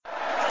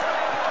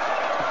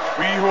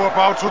We who are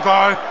about to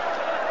die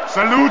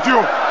salute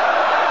you.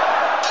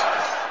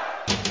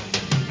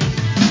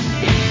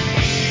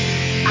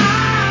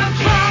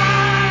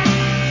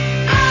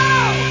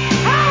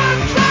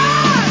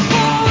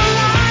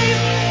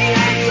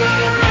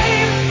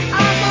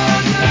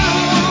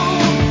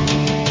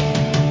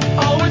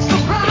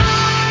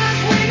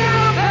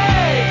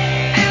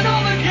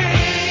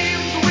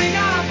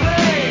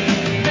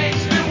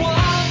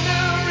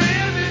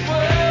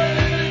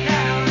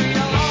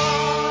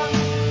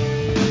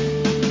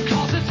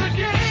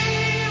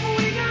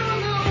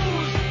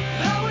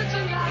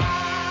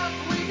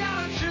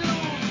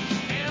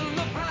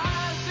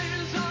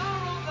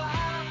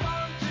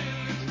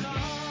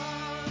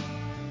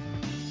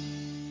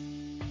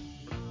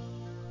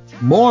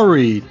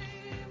 Maury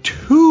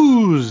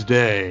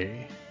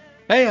Tuesday.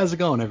 Hey, how's it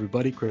going,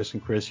 everybody? Chris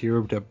and Chris here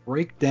to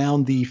break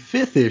down the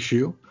 5th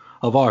issue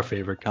of our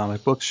favorite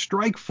comic book,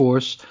 Strike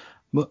Force.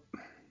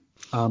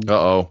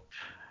 Oh,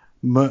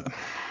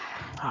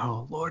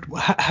 Lord.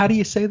 How do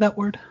you say that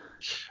word?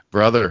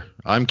 Brother,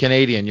 I'm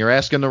Canadian. You're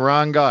asking the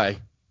wrong guy.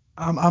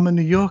 I'm a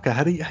New Yorker.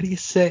 How do you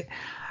say?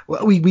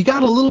 Well, we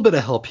got a little bit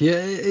of help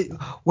here.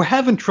 We're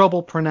having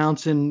trouble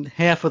pronouncing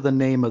half of the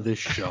name of this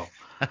show.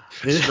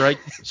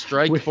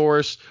 Strike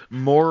Force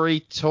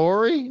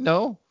Moritori?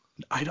 No?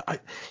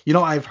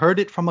 I've heard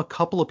it from a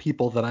couple of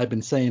people that I've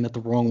been saying it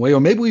the wrong way,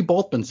 or maybe we've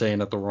both been saying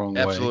it the wrong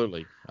way.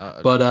 Absolutely.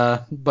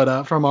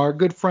 But from our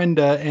good friend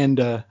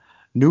and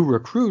new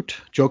recruit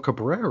Joe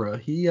Cabrera,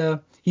 he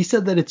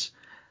said that it's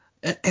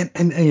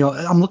and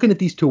I'm looking at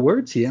these two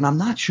words here, and I'm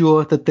not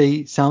sure that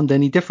they sound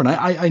any different.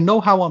 I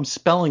know how I'm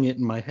spelling it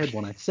in my head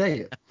when I say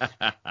it.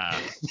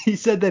 He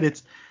said that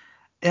it's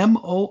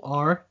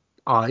Morituri,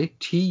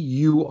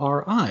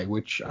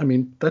 which I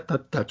mean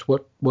that's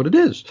what it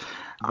is.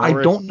 I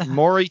don't know.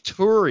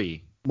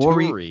 Morituri.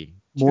 Morituri.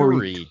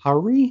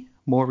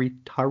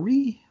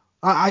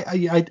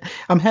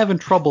 I'm having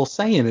trouble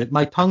saying it.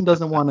 My tongue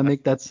doesn't want to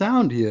make that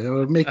sound here,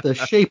 or make the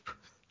shape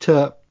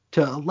to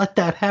let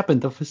that happen,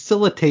 to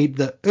facilitate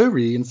the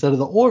uri instead of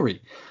the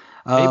ori.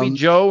 Maybe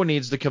Joe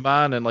needs to come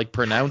on and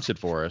pronounce it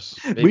for us.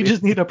 Maybe. We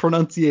just need a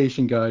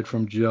pronunciation guide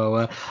from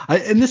Joe.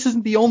 And this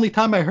isn't the only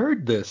time I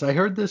heard this. I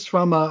heard this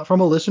from a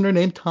listener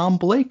named Tom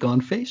Blake on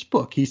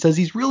Facebook. He says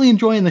he's really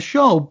enjoying the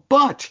show,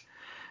 but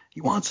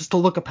he wants us to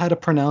look up how to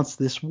pronounce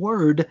this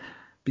word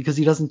because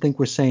he doesn't think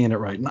we're saying it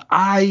right. And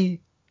I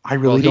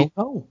really don't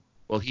know.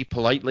 Well, he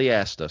politely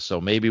asked us,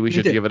 so maybe we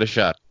should give it a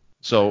shot.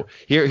 So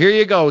here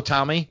you go,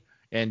 Tommy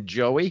and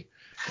Joey.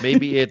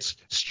 Maybe it's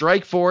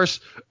Strike Force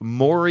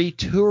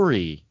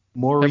Morituri.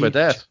 How about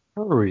that?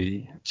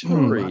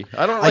 Morituri.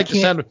 I don't like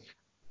the sound.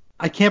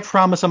 I can't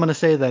promise I'm going to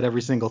say that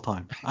every single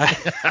time.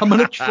 I'm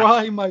going to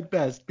try my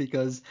best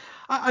because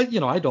I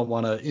don't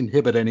want to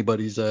inhibit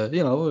anybody's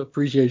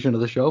appreciation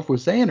of the show if we're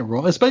saying it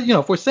wrong. Especially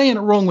if we're saying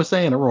it wrong, we're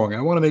saying it wrong. I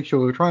want to make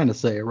sure we're trying to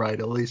say it right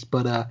at least.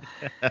 But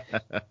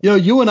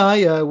you and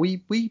I,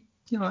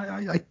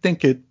 I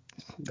think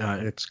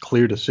it's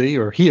clear to see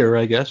or hear,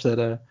 I guess,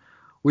 that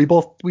we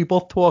both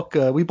talk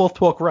right. We both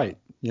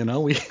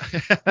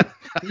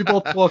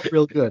talk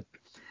real good.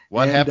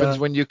 What happens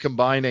when you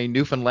combine a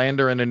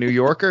Newfoundlander and a New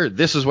Yorker?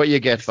 This is what you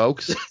get,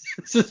 folks.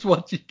 This is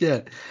what you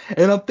get.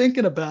 And I'm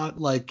thinking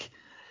about,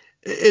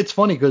 it's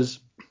funny because,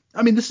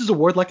 I mean, this is a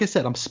word, like I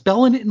said, I'm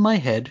spelling it in my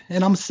head,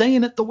 and I'm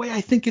saying it the way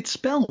I think it's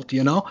spelled,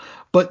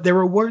 But there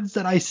are words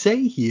that I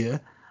say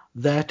here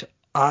that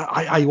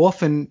I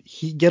often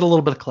get a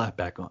little bit of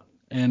clapback on.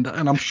 And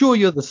I'm sure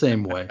you're the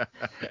same way.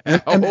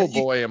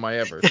 Boy, am I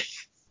ever.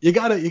 You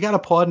gotta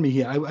pardon me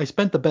here. I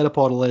spent the better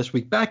part of last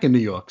week back in New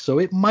York, so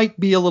it might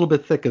be a little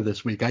bit thicker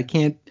this week. I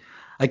can't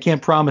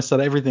promise that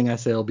everything I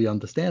say will be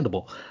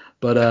understandable,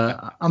 but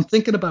I'm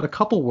thinking about a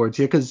couple words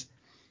here because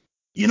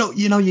you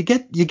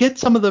get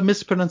some of the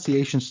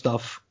mispronunciation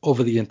stuff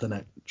over the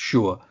internet.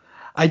 Sure,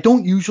 I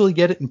don't usually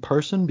get it in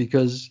person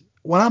because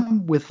when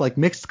I'm with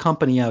mixed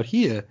company out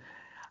here,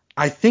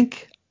 I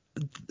think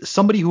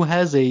somebody who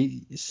has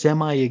a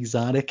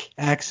semi-exotic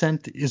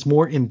accent is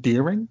more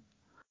endearing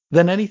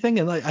than anything,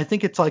 and I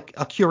think it's like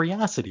a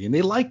curiosity, and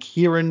they like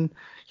hearing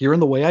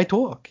the way I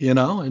talk,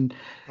 and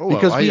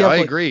because I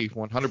agree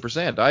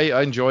 100%.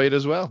 I enjoy it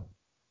as well.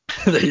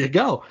 There you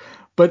go.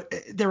 But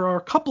there are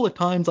a couple of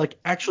times,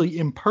 actually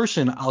in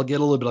person, I'll get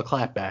a little bit of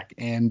clapback,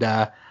 and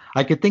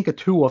I could think of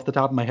two off the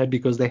top of my head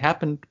because they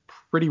happened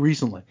pretty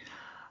recently.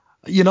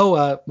 When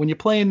you're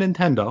playing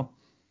Nintendo,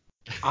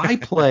 I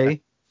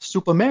play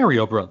Super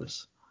Mario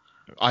Brothers.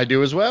 I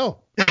do as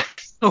well.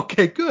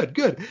 Okay,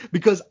 good.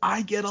 Because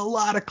I get a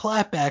lot of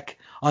clapback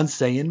on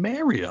saying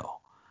Mario.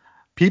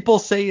 People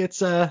say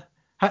it's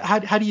how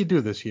do you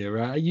do this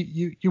here?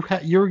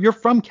 You're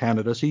from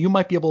Canada, so you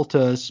might be able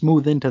to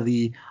smooth into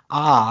the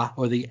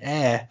or the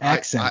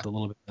accent a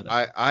little bit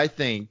better. I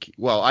think.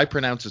 Well, I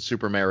pronounce it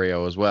Super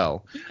Mario as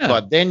well,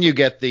 but then you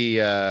get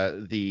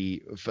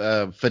the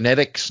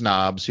phonetic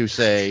snobs who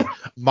say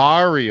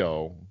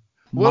Mario.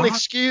 Well,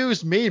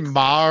 excuse me,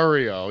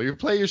 Mario. You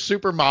play your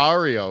Super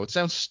Mario. It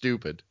sounds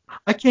stupid.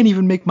 I can't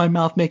even make my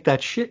mouth make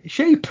that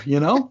shape,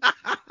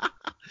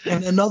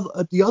 And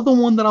the other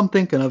one that I'm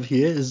thinking of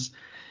here is,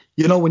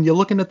 when you're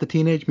looking at the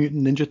Teenage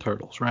Mutant Ninja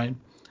Turtles, right?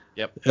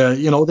 Yep.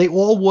 They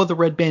all wore the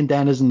red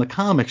bandanas in the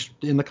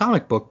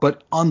comic book,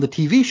 but on the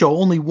TV show,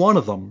 only one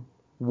of them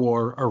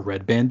wore a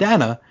red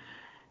bandana,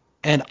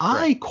 and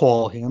I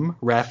call him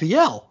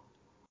Raphael.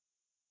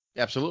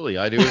 Absolutely,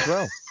 I do as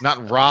well.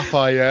 Not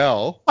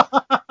Raphael.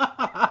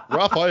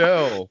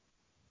 Raphael.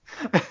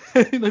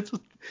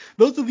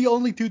 Those are the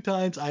only two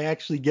times I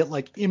actually get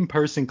like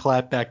in-person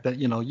clapback that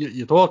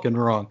you're talking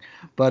wrong.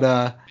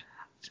 But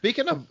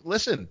speaking of,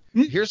 listen,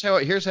 here's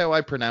how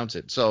I pronounce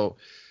it. So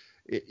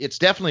it's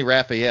definitely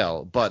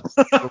Raphael, but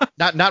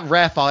not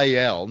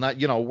Raphael. Not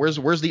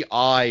where's the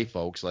I,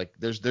 folks? Like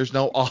there's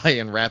no I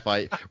in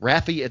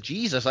Raphael.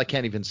 Jesus, I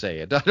can't even say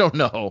it. I don't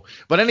know.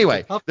 But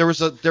anyway, there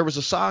was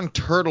a song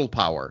Turtle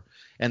Power,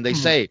 and they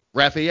say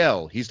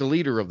Raphael. He's the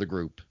leader of the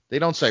group. They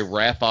don't say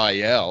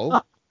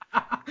Raphael.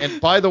 And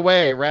by the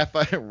way,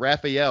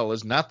 Raphael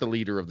is not the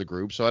leader of the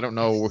group, so I don't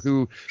know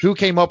who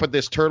came up with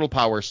this Turtle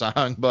Power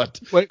song, but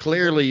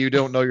clearly you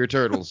don't know your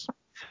turtles.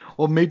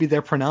 Well, maybe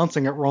they're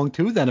pronouncing it wrong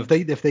too. Then if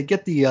they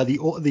get the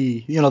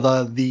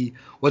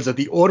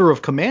order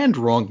of command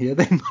wrong here,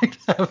 they might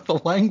have the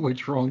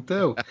language wrong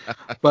too.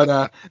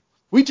 But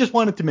we just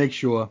wanted to make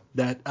sure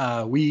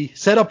that we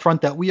said up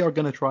front that we are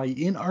going to try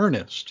in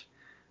earnest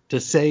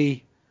to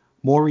say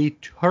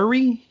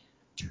Morituri.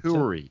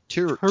 Turi.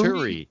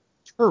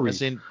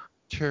 As in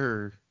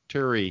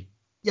Turi.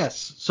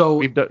 Yes. So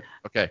we're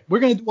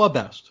going to do our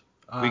best.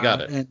 We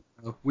got it. And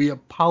we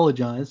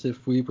apologize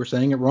if we were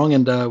saying it wrong,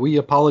 and we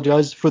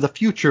apologize for the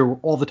future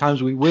all the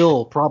times we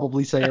will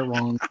probably say it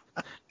wrong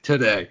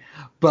today.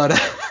 But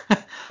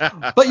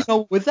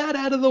with that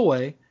out of the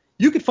way,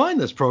 you can find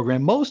this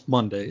program most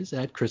Mondays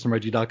at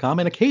chrisandreggie.com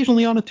and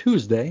occasionally on a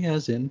Tuesday,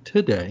 as in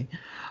today.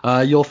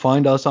 You'll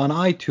find us on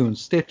iTunes,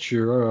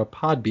 Stitcher, or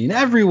Podbean.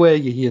 Everywhere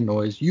you hear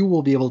noise, you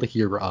will be able to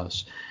hear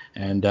us.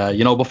 And,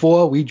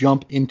 before we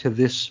jump into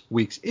this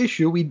week's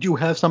issue, we do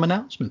have some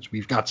announcements.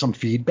 We've got some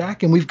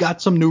feedback, and we've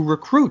got some new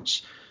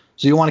recruits.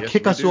 So you want to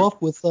kick us off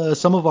with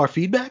some of our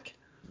feedback?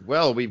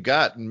 Well, we've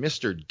got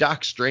Mr.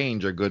 Doc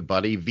Strange, our good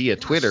buddy, via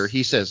Twitter.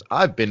 He says,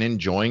 I've been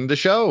enjoying the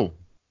show.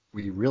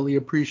 We really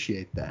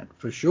appreciate that,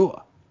 for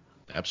sure.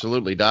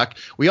 Absolutely, Doc.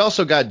 We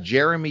also got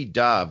Jeremy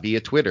Da via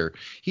Twitter.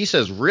 He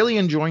says, really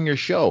enjoying your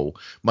show.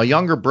 My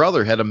younger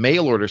brother had a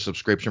mail order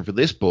subscription for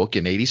this book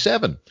in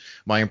 '87.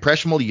 My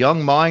impressionable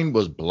young mind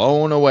was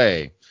blown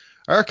away.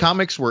 Our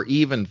comics were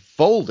even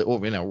folded,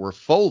 when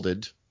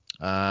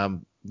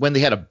they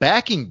had a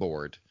backing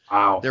board.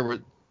 Wow.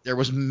 There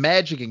was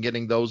magic in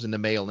getting those in the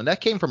mail, and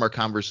that came from our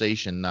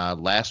conversation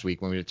last week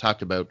when we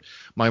talked about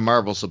my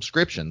Marvel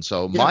subscription.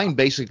 So mine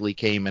basically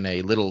came in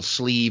a little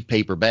sleeve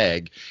paper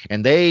bag,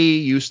 and they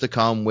used to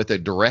come with a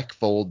direct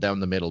fold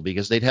down the middle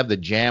because they'd have to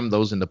jam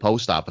those in the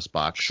post office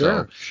box.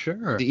 Sure.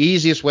 The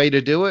easiest way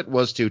to do it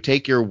was to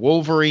take your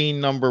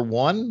Wolverine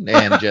 #1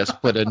 and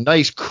just put a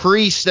nice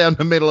crease down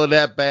the middle of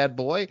that bad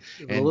boy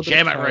and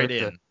jam it right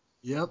in.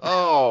 Yep.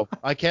 Oh,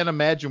 I can't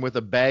imagine with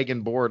a bag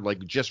and board,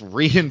 like just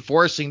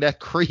reinforcing that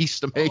crease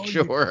to make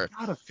sure. You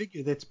gotta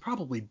figure that's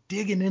probably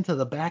digging into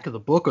the back of the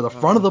book or the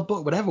front of the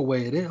book, whatever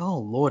way it is. Oh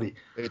lordy.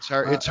 It's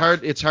hard.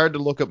 It's hard to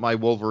look at my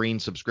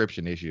Wolverine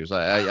subscription issues.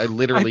 I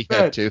literally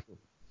had to.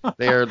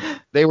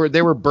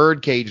 They were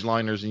birdcage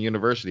liners in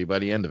university by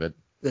the end of it.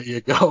 There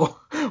you go.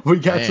 We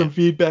got some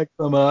feedback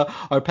from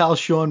our pal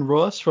Sean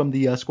Ross from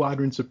the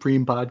Squadron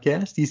Supreme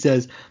podcast. He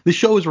says, the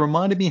show has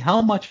reminded me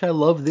how much I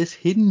love this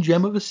hidden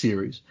gem of a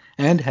series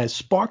and has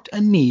sparked a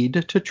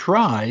need to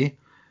try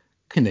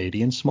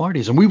Canadian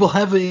Smarties. And we will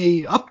have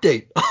a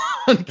update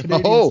on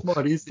Canadian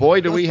Smarties.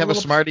 Boy, do we have a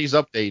Smarties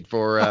update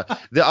for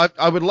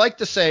I would like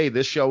to say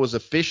this show is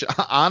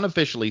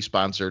unofficially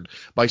sponsored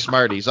by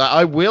Smarties.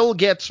 I will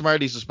get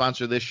Smarties to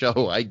sponsor this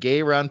show. I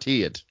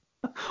guarantee it.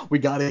 We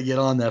got to get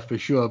on that for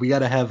sure. We got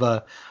to have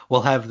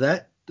we'll have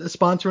that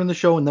sponsor in the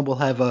show, and then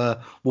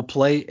we'll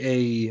play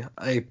a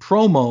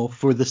promo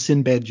for the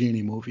Sinbad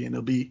Genie movie, and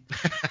it'll be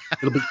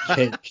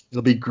cake.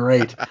 It'll be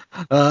great.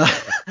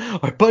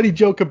 Our buddy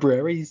Joe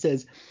Cabrera, he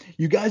says,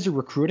 you guys are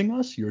recruiting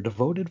us, your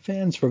devoted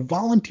fans, for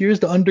volunteers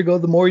to undergo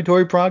the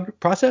Morituri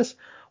process.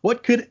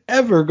 What could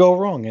ever go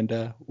wrong?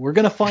 And we're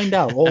going to find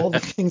out all the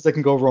things that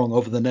can go wrong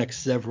over the next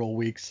several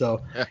weeks,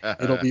 so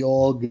it'll be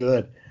all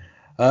good.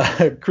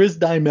 Chris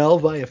Dymel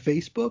via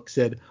Facebook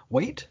said,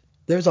 wait,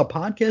 there's a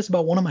podcast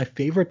about one of my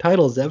favorite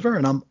titles ever,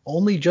 and I'm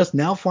only just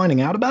now finding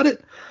out about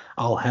it?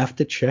 I'll have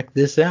to check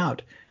this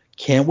out.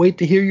 Can't wait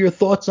to hear your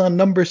thoughts on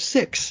number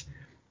 6.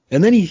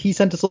 And then he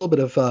sent us a little bit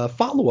of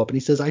follow-up, and he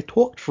says, I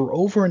talked for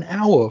over an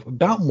hour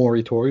about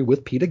Morituri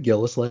with Peter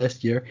Gillis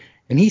last year,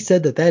 and he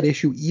said that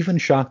issue even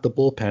shocked the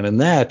bullpen,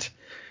 and that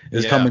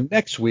is coming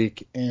next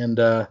week. And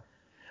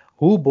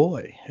oh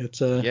boy, it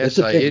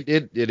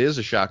is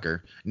a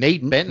shocker.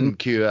 Nate Benton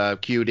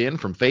queued in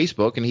from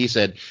Facebook, and he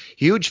said,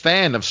 huge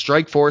fan of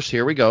Strike Force,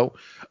 here we go,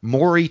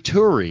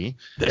 Morituri.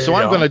 So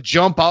I'm going to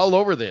jump all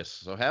over this.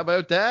 So how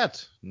about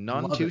that?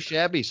 None too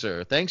shabby,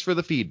 sir. Thanks for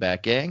the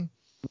feedback, gang.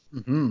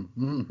 And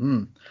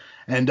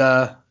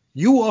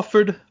you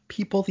offered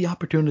people the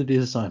opportunity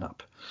to sign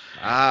up.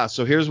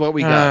 So here's what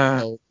we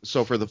got.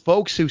 So for the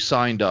folks who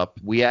signed up,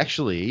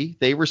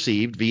 they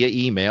received via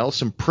email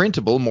some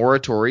printable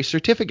Moritori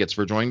certificates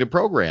for joining the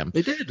program.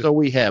 They did. So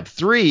we have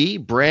 3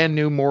 brand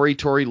new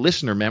Moritori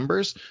listener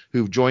members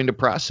who've joined the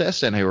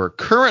process and who are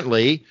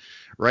currently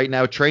right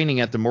now training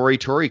at the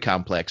Moritori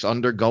complex,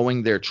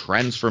 undergoing their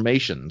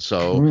transformation.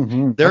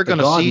 So they're going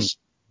to see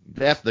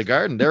at the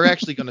garden. They're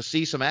actually going to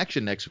see some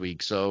action next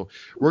week. So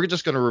we're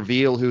just going to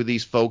reveal who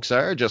these folks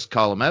are. Just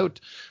call them out.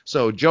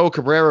 So Joe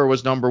Cabrera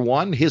was number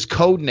 1. His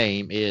code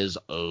name is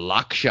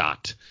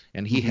Lockshot,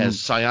 and he has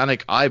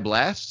psionic eye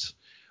blasts.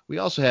 We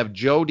also have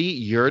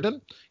Jody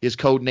Yurden. His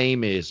code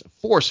name is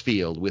Force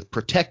Field with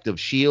protective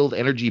shield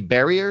energy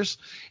barriers.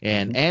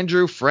 And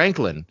Andrew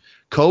Franklin,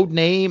 code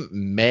name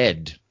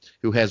Med,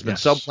 who has been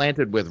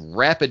supplanted with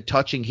rapid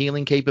touching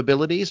healing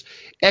capabilities,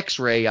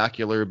 X-ray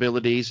ocular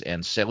abilities,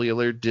 and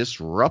cellular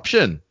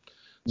disruption.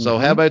 So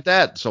how about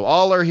that? So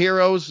all our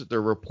heroes,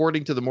 they're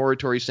reporting to the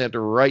Moritori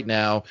Center right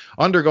now,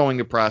 undergoing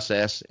the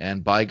process,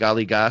 and by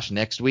golly gosh,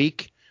 next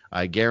week,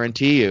 I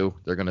guarantee you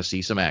they're going to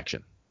see some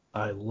action.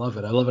 I love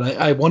it.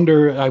 I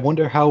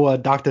wonder how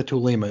Dr.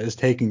 Tulima is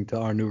taking to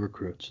our new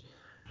recruits.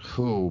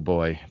 Oh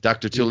boy,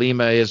 Dr.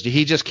 Tulima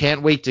he just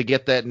can't wait to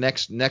get that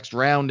next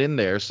round in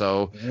there.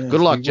 So good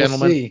luck,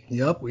 gentlemen. See.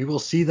 Yep, we will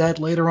see that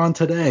later on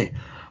today.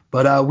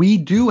 But we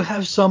do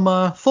have some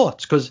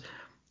thoughts because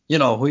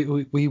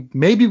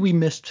we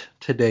missed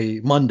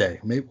today, Monday,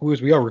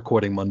 because we are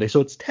recording Monday,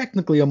 so it's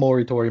technically a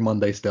Moritori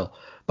Monday still.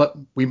 But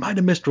we might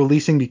have missed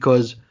releasing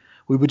because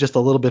we were just a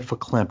little bit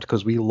verklempt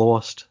because we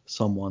lost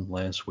someone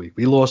last week.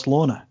 We lost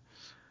Lorna.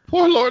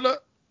 Poor Lorna.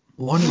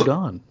 Lorna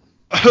gone.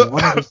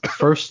 Lorna was the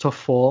first to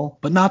fall,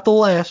 but not the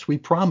last, we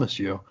promise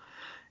you.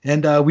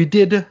 And we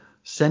did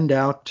send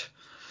out,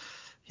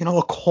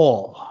 a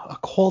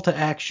call to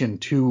action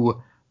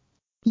to,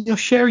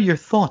 share your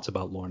thoughts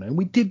about Lorna. And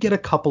we did get a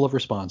couple of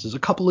responses, a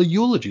couple of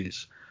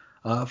eulogies.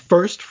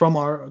 First, from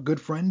our good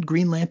friend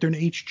Green Lantern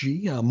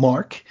HG,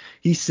 Mark.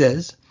 He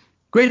says,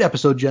 "Great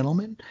episode,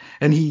 gentlemen."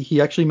 And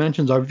he actually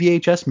mentions our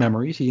VHS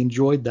memories. He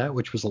enjoyed that,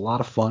 which was a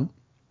lot of fun.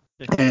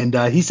 And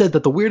he said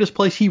that the weirdest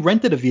place he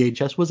rented a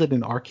VHS was at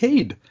an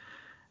arcade.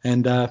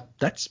 And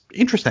that's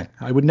interesting.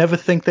 I would never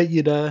think that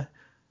you'd and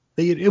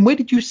where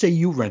did you say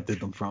you rented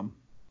them from?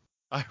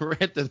 I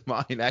rented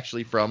mine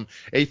actually from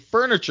a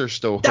furniture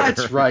store.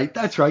 That's right.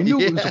 I knew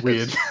it was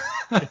weird.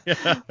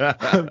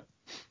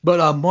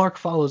 But Mark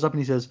follows up and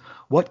he says,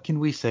 "What can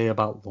we say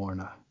about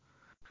Lorna?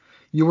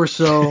 You were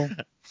so...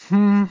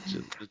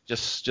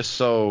 Just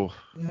so...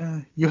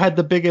 Yeah, you had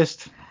the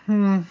biggest...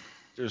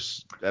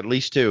 There's at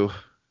least 2.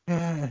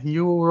 Yeah,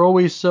 you were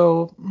always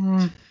so...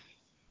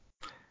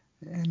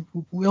 and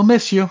we'll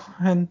miss you."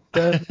 And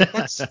I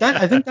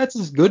think that's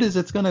as good as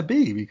it's going to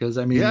be because,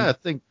 I mean... Yeah, I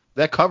think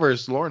that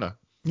covers Lorna.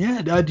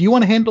 Yeah, do you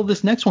want to handle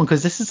this next one?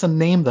 Because this is a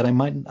name that I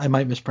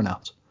might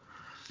mispronounce.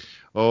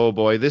 Oh,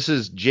 boy. This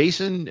is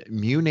Jason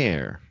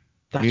Munir.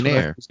 That's what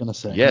I was going to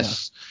say.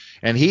 Yes.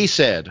 Yeah. And he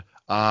said,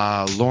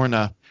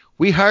 Lorna,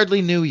 we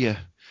hardly knew you.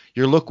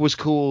 Your look was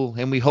cool,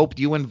 and we hoped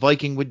you and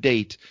Viking would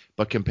date.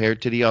 But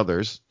compared to the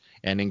others,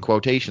 and in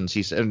quotations,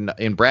 he said,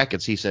 in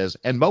brackets, he says,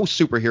 and most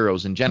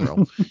superheroes in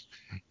general,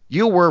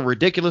 you were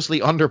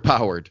ridiculously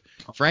underpowered.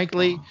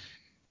 Frankly,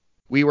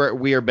 we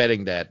are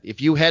betting that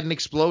if you hadn't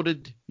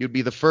exploded, you'd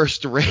be the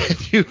first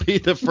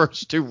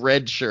to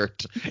red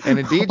shirt. And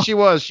indeed she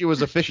was. She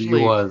was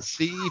officially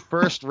the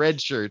first red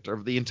shirt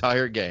of the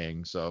entire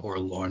gang. So poor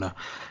Lorna.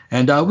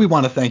 And we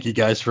want to thank you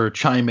guys for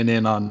chiming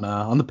in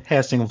on the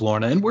passing of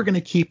Lorna. And we're going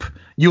to keep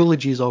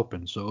eulogies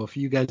open. So if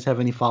you guys have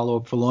any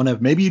follow-up for Lorna,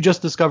 maybe you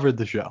just discovered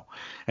the show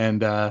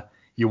and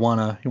you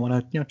wanna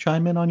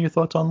chime in on your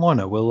thoughts on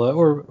Lorna, we'll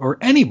or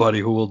anybody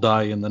who will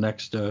die in the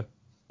next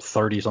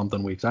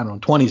 30-something weeks,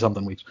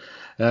 20-something weeks,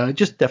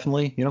 just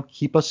definitely,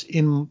 keep us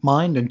in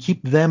mind and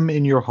keep them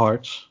in your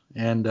hearts,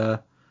 and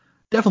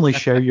definitely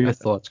share your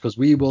thoughts because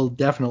we will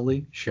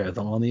definitely share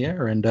them on the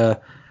air. And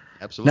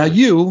absolutely.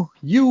 Now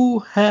you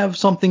have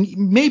something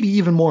maybe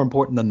even more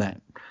important than that.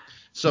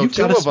 So you've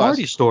got a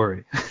Smarty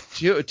story.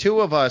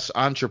 Two of us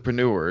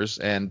entrepreneurs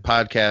and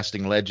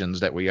podcasting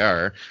legends that we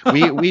are,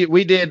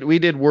 we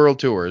did world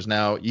tours.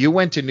 Now you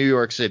went to New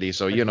York City,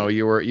 so you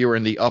were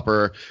in the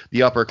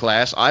upper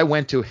class. I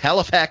went to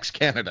Halifax,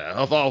 Canada,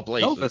 of all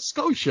places.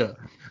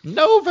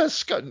 Nova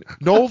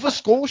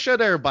Scotia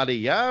there, buddy.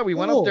 Yeah, we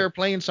went up there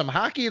playing some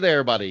hockey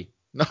there, buddy.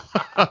 No.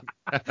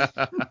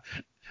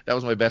 That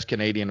was my best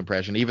Canadian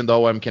impression, even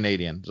though I'm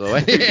Canadian. So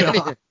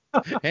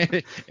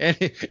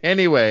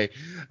anyway,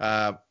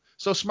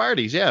 so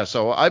Smarties, yeah.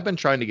 So I've been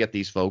trying to get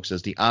these folks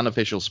as the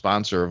unofficial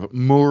sponsor of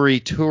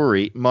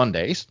Moritori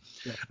Mondays.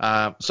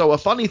 Yeah. So a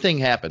funny thing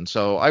happened.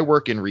 So I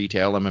work in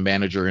retail. I'm a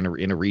manager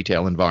in a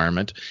retail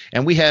environment,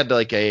 and we had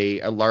like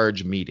a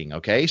large meeting.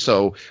 Okay,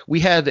 so we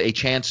had a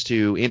chance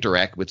to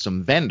interact with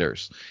some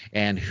vendors,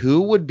 and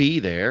who would be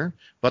there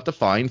but the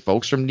fine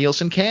folks from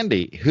Nielsen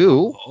Candy,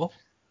 who,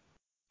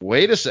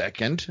 wait a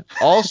second,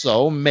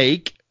 also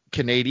make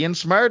Canadian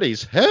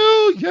Smarties.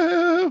 Hell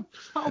yeah!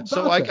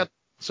 So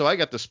So I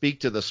got to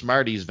speak to the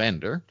Smarties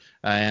vendor,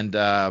 and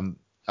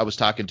I was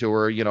talking to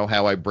her,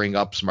 how I bring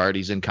up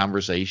Smarties in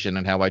conversation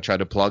and how I try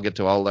to plug it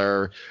to all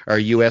our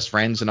U.S.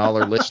 friends and all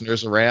our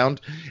listeners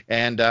around.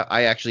 And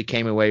I actually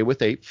came away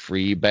with a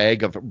free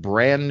bag of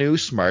brand new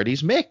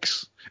Smarties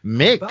mix.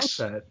 How about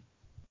that?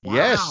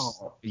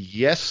 Wow.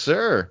 Yes,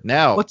 sir.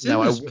 Now, what's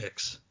in this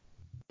mix?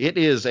 It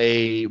is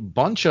a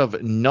bunch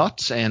of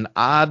nuts and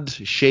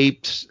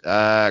odd-shaped,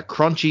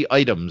 crunchy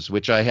items,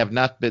 which I have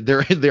not been.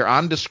 They're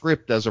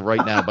nondescript as of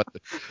right now, but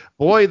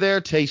boy, they're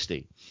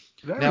tasty.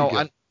 Very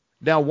good.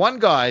 Now, one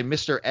guy,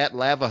 Mr. at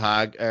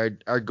Lavahog,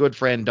 our good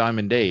friend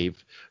Diamond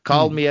Dave,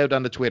 called me out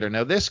on the Twitter.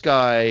 Now, this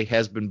guy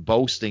has been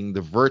boasting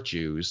the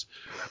virtues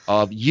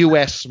of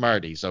U.S.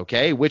 Smarties,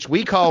 okay, which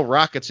we call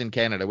rockets in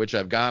Canada, which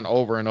I've gone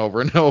over and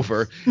over and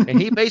over. And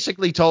he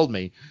basically told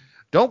me,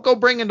 don't go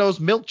bringing those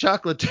milk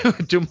chocolate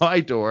to my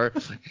door.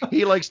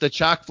 He likes the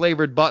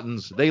choc-flavored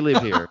buttons. They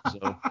live here.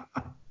 So.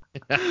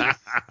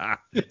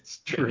 It's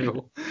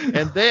true.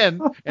 And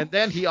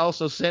then he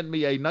also sent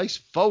me a nice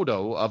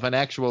photo of an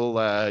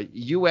actual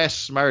U.S.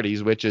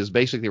 Smarties, which is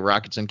basically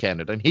rockets in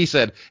Canada. And he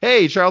said,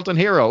 "Hey, Charlton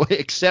Hero,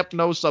 accept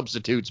no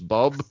substitutes,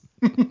 bub."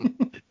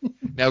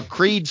 Now,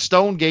 Creed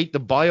Stonegate, the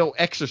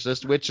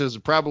bioexorcist, which is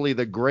probably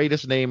the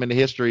greatest name in the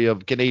history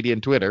of Canadian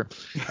Twitter,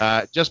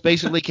 just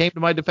basically came to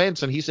my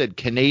defense, and he said,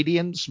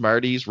 "Canadian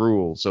Smarties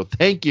rule." So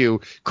thank you,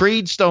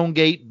 Creed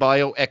Stonegate,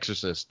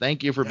 bioexorcist.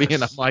 Thank you for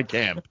being on my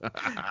camp.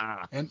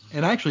 and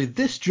actually,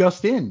 this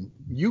just in.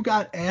 You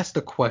got asked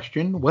a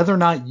question whether or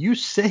not you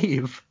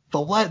save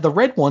the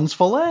red ones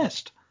for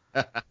last.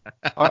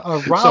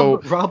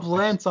 Rob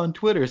Lance on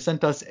Twitter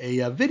sent us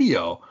a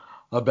video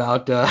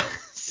about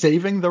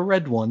saving the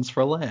red ones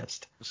for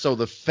last. So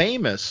the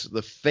famous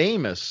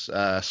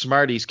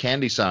Smarties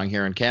candy song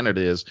here in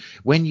Canada is,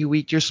 "When you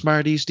eat your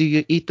Smarties, do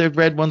you eat the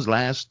red ones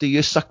last? Do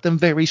you suck them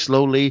very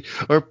slowly?"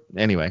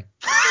 Anyway.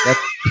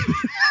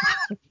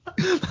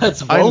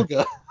 That's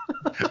vulgar.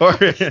 Or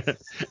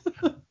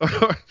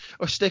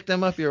stick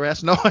them up your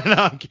ass. No,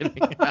 I'm kidding.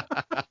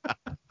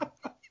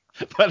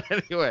 But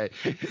anyway,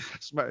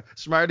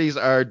 Smarties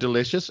are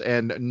delicious.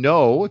 And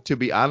no, to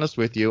be honest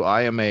with you,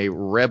 I am a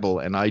rebel,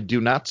 and I do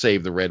not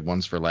save the red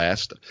ones for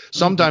last.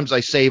 Sometimes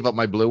I save up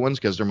my blue ones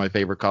because they're my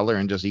favorite color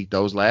and just eat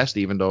those last,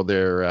 even though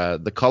they're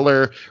the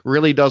color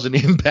really doesn't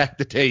impact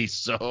the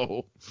taste.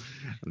 So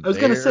I was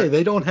going to say,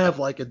 they don't have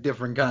like a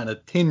different kind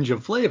of tinge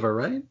of flavor,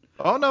 right?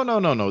 Oh,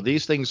 no.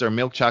 These things are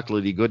milk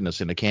chocolatey goodness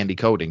in a candy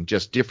coating,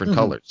 just different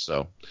colors.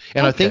 So,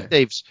 and okay.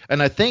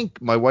 I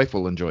think my wife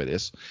will enjoy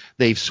this.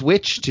 They've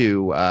switched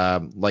to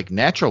like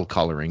natural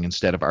coloring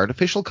instead of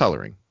artificial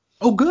coloring.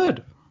 Oh,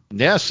 good.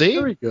 Yeah, see?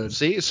 Very good.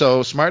 See?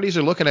 So Smarties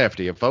are looking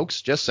after you,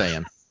 folks. Just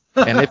saying.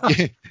 And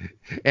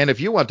if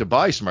you want to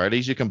buy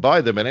Smarties, you can buy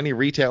them at any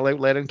retail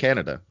outlet in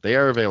Canada. They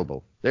are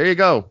available. There you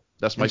go.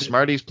 That's my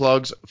Smarties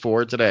plugs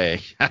for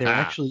today. There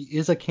actually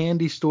is a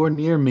candy store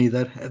near me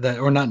that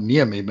or not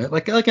near me, but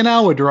like an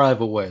hour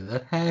drive away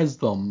that has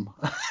them.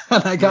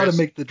 And I got to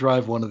make the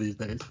drive one of these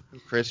days.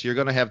 Chris, you're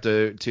going to have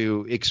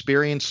to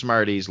experience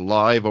Smarties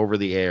live over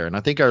the air, and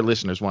I think our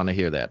listeners want to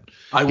hear that.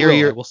 I will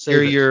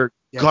hear your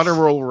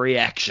guttural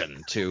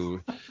reaction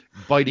to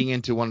biting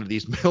into one of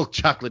these milk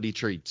chocolatey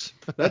treats.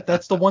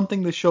 That's the one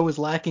thing the show is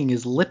lacking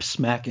is lip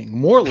smacking,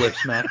 more lip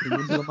smacking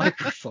into the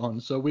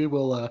microphone. So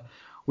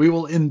we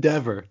will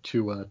endeavor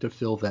to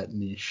fill that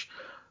niche.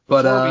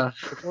 But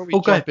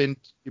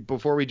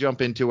before we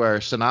jump into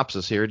our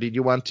synopsis here, did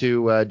you want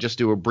to just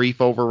do a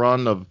brief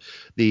overrun of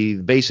the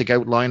basic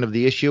outline of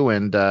the issue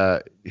and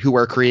who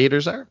our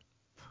creators are?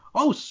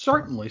 Oh,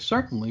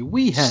 certainly.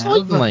 We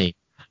have.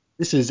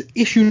 This is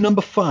issue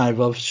number 5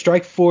 of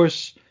Strike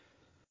Force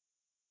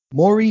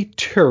Mori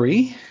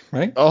Turi,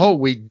 right? Oh,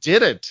 we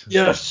did it.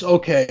 Yes.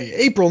 Okay.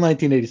 April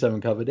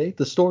 1987 cover date.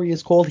 The story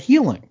is called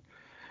Healing.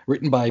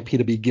 Written by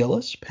Peter B.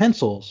 Gillis.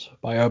 Pencils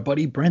by our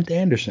buddy Brent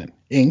Anderson.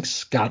 Inks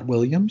Scott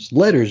Williams.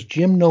 Letters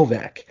Jim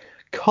Novak.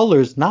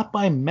 Colors not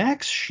by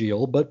Max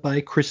Scheel, but by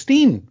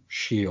Christine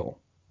Scheel.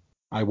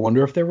 I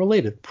wonder if they're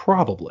related.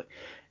 Probably.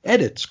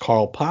 Edits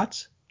Carl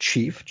Potts.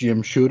 Chief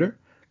Jim Shooter.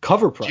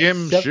 Cover price.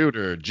 Jim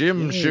Shooter.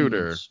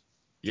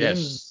 Yes.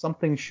 James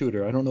something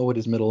Shooter. I don't know what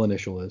his middle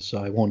initial is, so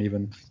I won't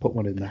even put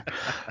one in there.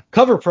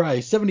 Cover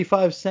price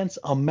 75 cents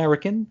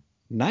American.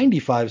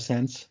 95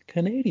 cents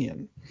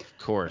Canadian.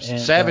 Of course. And,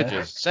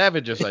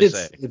 savages, I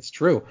say. It's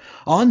true.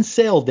 On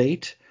sale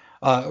date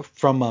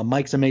from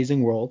Mike's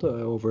Amazing World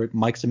over at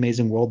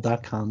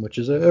Mike'sAmazingWorld.com, which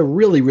is a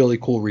really, really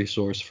cool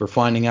resource for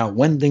finding out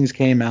when things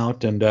came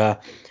out. And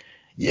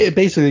it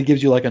basically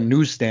gives you like a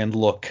newsstand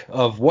look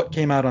of what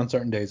came out on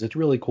certain days. It's a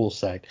really cool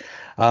site.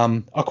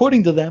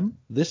 According to them,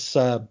 this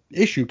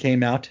issue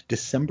came out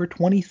December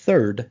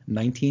 23rd,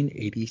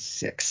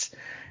 1986.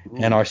 Ooh.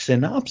 And our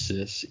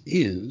synopsis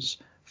is...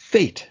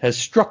 Fate has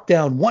struck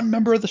down one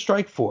member of the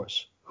Strike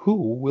Force. Who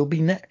will be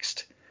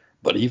next?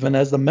 But even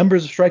as the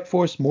members of Strike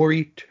Force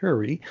Mori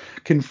Turi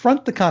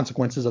confront the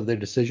consequences of their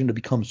decision to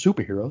become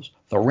superheroes,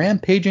 the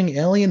rampaging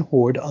alien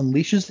horde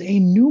unleashes a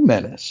new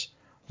menace,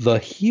 the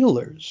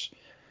Healers.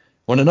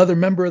 When another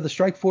member of the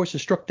strike force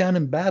is struck down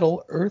in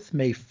battle, Earth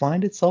may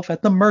find itself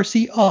at the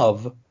mercy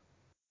of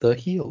the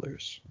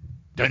healers.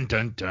 Dun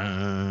dun Mm-hmm.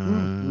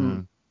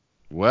 dun.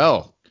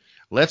 Well,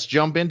 let's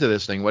jump into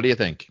this thing. What do you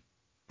think?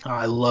 Oh,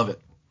 I love it.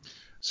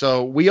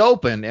 So we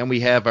open and we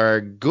have our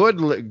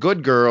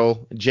good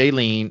girl,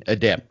 Jaylene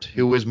Adept,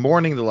 who is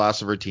mourning the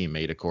loss of her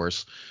teammate, of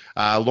course.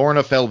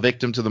 Lorna fell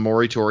victim to the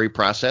Moritori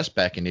process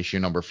back in issue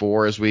number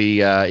 4. As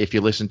we, if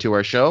you listen to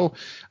our show,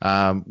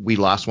 we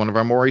lost one of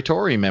our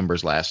Moritori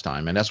members last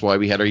time, and that's why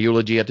we had our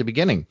eulogy at the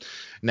beginning.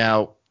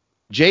 Now,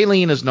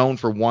 Jaylene is known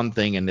for one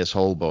thing in this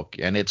whole book,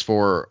 and it's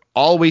for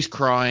always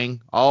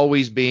crying,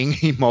 always being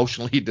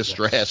emotionally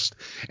distressed.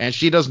 Yes. And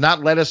she does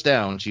not let us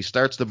down. She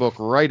starts the book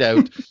right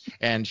out,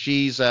 and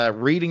she's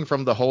reading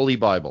from the Holy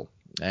Bible.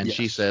 And yes.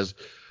 She says,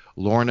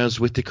 Lorna's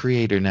with the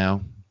Creator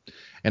now.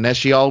 And as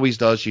she always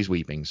does, she's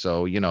weeping.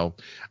 So,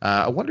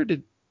 I wonder,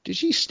 did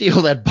she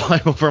steal that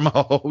Bible from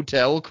a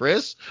hotel,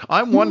 Chris?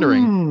 I'm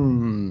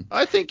wondering.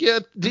 I think,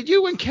 did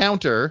you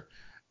encounter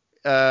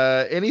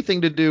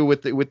anything to do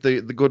with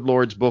the good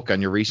Lord's book on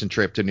your recent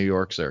trip to New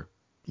York, sir?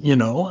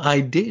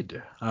 I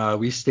did.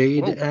 We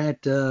stayed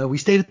at the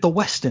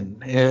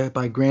Westin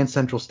by Grand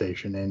Central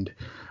Station, and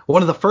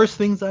one of the first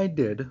things I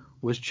did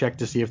was check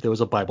to see if there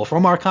was a Bible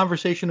from our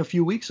conversation a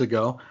few weeks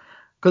ago,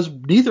 because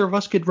neither of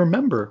us could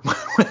remember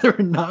whether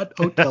or not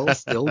hotels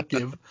still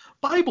give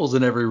Bibles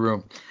in every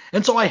room.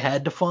 And so I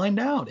had to find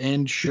out,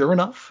 and sure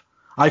enough,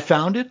 I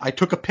found it. I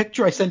took a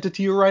picture. I sent it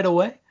to you right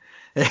away.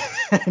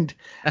 And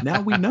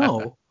now we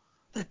know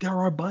that there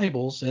are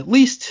Bibles, at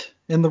least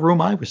in the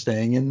room I was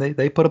staying in.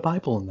 They put a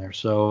Bible in there.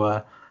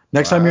 So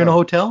next time you're in a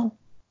hotel,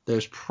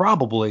 there's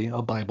probably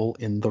a Bible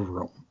in the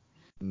room.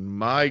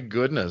 My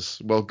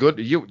goodness. Well, good.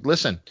 You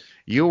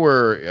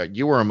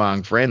were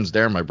among friends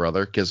there, my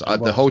brother, because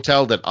the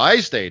hotel that I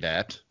stayed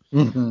at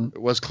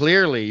was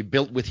clearly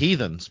built with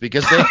heathens,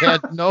 because they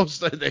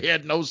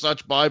had no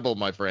such Bible,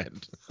 my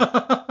friend.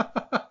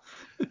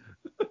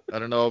 I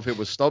don't know if it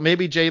was stolen.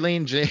 Maybe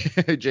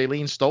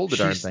Jaylene stole the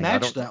darn thing. She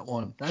snatched that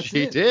one.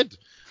 She did.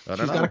 She's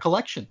got a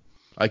collection.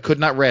 I could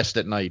not rest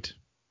at night.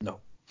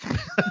 No.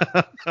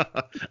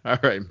 All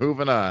right,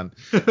 moving on.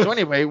 So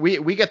anyway,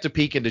 we get to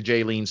peek into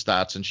Jaylene's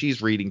thoughts, and she's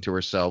reading to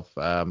herself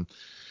that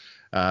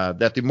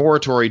the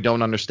Moritori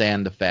don't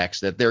understand the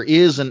facts that there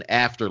is an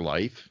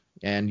afterlife,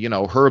 and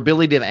her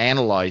ability to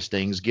analyze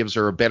things gives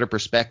her a better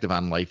perspective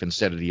on life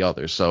instead of the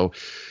others. So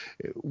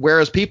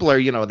whereas people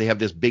are, they have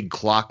this big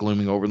clock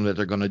looming over them that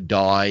they're going to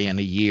die in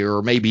a year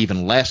or maybe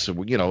even less,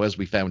 as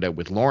we found out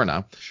with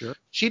Lorna. Sure.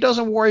 She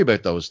doesn't worry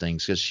about those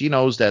things because she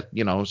knows that,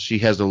 she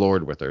has the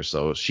Lord with her.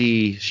 So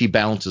she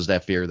balances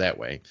that fear that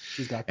way.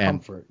 She's got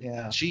comfort.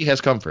 Yeah. She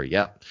has comfort.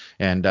 Yeah.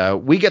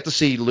 And we get to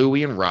see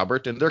Louis and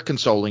Robert, and they're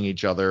consoling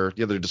each other.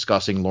 They're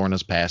discussing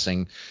Lorna's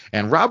passing.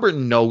 And Robert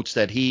notes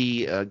that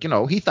he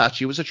thought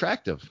she was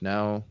attractive.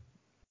 Now,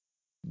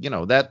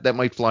 that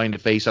might fly in the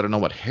face. I don't know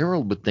what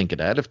Harold would think of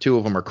that if two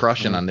of them are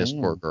crushing on this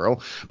poor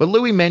girl. But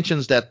Louis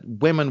mentions that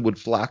women would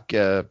flock,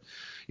 that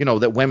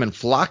women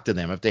flock to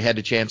them if they had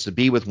the chance to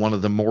be with one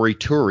of the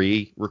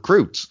Moritori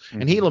recruits.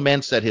 Mm-hmm. And he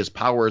laments that his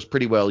power is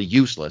pretty well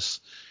useless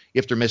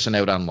if they're missing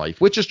out on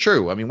life, which is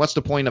true. I mean, what's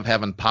the point of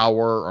having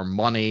power or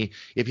money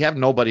if you have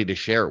nobody to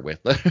share it with?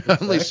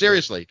 Exactly.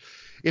 Seriously,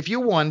 if you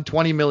won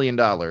 $20 million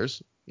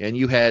and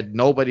you had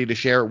nobody to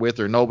share it with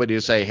or nobody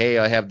to say, hey,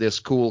 I have this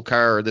cool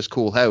car or this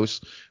cool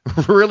house,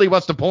 really,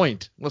 what's the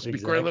point? Let's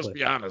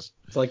be honest.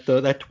 It's like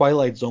that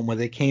Twilight Zone where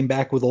they came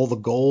back with all the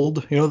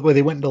gold, where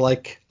they went into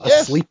like a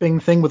sleeping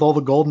thing with all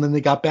the gold, and then they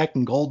got back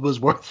and gold was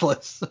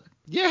worthless.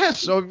 Yeah,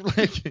 so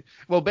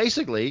well,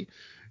 basically,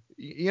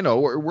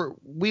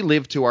 we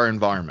live to our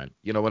environment.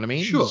 You know what I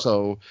mean?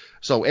 Sure.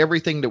 So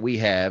everything that we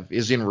have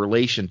is in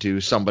relation to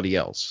somebody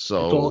else.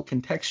 So it's all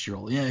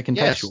contextual. Yeah,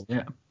 contextual. Yes.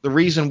 Yeah. The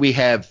reason we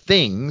have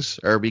things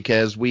are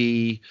because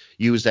we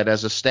use that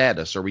as a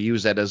status, or we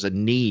use that as a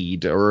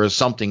need, or as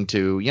something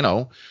to,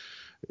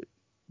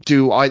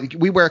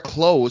 we wear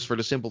clothes for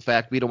the simple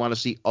fact we don't want to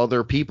see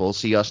other people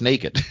see us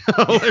naked.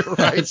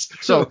 Right?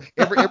 So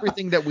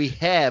everything that we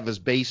have is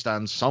based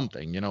on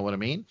something. You know what I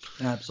mean?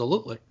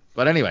 Absolutely.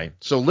 But anyway,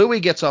 so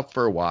Louis gets up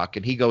for a walk,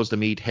 and he goes to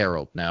meet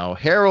Harold. Now,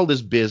 Harold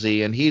is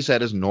busy, and he's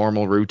at his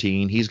normal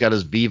routine. He's got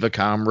his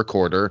Vivacom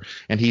recorder,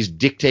 and he's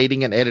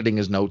dictating and editing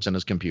his notes on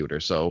his computer.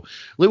 So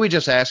Louis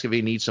just asks if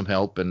he needs some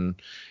help, and,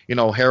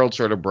 Harold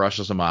sort of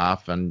brushes him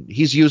off, and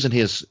he's using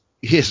his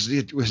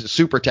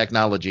super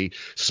technology,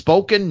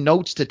 spoken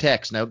notes to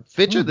text. Now,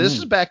 Fitcher, This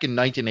is back in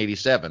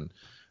 1987.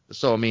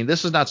 So, I mean,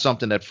 this is not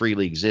something that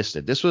freely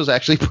existed. This was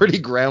actually pretty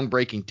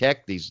groundbreaking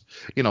tech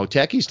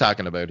tech he's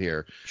talking about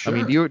here. Sure.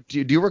 I mean,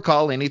 do you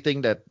recall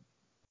anything that,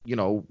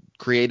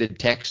 created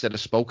text at a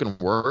spoken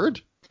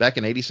word back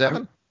in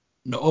 87?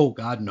 No, oh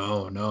God,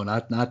 no,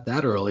 not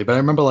that early. But I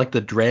remember like the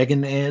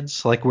Dragon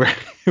ads, like where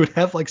it would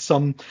have like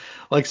some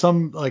a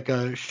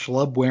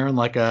schlub wearing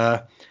like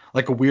a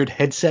weird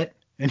headset,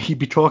 and he'd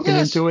be talking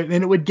into it,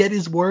 and it would get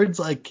his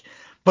words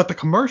but the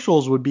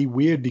commercials would be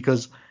weird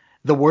because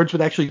the words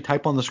would actually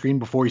type on the screen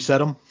before he said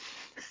them.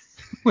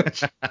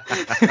 which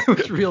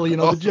really,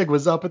 the jig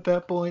was up at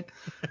that point.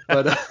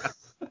 But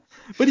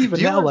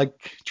even now,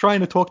 like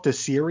trying to talk to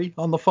Siri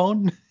on the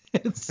phone,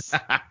 it's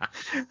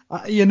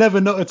you never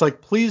know. It's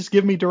like, please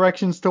give me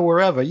directions to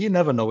wherever. You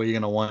never know where you're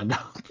gonna wind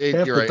up.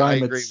 You're right. I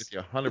agree with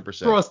you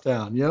 100%.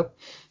 Crosstown. Yep.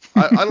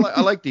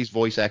 I like these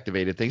voice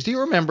activated things. Do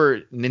you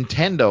remember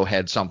Nintendo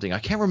had something? I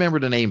can't remember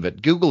the name of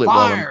it. Google it.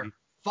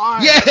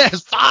 Fire.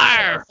 Yes,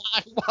 fire.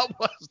 What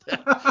was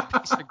that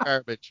piece of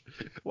garbage?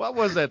 What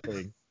was that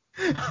thing?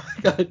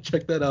 Gotta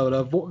check that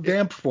out.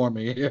 Vamp for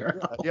me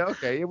here. Yeah,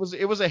 okay. It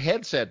was a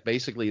headset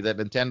basically that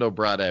Nintendo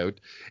brought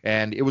out,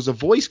 and it was a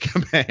voice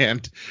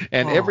command.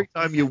 And every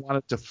time you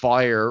wanted to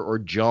fire or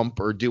jump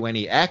or do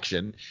any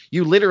action,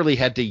 you literally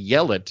had to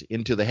yell it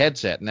into the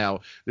headset. Now,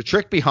 the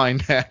trick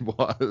behind that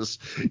was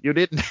you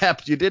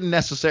didn't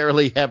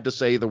necessarily have to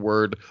say the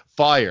word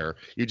fire.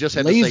 You just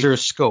had laser to say laser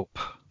scope.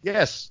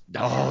 Yes.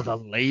 Oh, the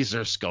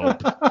laser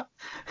scope.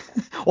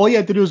 All you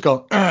had to do was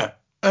go.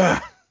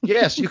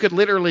 Yes, you could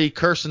literally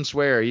curse and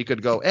swear. You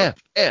could go F,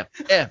 F,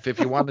 F if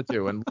you wanted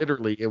to, and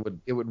literally it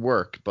would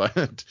work.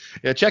 But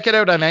yeah, check it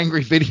out on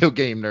Angry Video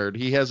Game Nerd.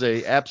 He has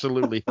a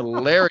absolutely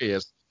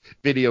hilarious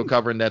video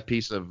covering that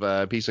piece of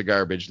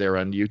garbage there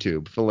on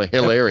YouTube. Full of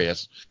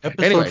hilarious.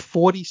 Episode anyway.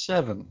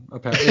 47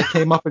 apparently it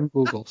came up in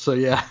Google. So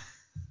yeah.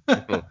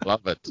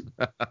 Love it.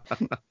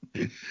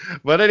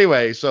 But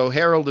anyway, so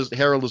Harold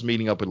is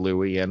meeting up with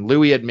Louie, and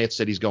Louie admits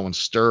that he's going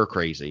stir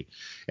crazy,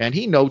 and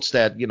he notes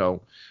that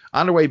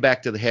on their way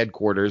back to the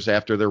headquarters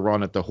after their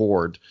run at the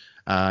Horde,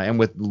 and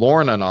with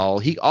Lorna and all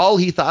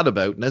he thought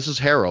about, and this is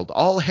Harold,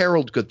 all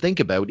Harold could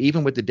think about,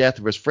 even with the death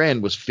of his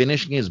friend, was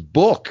finishing his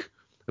book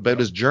about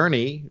his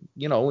journey,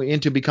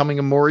 into becoming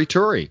a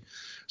Morituri.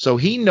 So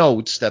he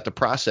notes that the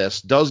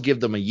process does give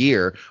them a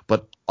year,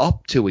 but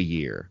up to a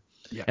year.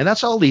 Yeah. And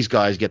that's all these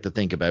guys get to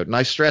think about. And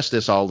I stress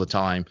this all the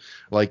time.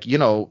 Like, you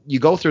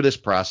go through this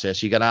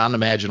process, you got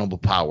unimaginable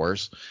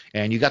powers,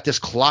 and you got this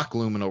clock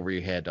looming over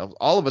your head.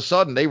 All of a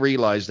sudden, they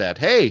realize that,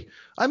 hey,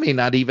 I may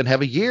not even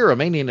have a year. I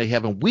may not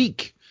have a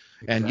week.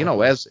 Exactly.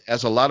 And,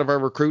 as a lot of our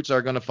recruits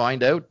are going to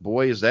find out,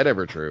 boy, is that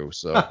ever true.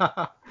 So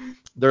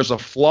there's a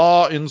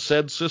flaw in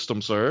said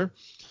system, sir.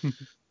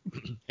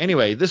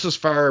 Anyway, this is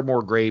far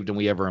more grave than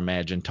we ever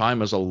imagined.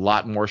 Time is a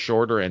lot more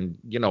shorter, and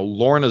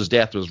Lorna's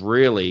death was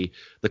really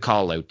the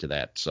call out to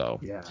that. So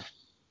yeah,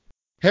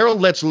 Harold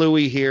lets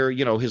Louie hear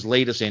his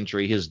latest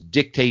entry, his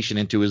dictation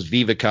into his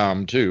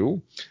Vivacom 2,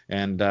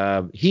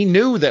 and he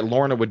knew that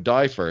Lorna would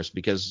die first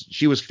because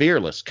she was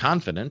fearless,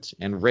 confident,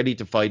 and ready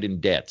to fight in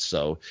death.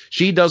 So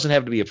she doesn't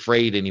have to be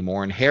afraid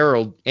anymore, and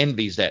Harold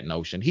envies that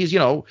notion. He's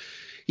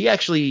he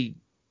actually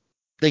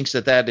thinks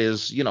that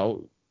is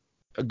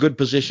a good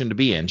position to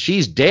be in.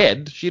 She's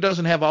dead. She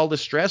doesn't have all this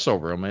stress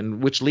over him,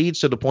 and which leads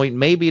to the point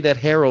maybe that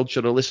Harold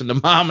should have listened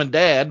to Mom and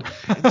Dad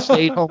and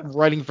stayed home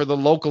writing for the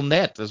local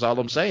net. Is all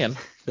I'm saying.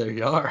 There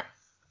you are.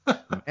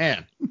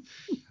 Man.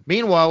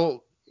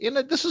 Meanwhile,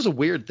 this is a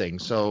weird thing.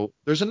 So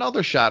there's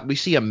another shot. We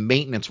see a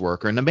maintenance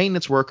worker, and the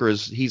maintenance worker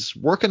he's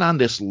working on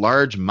this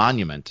large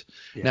monument.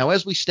 Yeah. Now,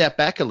 as we step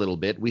back a little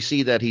bit, we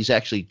see that he's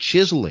actually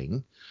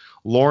chiseling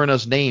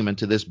Lorna's name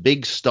into this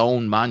big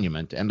stone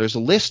monument, and there's a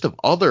list of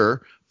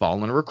other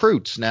fallen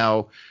recruits.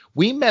 Now,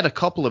 we met a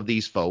couple of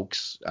these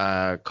folks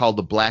called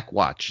the Black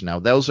Watch. Now,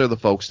 those are the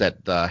folks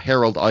that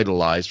Harold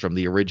idolized from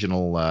the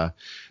original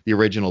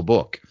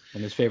book.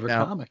 And his favorite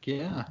comic,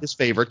 yeah. His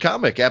favorite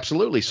comic,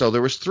 absolutely. So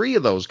there was 3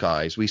 of those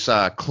guys. We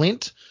saw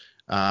Clint,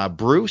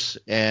 Bruce,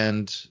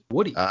 and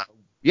Woody.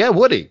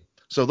 Woody.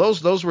 So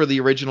those were the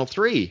original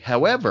 3.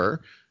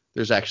 However,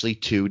 there's actually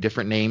 2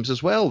 different names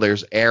as well.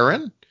 There's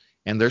Aaron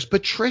and there's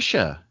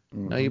Patricia.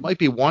 Mm-hmm. Now, you might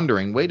be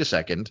wondering, wait a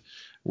second,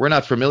 we're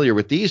not familiar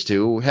with these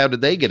 2. How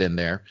did they get in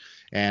there?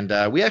 And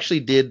we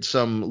actually did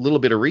some little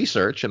bit of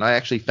research, and I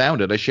actually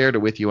found it. I shared it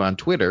with you on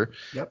Twitter,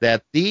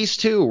 that these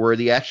 2 were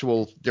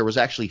there was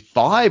actually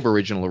 5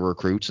 original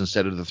recruits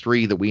instead of the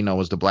 3 that we know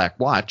as the Black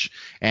Watch,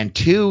 and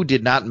 2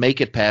 did not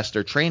make it past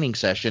their training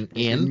session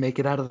didn't make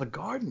it out of the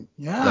garden.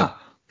 Yeah.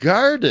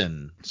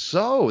 Garden.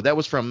 So that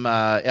was from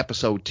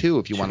episode 2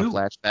 if you want to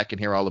flash back and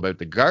hear all about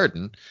the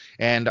garden.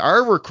 And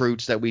our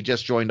recruits that we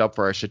just joined up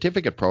for our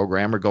certificate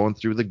program are going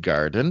through the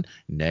garden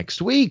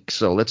next week.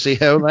 So let's see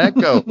how that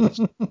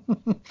goes.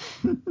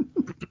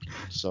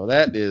 So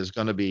that is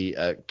going to be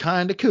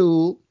kind of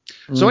cool.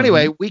 So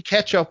anyway, we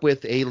catch up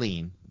with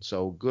Aileen.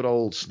 So good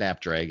old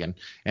Snapdragon.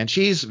 And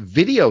she's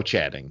video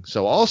chatting.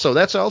 So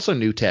that's also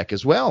new tech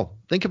as well.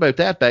 Think about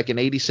that back in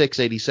 86,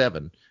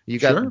 87. You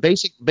got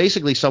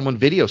basically someone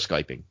video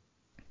Skyping.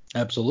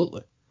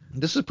 Absolutely.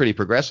 This is pretty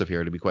progressive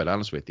here, to be quite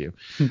honest with you.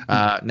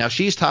 Now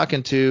she's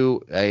talking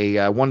to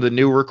one of the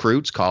new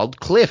recruits called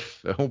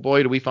Cliff. Oh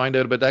boy, do we find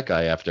out about that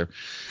guy after.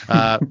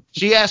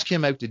 She asked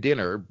him out to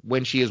dinner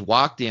when she is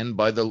walked in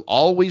by the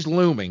always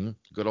looming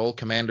good old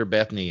Commander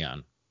Beth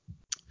Neon.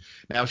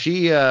 Now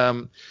she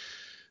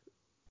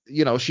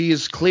she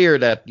is clear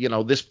that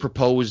this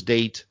proposed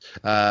date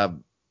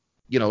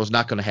is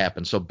not going to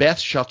happen. So Beth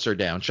shuts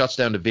down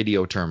the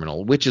video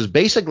terminal, which is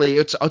basically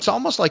it's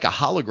almost like a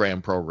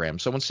hologram program.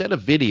 So instead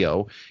of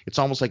video, it's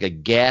almost like a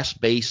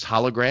gas-based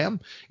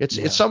hologram.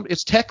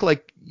 It's tech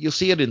like you'll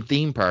see it in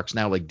theme parks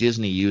now, like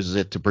Disney uses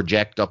it to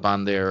project up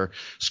on their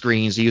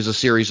screens. They use a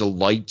series of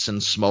lights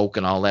and smoke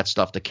and all that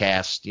stuff to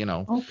cast,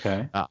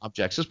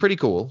 objects. It's pretty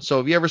cool. So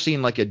have you ever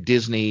seen like a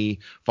Disney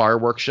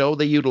fireworks show?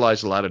 They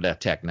utilize a lot of that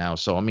tech now.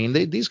 So I mean,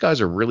 these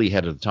guys are really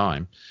ahead of the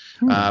time.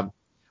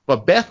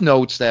 But Beth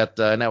notes that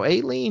now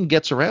Aileen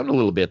gets around a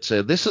little bit.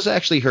 So this is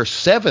actually her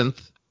 7th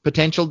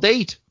potential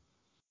date.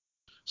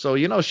 So,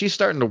 she's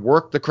starting to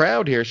work the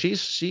crowd here.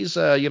 She's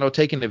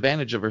taking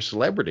advantage of her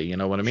celebrity. You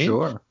know what I mean?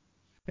 Sure.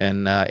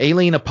 And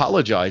Aileen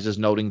apologizes,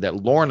 noting that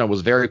Lorna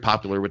was very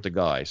popular with the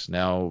guys.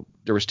 Now,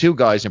 there was 2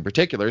 guys in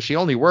particular. She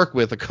only worked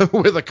with a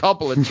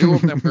couple, and 2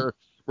 of them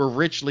were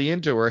richly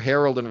into her.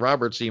 Harold and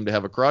Robert seemed to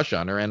have a crush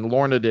on her, and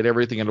Lorna did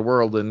everything in the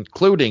world,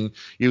 including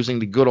using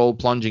the good old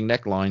plunging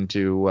neckline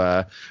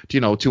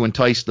to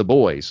entice the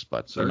boys.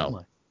 But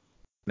certainly.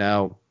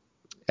 Now,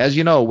 as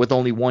you know, with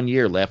only 1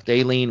 year left,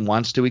 Aileen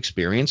wants to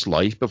experience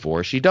life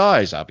before she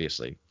dies,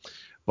 obviously.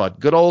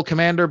 But good old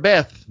Commander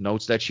Beth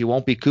notes that she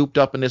won't be cooped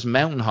up in this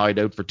mountain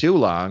hideout for too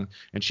long,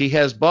 and she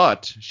has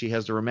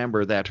to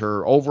remember that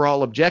her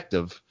overall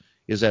objective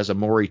is as a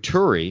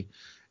Morituri,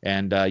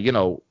 and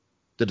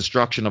the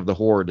destruction of the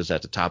Horde is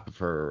at the top of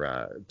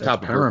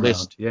her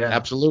list. Yeah,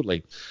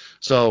 absolutely.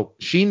 So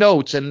she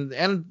notes,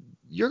 and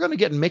you're going to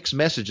get mixed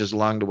messages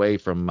along the way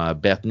from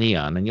Beth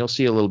Neon, and you'll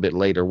see a little bit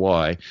later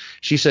why.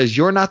 She says,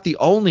 "You're not the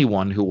only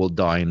one who will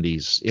die in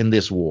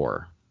this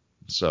war."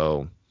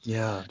 So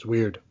yeah, it's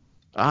weird.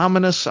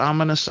 Ominous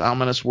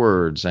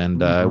words, and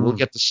we'll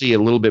get to see a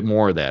little bit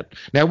more of that.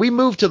 Now we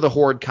move to the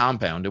Horde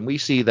compound, and we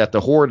see that the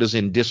Horde is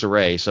in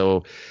disarray.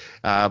 So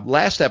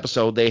last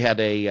episode they had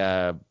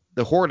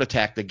the Horde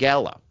attacked the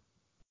Gala,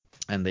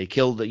 and they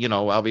killed,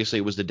 obviously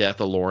it was the death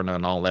of Lorna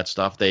and all that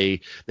stuff. They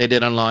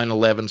did a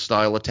 9/11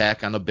 style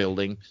attack on a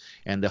building,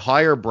 and the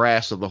higher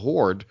brass of the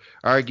Horde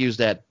argues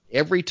that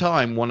every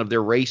time one of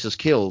their race is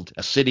killed,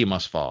 a city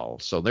must fall.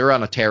 So they're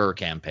on a terror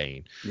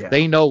campaign. Yeah.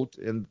 They note,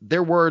 and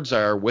their words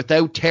are,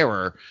 without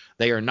terror,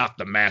 they are not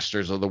the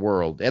masters of the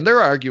world. And they're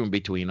arguing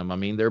between them. I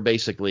mean, they're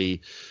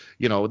basically,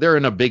 they're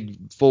in a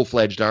big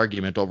full-fledged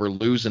argument over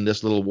losing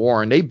this little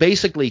war. And they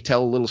basically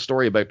tell a little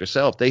story about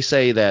themselves. They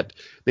say that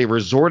they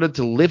resorted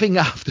to living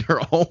off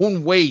their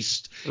own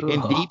waste in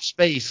deep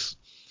space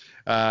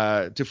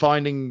to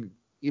finding,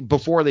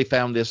 before they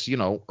found this,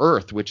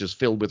 Earth, which is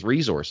filled with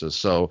resources.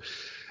 So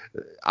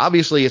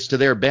obviously it's to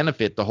their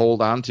benefit to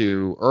hold on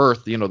to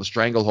Earth, the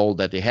stranglehold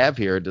that they have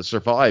here to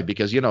survive,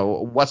 because,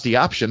 what's the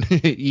option?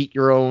 Eat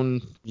your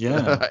own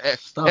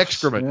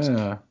excrement.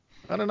 Yeah.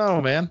 I don't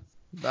know, man.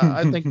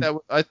 I think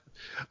that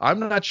I'm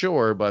not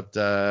sure, but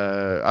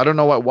I don't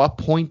know at what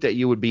point that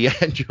you would be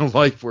at in your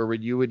life where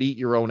you would eat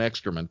your own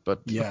excrement.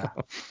 But yeah,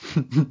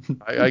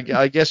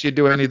 I guess you'd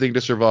do anything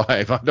to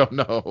survive. I don't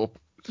know.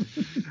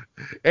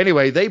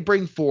 Anyway, they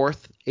bring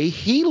forth a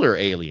healer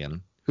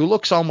alien who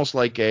looks almost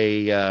like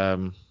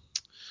a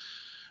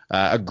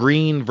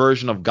green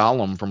version of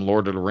Gollum from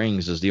Lord of the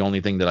Rings is the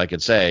only thing that I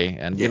could say.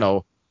 And,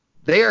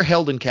 they are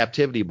held in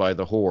captivity by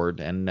the Horde,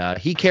 and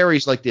he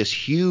carries like this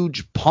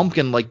huge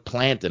pumpkin-like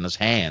plant in his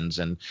hands,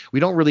 and we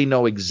don't really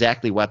know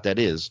exactly what that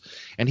is.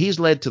 And he's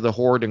led to the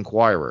Horde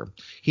Inquirer.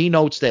 He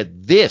notes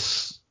that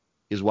this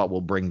is what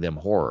will bring them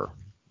horror.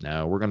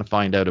 Now, we're going to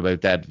find out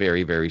about that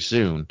very, very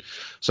soon.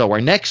 So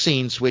our next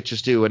scene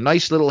switches to a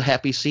nice little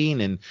happy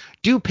scene in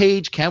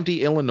DuPage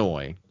County,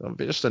 Illinois.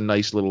 Just a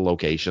nice little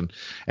location.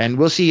 And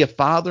we'll see a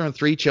father and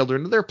 3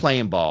 children. They're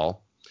playing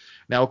ball.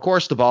 Now, of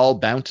course, the ball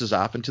bounces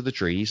off into the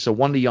tree, so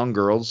one of the young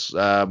girls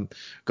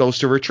goes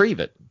to retrieve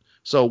it.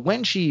 So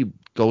when she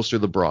goes through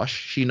the brush,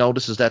 she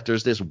notices that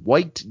there's this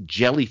white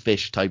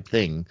jellyfish type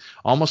thing,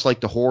 almost like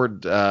the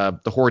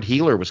Horde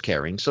healer was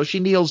carrying. So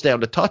she kneels down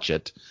to touch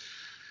it.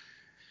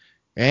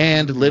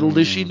 And little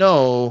does she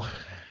know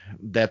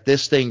that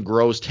this thing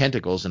grows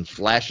tentacles and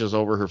flashes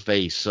over her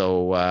face.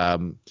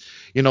 So,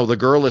 the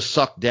girl is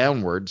sucked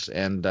downwards,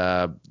 and,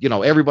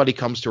 everybody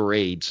comes to her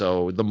aid.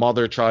 So the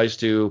mother tries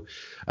to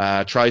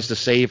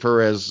save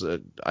her as,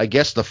 I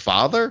guess the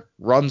father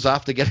runs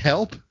off to get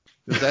help.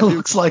 That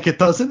looks like it,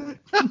 doesn't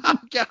it?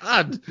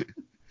 God,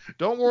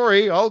 don't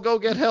worry. I'll go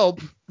get help.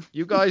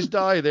 You guys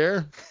die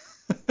there.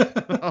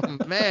 Oh,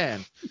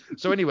 man.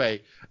 So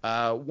anyway,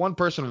 one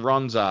person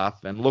runs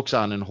off and looks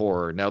on in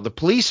horror. Now, the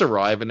police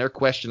arrive, and they're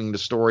questioning the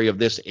story of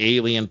this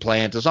alien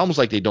plant. It's almost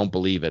like they don't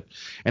believe it.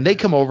 And they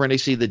come over, and they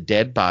see the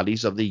dead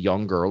bodies of the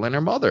young girl and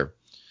her mother.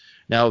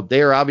 Now,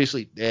 they are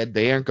obviously dead.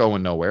 They aren't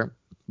going nowhere.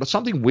 But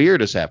something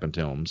weird has happened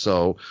to them.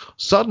 So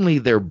suddenly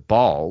they're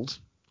bald.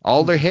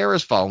 All their hair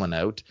has fallen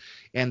out.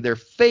 And their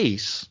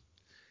face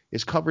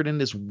is covered in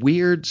this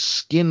weird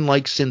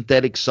skin-like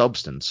synthetic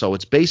substance. So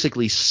it's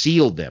basically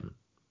sealed them.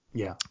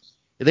 Yeah.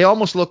 They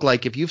almost look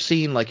like, if you've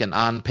seen like an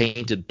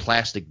unpainted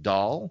plastic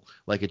doll,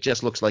 like it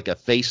just looks like a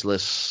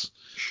faceless.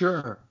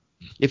 Sure.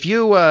 If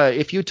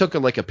you took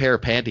like a pair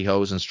of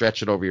pantyhose and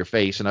stretched it over your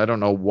face, and I don't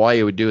know why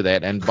you would do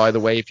that. And by the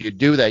way, if you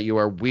do that, you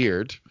are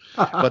weird.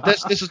 But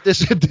this is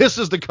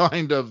the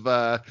kind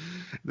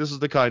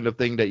of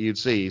thing that you'd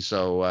see.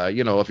 So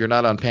if you're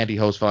not on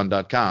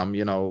pantyhosefun.com,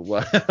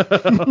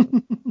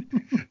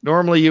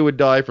 normally you would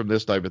die from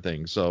this type of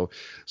thing. So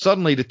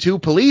suddenly the two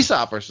police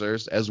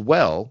officers as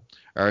well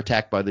are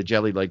attacked by the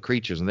jelly-like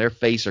creatures, and their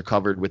face are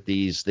covered with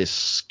this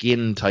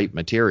skin type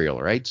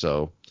material, right?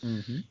 So.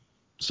 Mm-hmm.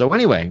 So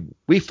anyway,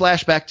 we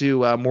flash back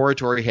to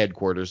Morituri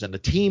headquarters, and the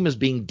team is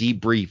being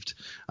debriefed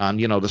on,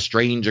 the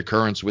strange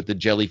occurrence with the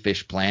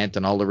jellyfish plant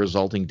and all the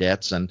resulting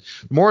deaths. And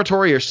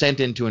Morituri are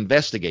sent in to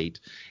investigate,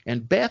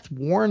 and Beth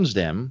warns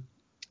them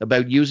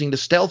about using the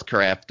stealth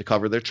craft to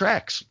cover their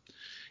tracks.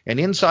 And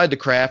inside the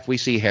craft, we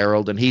see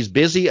Harold, and he's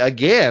busy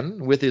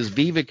again with his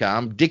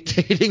Vivicom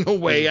dictating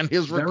away on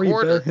his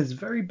recorder. His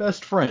very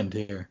best friend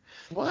here.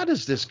 What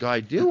is this guy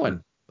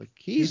doing? Like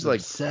he's like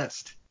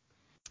obsessed.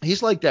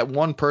 He's like that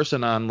one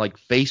person on like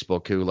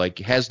Facebook who like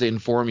has to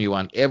inform you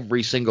on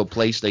every single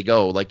place they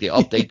go, like they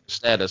update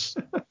status.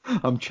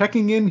 I'm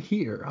checking in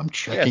here. I'm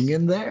checking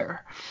in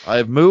there.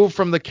 I've moved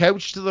from the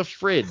couch to the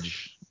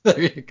fridge.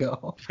 There you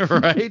go.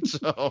 Right?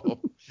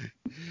 So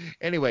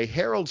anyway,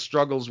 Harold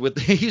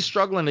he's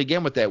struggling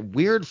again with that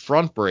weird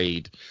front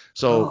braid.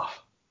 So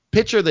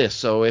picture this.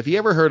 So if you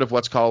ever heard of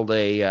what's called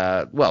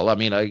I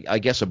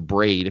guess a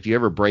braid, if you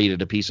ever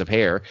braided a piece of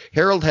hair,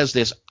 Harold has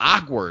this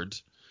awkward,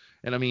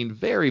 and I mean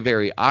very,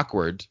 very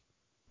awkward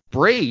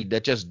braid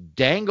that just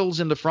dangles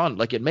in the front.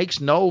 Like it makes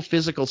no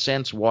physical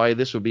sense why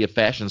this would be a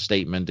fashion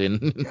statement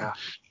in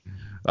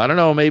I don't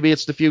know, maybe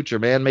it's the future,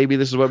 man. Maybe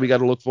this is what we got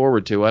to look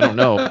forward to. I don't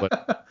know,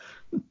 but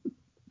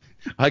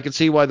I can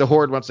see why the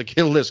Horde wants to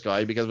kill this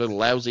guy because of a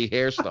lousy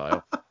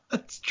hairstyle.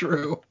 That's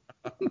true.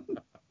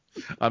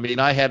 I mean,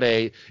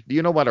 do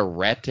you know what a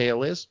rat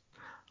tail is?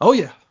 Oh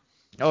yeah.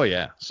 Oh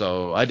yeah.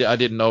 So I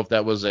didn't know if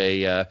that was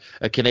a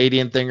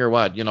Canadian thing or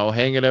what.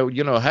 Hanging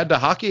out. Had the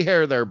hockey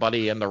hair there,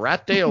 buddy, and the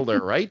rat tail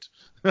there, right?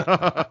 But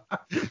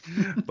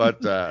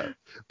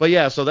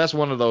yeah. So that's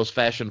one of those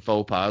fashion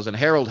faux pas, and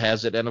Harold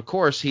has it, and of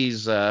course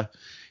he's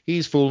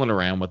fooling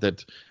around with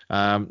it.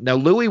 Now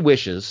Louis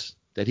wishes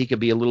that he could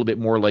be a little bit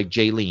more like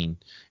Jaylene,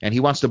 and he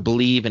wants to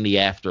believe in the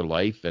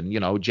afterlife. And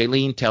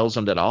Jaylene tells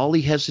him that all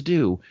he has to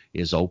do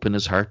is open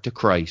his heart to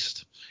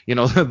Christ.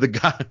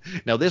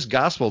 Now this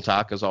gospel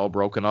talk is all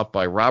broken up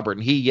by Robert,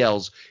 and he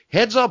yells,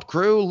 "Heads up,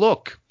 crew!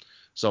 Look!"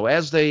 So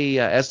as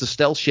the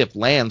stealth ship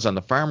lands on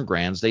the farm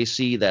grounds, they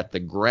see that the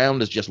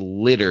ground is just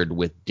littered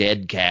with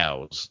dead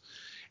cows,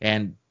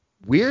 and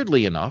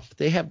weirdly enough,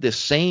 they have this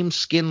same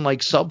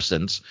skin-like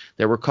substance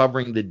that were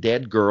covering the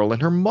dead girl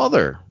and her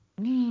mother.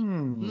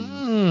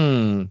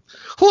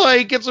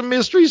 Like it's a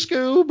mystery,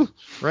 Scoob,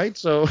 right?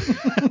 So,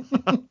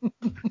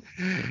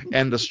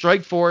 and the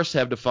strike force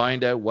have to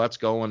find out what's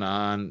going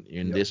on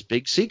in this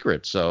big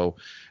secret. So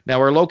now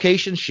our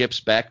location shifts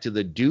back to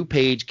the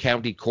DuPage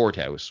County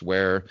Courthouse,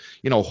 where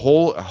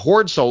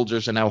Horde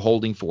soldiers are now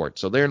holding fort.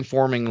 So they're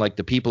informing like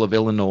the people of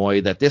Illinois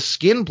that this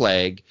skin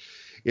plague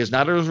is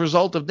not a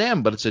result of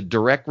them, but it's a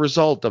direct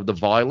result of the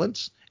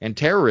violence and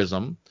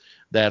terrorism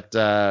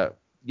that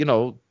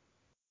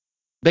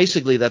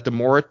basically that the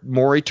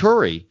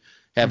Morituri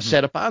have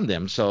set upon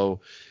them.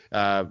 So,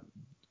 and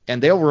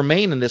they'll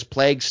remain in this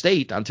plague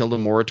state until the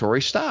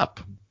Morituri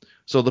stop.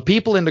 So the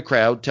people in the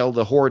crowd tell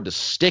the Horde to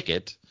stick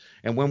it.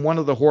 And when one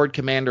of the Horde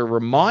commander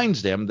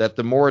reminds them that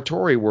the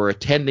Morituri were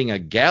attending a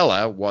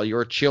gala while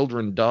your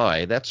children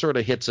die, that sort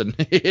of hits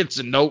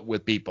a note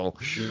with people.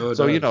 Sure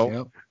so,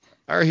 does,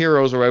 our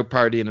heroes are out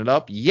partying it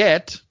up,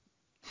 yet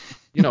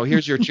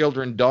here's your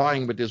children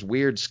dying with this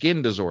weird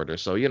skin disorder.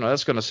 So,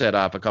 that's going to set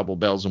off a couple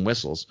bells and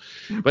whistles.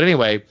 But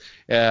anyway,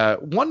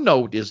 one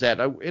note is that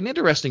an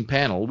interesting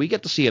panel, we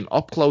get to see an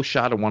up-close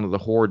shot of one of the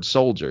Horde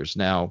soldiers.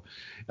 Now,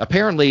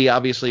 apparently,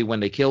 obviously,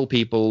 when they kill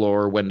people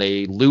or when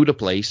they loot a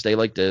place, they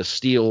like to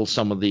steal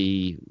some of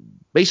the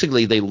 –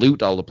 basically, they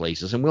loot all the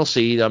places. And we'll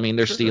see. I mean,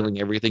 they're stealing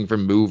everything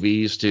from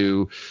movies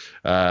to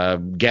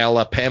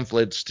gala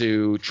pamphlets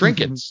to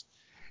trinkets.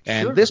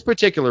 And this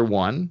particular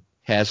one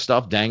has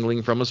stuff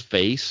dangling from his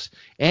face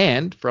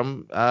and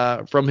from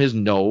his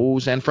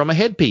nose and from a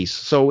headpiece.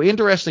 So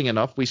interesting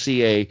enough, we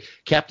see a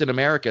Captain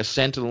America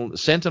Sentinel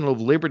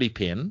of Liberty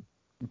pin.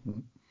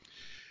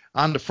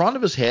 On the front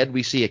of his head,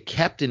 we see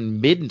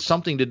a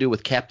something to do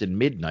with Captain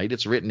Midnight.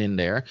 It's written in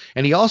there.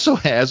 And he also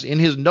has in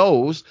his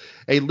nose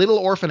a Little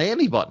Orphan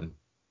Annie button.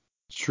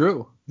 It's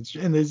true.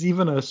 And there's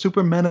even a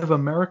Superman of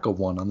America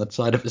one on the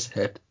side of his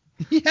head.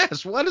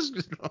 Yes. What is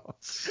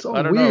so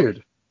weird?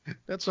 Know.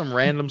 That's some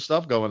random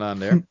stuff going on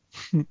there.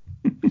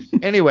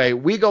 Anyway,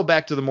 we go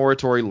back to the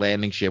Morituri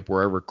landing ship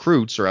where our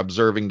recruits are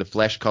observing the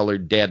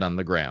flesh-colored dead on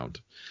the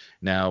ground.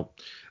 Now,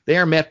 they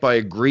are met by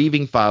a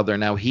grieving father.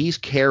 Now, he's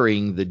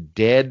carrying the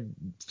dead,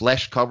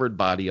 flesh-covered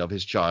body of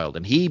his child,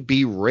 and he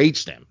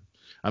berates them.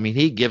 I mean,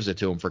 he gives it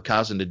to him for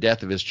causing the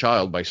death of his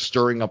child by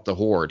stirring up the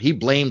Horde. He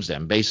blames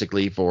them,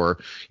 basically, for,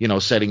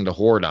 setting the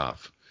Horde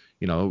off.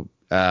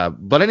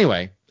 But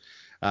anyway,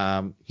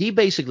 he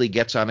basically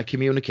gets on a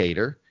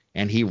communicator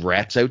and he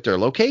rats out their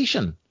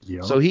location.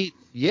 Yep. So he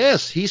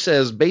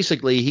says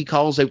basically he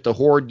calls out the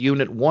Horde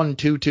Unit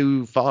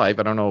 1225.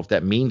 I don't know if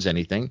that means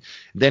anything.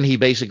 Then he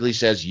basically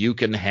says, you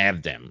can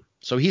have them.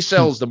 So he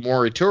sells the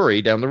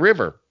Morituri down the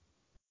river.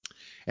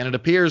 And it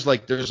appears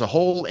like there's a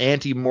whole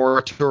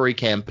anti-Morituri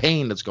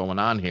campaign that's going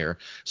on here.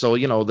 So,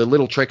 you know, the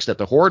little tricks that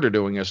the Horde are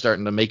doing are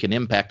starting to make an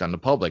impact on the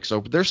public.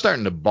 So they're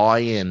starting to buy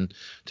in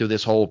to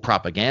this whole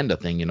propaganda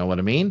thing. You know what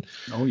I mean?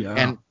 Oh,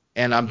 yeah.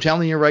 And I'm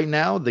telling you right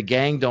now, the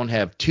gang don't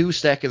have 2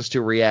 seconds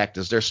to react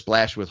as they're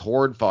splashed with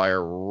Horde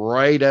fire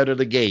right out of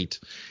the gate.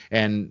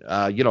 And,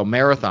 you know,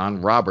 Marathon,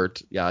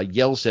 Robert,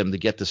 yells him to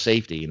get to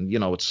safety. And, you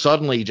know, it's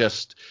suddenly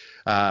just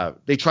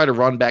they try to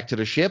run back to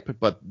the ship,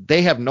 but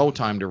they have no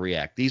time to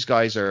react. These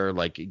guys are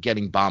like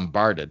getting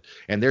bombarded,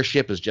 and their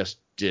ship is just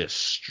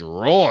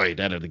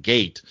destroyed out of the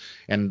gate.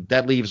 And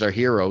that leaves our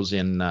heroes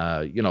in,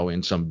 you know,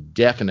 in some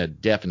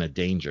definite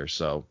danger.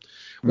 So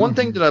one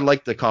thing that I'd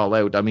like to call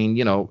out, I mean,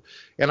 you know,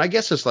 and I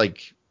guess it's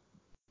like,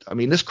 I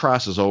mean, this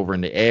crosses over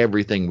into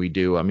everything we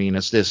do. I mean,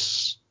 it's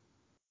this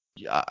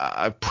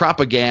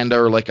propaganda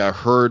or like a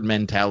herd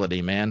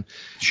mentality, man.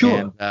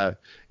 Sure. And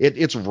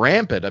it's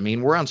rampant. I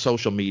mean, we're on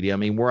social media. I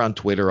mean, we're on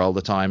Twitter all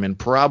the time, and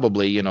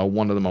probably, you know,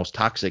 one of the most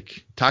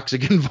toxic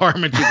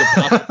environments you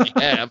could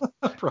possibly have.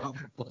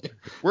 Probably.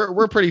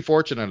 We're pretty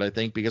fortunate, I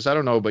think, because I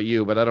don't know about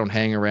you, but I don't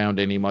hang around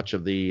any much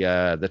of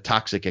the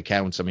toxic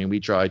accounts. I mean, we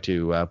try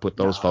to put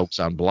those folks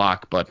on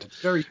block, but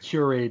it's very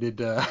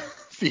curated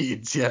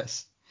feeds,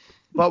 yes.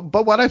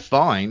 But what I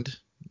find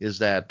is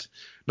that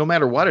no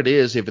matter what it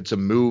is, if it's a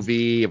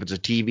movie, if it's a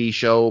TV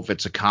show, if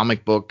it's a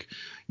comic book,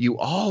 you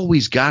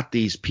always got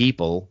these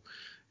people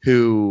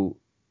who,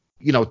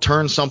 you know,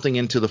 turn something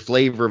into the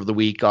flavor of the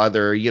week.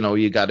 Either, you know,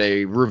 you got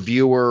a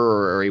reviewer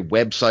or a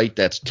website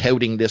that's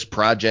touting this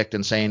project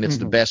and saying it's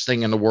the best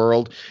thing in the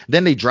world.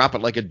 Then they drop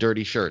it like a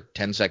dirty shirt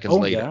 10 seconds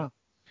later. Yeah.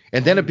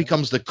 And then it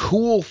becomes the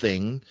cool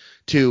thing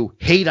to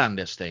hate on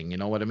this thing. You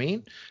know what I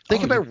mean?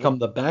 Think about you become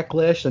the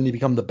backlash, then you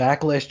become the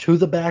backlash to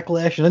the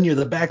backlash, and then you're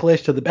the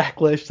backlash to the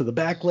backlash to the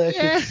backlash.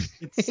 Yeah,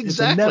 it's exactly. It's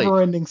a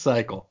never-ending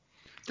cycle.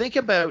 Think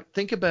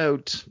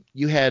about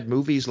you had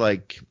movies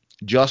like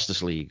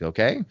Justice League.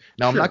 Okay,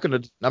 now sure.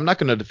 I'm not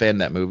gonna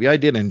defend that movie. I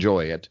did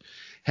enjoy it.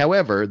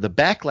 However, the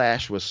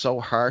backlash was so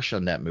harsh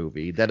on that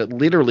movie that it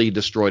literally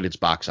destroyed its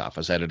box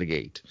office out of the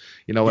gate.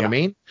 You know what I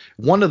mean?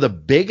 One of the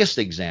biggest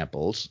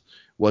examples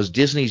was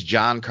Disney's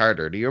John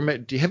Carter.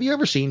 Have you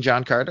ever seen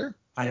John Carter?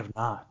 I have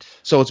not.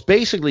 So it's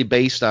basically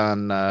based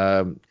on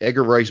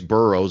Edgar Rice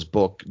Burroughs'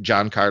 book,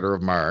 John Carter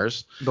of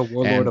Mars. The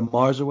Warlord of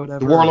Mars or whatever?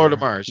 The Warlord of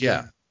Mars,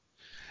 yeah.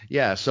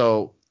 Yeah,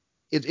 so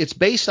it's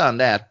based on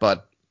that,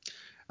 but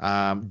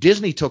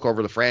Disney took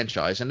over the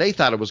franchise, and they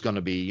thought it was going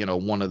to be, you know,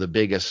 one of the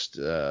biggest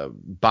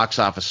box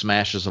office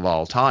smashes of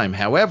all time.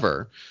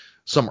 However,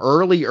 some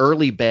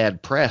early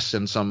bad press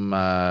and some,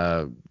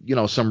 you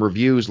know, some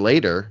reviews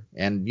later,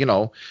 and, you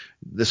know,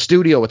 the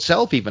studio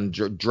itself even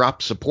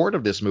dropped support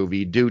of this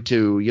movie due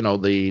to, you know,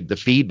 the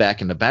feedback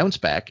and the bounce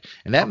back.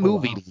 And that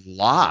movie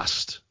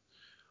lost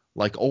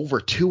like over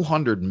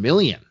 200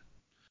 million.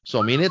 So,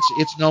 I mean,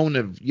 it's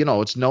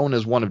known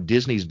as one of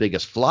Disney's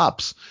biggest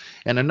flops.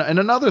 And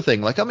another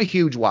thing, like, I'm a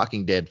huge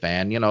Walking Dead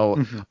fan. You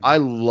know, I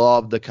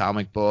love the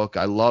comic book.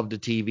 I love the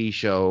TV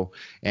show.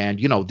 And,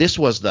 you know, this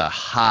was the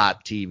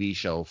hot TV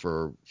show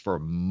for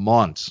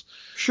months.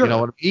 Sure. You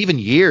know, even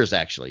years,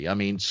 actually. I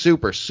mean,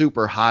 super,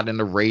 super hot in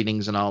the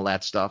ratings and all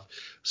that stuff.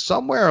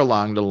 Somewhere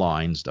along the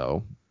lines,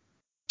 though,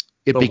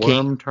 the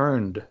worm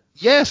turned.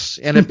 Yes,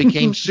 and it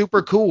became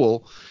super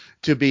cool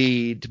to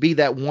be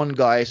that one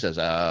guy who says,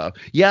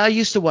 yeah, I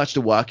used to watch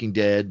The Walking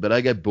Dead, but I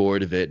got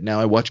bored of it. Now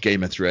I watch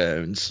Game of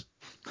Thrones.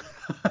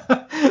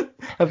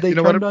 Have they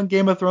turned on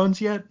Game of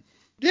Thrones yet?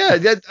 Yeah,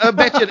 I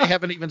bet you they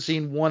haven't even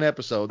seen one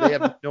episode. They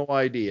have no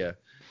idea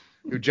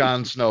who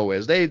Jon Snow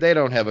is. They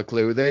don't have a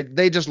clue.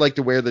 They just like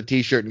to wear the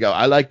T-shirt and go,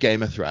 I like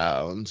Game of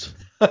Thrones.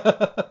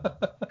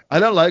 I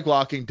don't like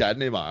Walking Dead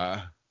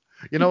anymore.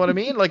 You know what I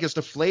mean? Like, it's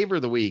the flavor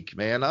of the week,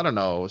 man. I don't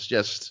know. It's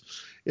just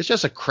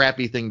a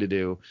crappy thing to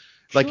do.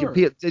 Like, sure.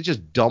 They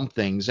just dump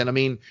things, and I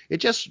mean, it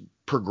just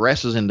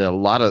progresses into a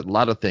lot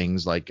of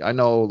things. Like, I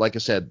know, like I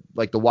said,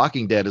 like The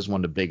Walking Dead is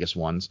one of the biggest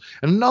ones.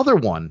 And another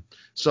one.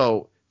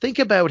 So think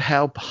about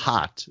how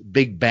hot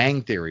Big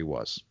Bang Theory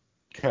was.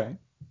 Okay.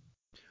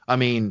 I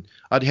mean,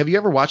 have you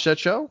ever watched that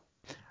show?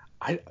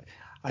 I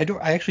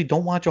actually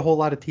don't watch a whole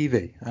lot of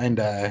TV, and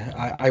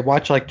I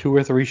watch like 2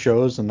 or 3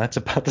 shows, and that's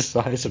about the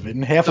size of it.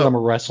 And half of them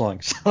are wrestling.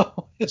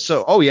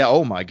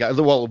 Oh my God.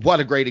 Well, what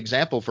a great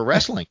example for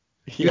wrestling.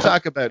 You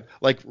talk about,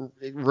 like,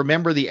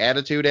 remember the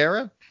Attitude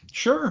Era?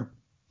 Sure.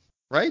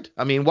 Right?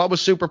 I mean, what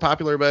was super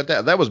popular about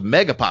that? That was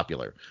mega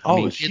popular. I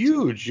mean, it's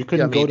huge. You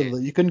couldn't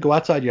you couldn't go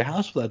outside your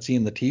house without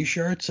seeing the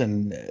T-shirts,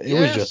 and it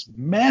was just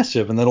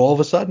massive. And then all of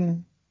a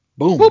sudden,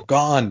 boom,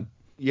 gone.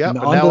 Yeah. On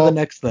to the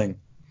next thing.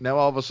 Now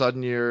all of a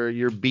sudden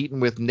you're beaten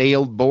with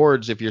nailed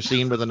boards if you're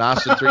seen with an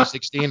Austin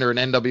 316 or an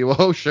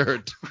NWO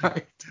shirt.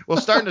 Right. Well,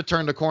 starting to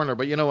turn the corner,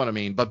 but you know what I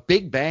mean. But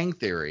Big Bang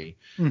Theory,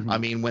 Mhm. I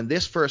mean, when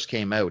this first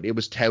came out, it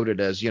was touted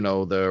as, you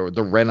know,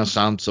 the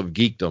renaissance of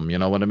geekdom. You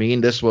know what I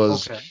mean? This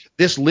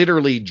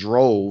literally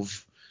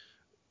drove,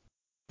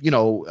 you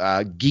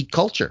know, geek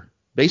culture.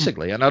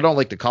 Basically, and I don't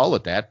like to call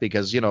it that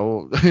because, you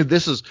know,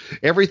 this is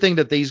everything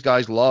that these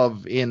guys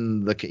love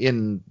in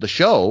the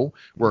show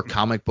were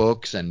comic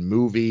books and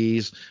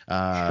movies,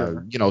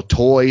 Sure. you know,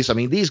 toys. I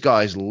mean, these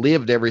guys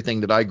lived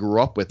everything that I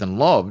grew up with and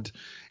loved.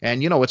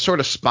 And, you know, it sort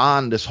of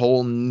spawned this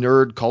whole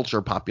nerd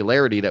culture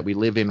popularity that we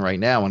live in right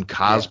now, and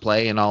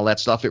cosplay and all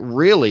that stuff. It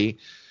really,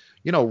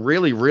 you know,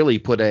 really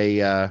put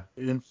It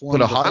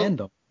informed the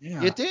fandom.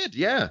 Yeah. It did,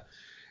 yeah.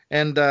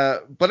 And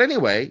but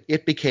anyway,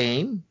 it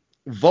became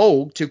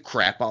Vogue to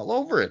crap all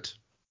over it.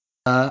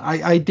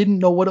 I didn't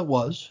know what it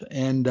was,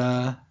 and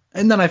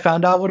then I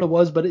found out what it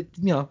was, but it's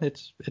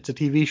a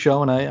TV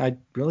show, and I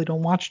really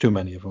don't watch too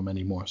many of them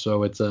anymore.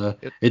 So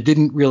it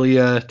didn't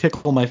really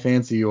tickle my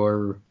fancy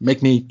or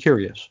make me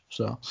curious.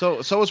 So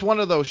it's one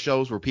of those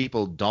shows where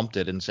people dumped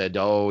it and said,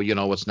 oh, you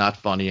know, it's not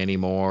funny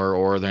anymore,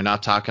 or they're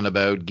not talking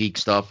about geek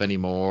stuff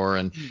anymore,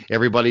 and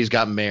everybody's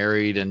got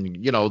married,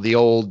 and, you know, the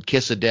old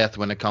kiss of death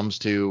when it comes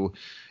to,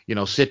 you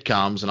know,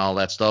 sitcoms and all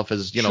that stuff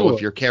is, you know, Sure.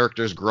 if your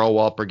characters grow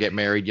up or get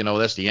married, you know,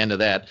 that's the end of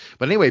that.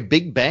 But anyway,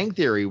 Big Bang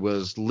Theory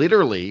was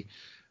literally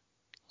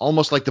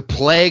almost like the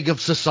plague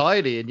of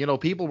society. And, you know,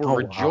 people were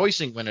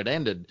rejoicing when it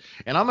ended.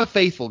 And I'm a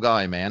faithful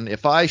guy, man.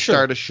 If I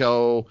start a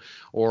show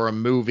or a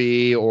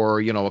movie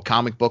or, you know, a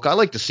comic book, I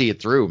like to see it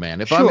through,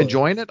 man. If I'm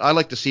enjoying it, I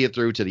like to see it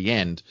through to the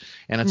end.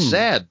 And it's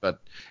sad,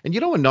 and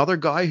you know, another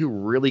guy who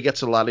really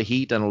gets a lot of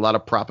heat and a lot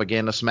of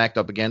propaganda smacked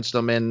up against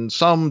him, and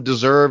some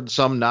deserved,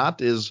 some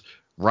not, is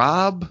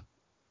Rob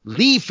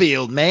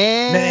Liefeld,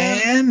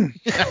 man.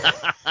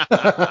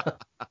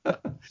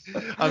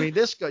 I mean,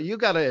 this guy, you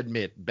got to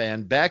admit,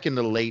 man, back in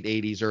the late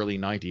 80s, early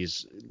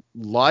 90s,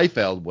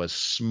 Liefeld was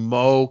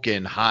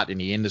smoking hot in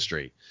the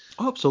industry.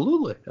 Oh,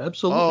 absolutely.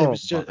 Oh, it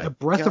was just a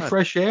breath of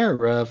fresh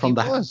air from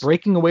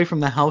breaking away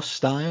from the house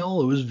style.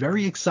 It was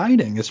very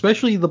exciting,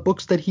 especially the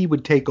books that he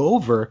would take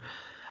over.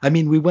 I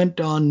mean, we went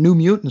on New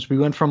Mutants. We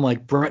went from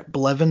like Brett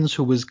Blevins,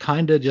 who was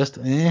kind of just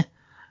to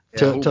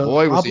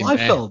Rob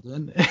Liefeld,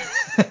 and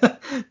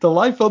the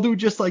Liefeld who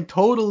just like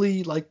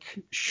totally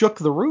like shook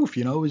the roof.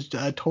 You know, it was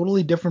a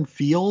totally different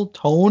feel,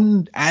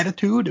 tone,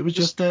 attitude. It was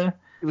just very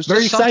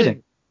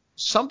exciting.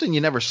 Something you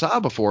never saw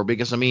before,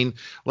 because I mean,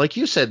 like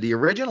you said, the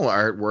original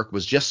artwork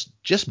was just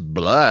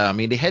blah. I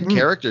mean, they had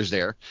characters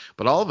there,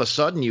 but all of a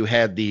sudden you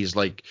had these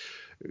like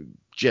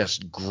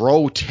just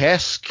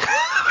grotesque.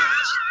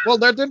 Well,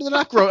 they're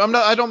not gross.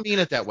 I don't mean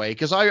it that way,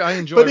 because I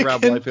enjoy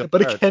Rob Liefeld.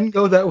 But it can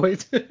go that way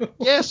too.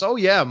 Yes. Oh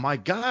yeah. My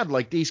God.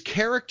 Like, these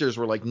characters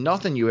were like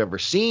nothing you ever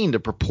seen. The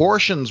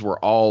proportions were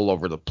all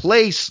over the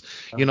place.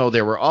 You know,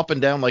 they were up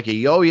and down like a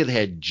yo-yo. They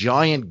had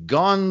giant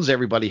guns.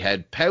 Everybody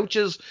had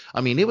pouches.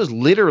 I mean, it was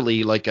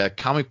literally like a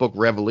comic book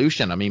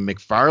revolution. I mean,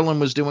 McFarlane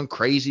was doing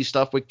crazy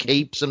stuff with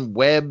capes and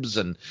webs,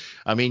 and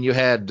I mean, you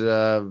had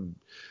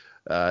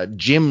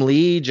Jim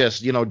Lee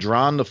just, you know,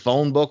 drawing the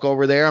phone book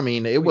over there. I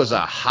mean, it was a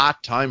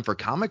hot time for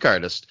comic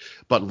artists.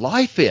 But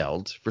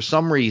Liefeld, for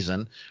some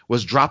reason,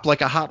 was dropped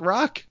like a hot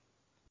rock.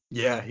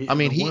 Yeah,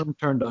 the worm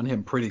turned on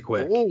him pretty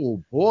quick.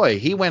 Oh boy,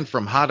 he went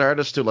from hot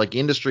artist to like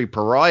industry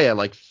pariah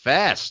like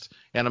fast.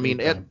 And I mean,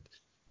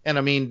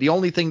 the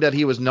only thing that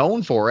he was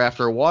known for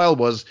after a while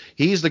was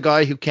he's the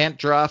guy who can't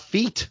draw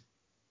feet.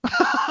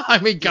 I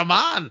mean, come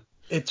on.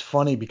 It's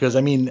funny because,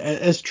 I mean,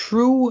 as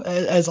true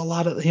as a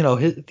lot of, you know,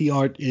 the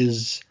art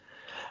is,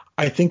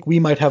 I think we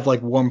might have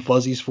like warm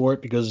fuzzies for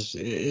it because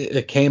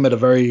it came at a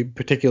very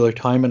particular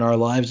time in our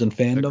lives and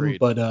fandom. Agreed.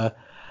 But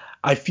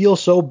I feel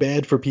so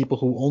bad for people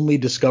who only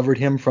discovered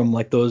him from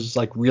like those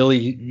like really,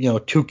 you know,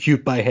 Too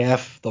Cute by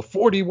Half, the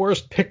 40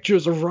 worst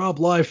pictures of Rob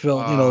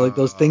Liefeld, you know, like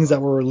those things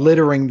that were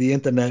littering the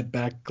internet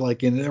back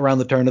like in around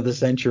the turn of the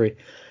century.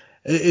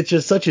 It's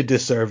just such a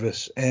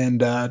disservice,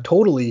 and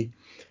totally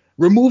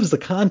removes the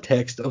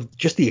context of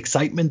just the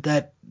excitement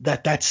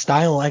that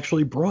style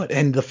actually brought,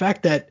 and the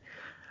fact that,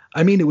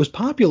 I mean, it was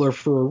popular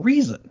for a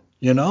reason,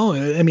 you know.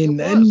 I mean,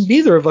 and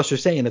neither of us are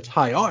saying it's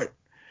high art,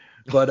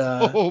 but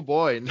oh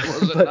boy,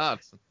 was it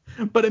not?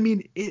 But I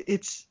mean,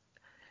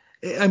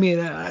 I mean,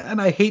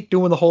 and I hate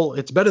doing the whole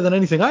it's better than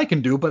anything I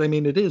can do, but I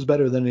mean, it is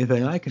better than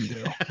anything I can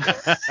do.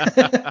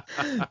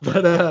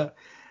 But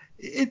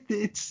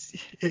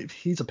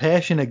he's a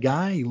passionate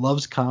guy. He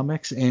loves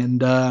comics,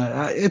 and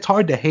it's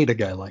hard to hate a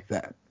guy like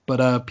that.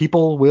 But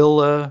people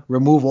will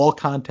remove all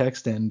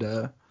context and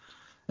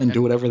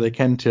do whatever they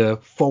can to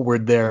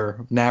forward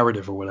their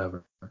narrative or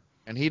whatever.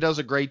 And he does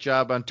a great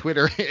job on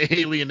Twitter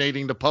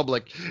alienating the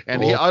public. And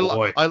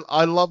boy.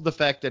 I love the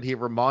fact that he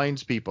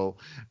reminds people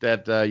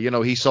that,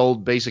 he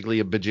sold basically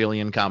a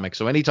bajillion comics.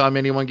 So anytime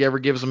anyone ever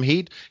gives him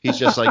heat, he's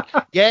just like,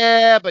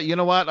 yeah, but you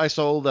know what? I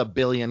sold 1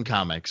 billion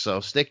comics. So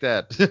stick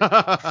that.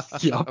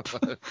 Yep.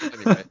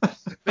 Anyway,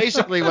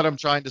 basically what I'm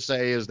trying to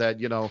say is that,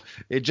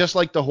 it just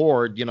like the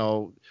Horde,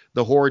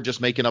 the Horde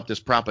just making up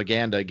this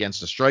propaganda against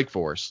the Strike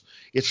Force.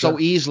 It's so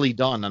easily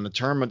done on the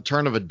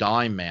turn of a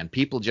dime, man.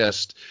 People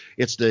just,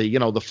 it's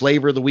the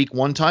flavor of the week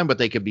one time, but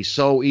they could be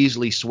so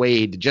easily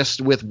swayed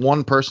just with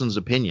one person's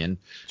opinion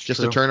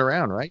just to turn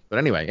around, right? But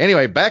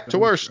anyway, back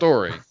to our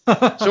story.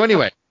 So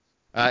anyway,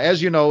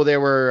 as you know, they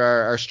were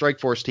our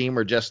Strike Force team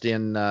were just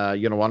in,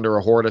 under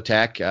a Horde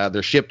attack.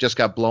 Their ship just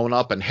got blown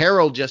up, and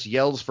Harold just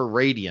yells for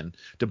Radian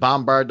to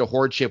bombard the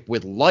Horde ship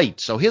with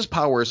light. So his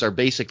powers are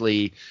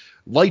basically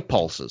light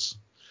pulses.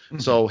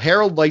 So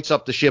Harold lights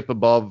up the ship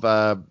above,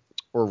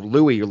 or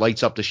Louis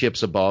lights up the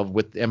ships above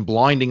and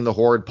blinding the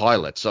Horde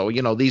pilot. So,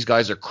 these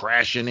guys are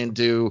crashing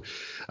into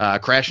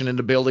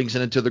buildings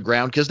and into the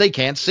ground because they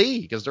can't see,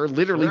 because they're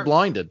literally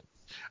blinded.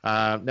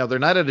 Now, they're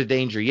not out of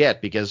danger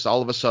yet, because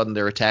all of a sudden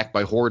they're attacked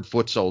by Horde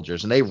foot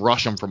soldiers, and they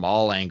rush them from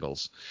all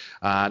angles.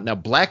 Now,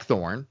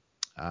 Blackthorn,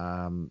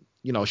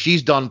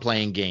 she's done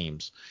playing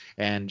games,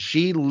 and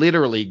she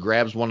literally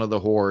grabs one of the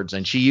Hordes,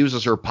 and she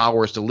uses her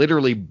powers to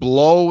literally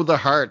blow the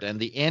heart and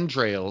the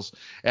entrails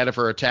out of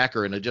her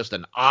attacker in just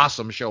an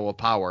awesome show of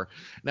power.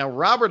 Now,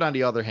 Robert, on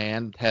the other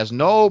hand, has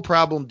no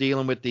problem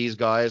dealing with these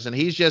guys, and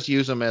he's just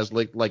using them as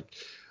like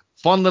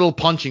fun little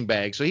punching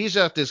bag. So he's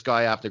got this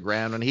guy off the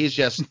ground, and he's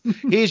just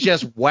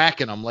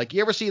whacking them. Like,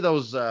 you ever see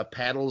those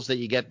paddles that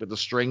you get with the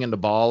string and the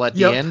ball at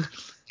the end?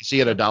 You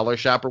see at a dollar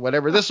shop or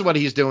whatever. This is what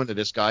he's doing to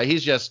this guy.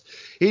 He's just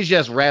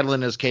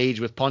rattling his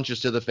cage with punches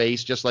to the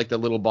face, just like the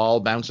little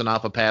ball bouncing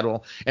off a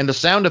paddle. And the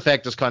sound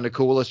effect is kind of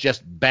cool. It's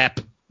just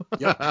bap.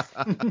 Yep.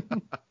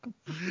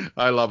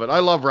 I love it. I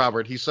love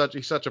Robert. He's such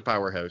a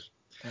powerhouse.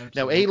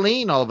 Absolutely. Now,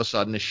 Aileen all of a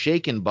sudden is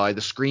shaken by the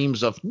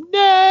screams of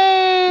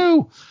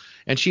no,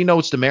 and she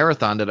notes the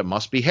Marathon that it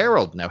must be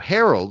Harold. Now,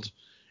 Harold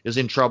is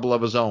in trouble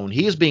of his own.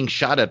 He is being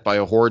shot at by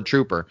a Horde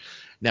trooper.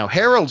 Now,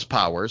 Harold's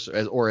powers,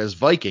 or as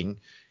Viking,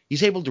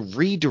 he's able to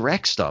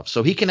redirect stuff.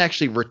 So he can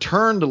actually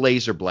return the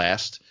laser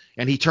blast,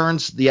 and he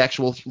turns the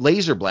actual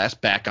laser blast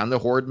back on the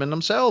Hordemen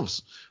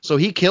themselves. So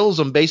he kills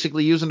them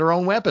basically using their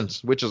own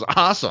weapons, which is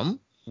awesome.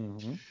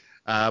 Mm-hmm.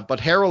 But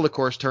Harold, of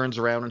course, turns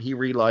around and he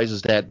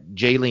realizes that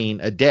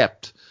Jaylene,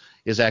 Adept,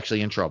 is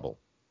actually in trouble.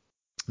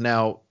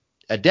 Now,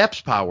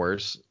 Adept's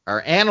powers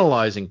are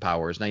analyzing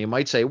powers. Now, you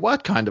might say,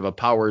 what kind of a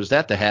power is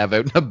that to have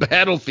out in a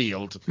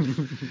battlefield?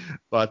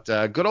 But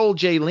good old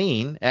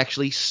Jaylene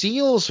actually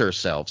seals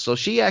herself. So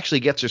she actually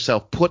gets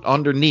herself put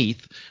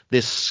underneath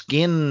this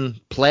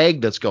skin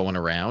plague that's going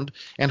around,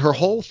 and her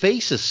whole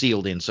face is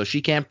sealed in so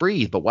she can't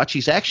breathe. But what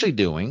she's actually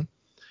doing,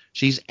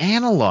 she's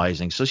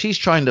analyzing. So she's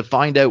trying to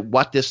find out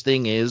what this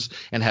thing is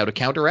and how to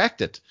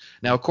counteract it.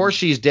 Now, of course,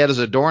 she's dead as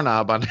a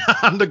doorknob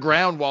on the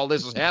ground while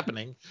this is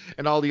happening.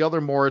 And all the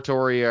other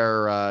Morituri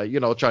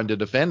are, trying to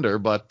defend her.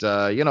 But,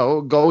 go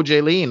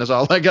Jaylene is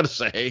all I got to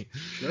say.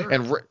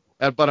 Sure.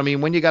 But, I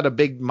mean, when you got a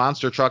big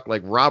monster truck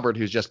like Robert,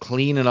 who's just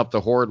cleaning up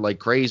the Horde like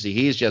crazy,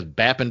 he's just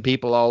bapping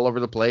people all over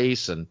the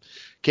place and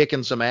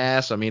kicking some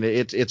ass. I mean,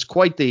 it's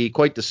quite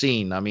the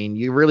scene. I mean,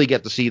 you really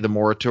get to see the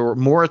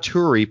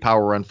Morituri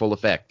power on full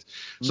effect.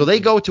 So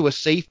they go to a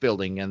safe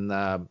building and,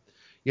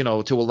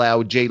 to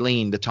allow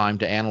Jaylene the time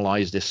to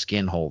analyze this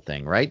skin hole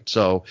thing, right?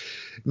 So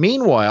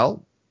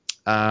meanwhile,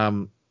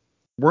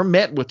 we're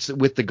met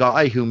with the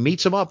guy who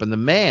meets him up, and the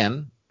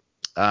man,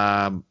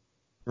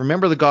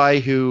 remember the guy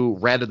who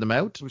ratted them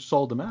out? Who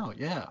sold them out,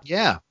 yeah.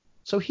 Yeah.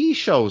 So he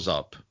shows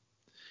up.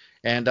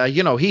 And,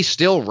 he's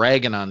still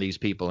ragging on these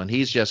people, and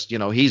he's just,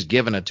 he's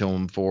giving it to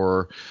him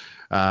for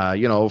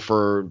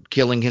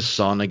killing his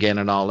son again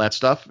and all that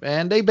stuff.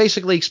 And they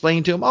basically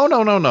explain to him, oh,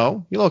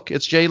 no. Look,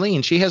 it's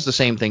Jaylene. She has the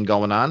same thing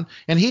going on.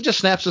 And he just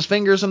snaps his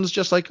fingers and is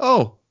just like,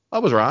 oh, I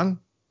was wrong.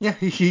 Yeah,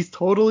 he's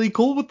totally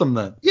cool with them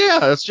then.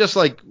 Yeah, it's just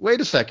like,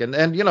 wait a second.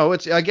 And,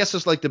 I guess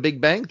it's like the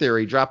Big Bang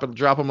Theory. Drop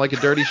him like a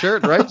dirty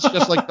shirt, right? It's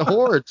just like the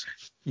Hordes.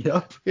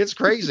 Yep. It's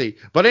crazy.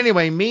 But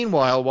anyway,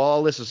 meanwhile, while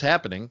all this is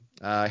happening,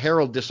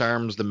 Harold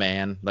disarms the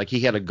man. Like, he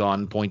had a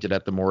gun pointed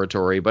at the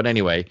Morituri. But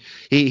anyway,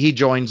 he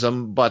joins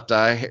them. But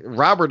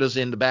Robert is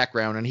in the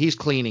background, and he's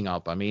cleaning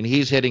up. I mean,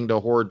 he's hitting the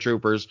Horde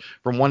troopers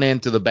from one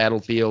end to the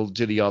battlefield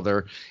to the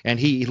other. And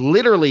he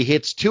literally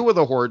hits 2 of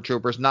the Horde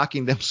troopers,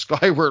 knocking them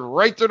skyward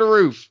right to the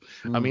roof.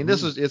 Mm-hmm. I mean,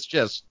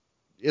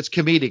 it's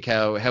comedic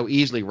how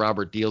easily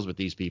Robert deals with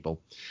these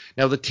people.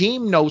 Now, the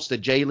team notes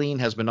that Jaylene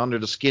has been under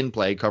the skin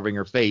plague covering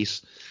her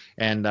face,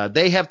 and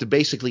they have to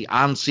basically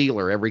unseal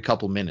her every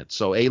couple minutes.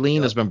 So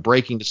Aileen has been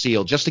breaking the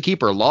seal just to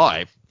keep her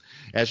alive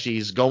as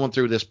she's going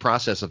through this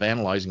process of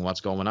analyzing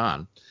what's going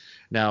on.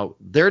 Now,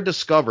 they're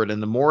discovered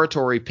in the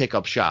Morituri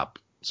pickup shop.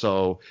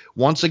 So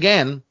once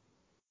again,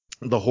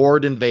 the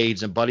Horde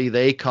invades, and buddy,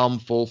 they come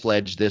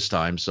full-fledged this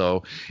time.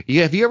 So,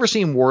 have you ever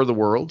seen War of the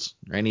Worlds,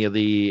 or any of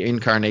the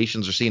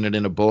incarnations, or seen it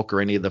in a book,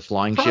 or any of the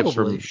flying ships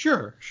from?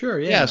 Sure,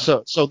 yeah. Yeah,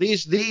 so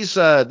these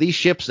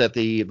ships that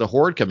the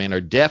Horde come in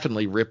are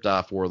definitely ripped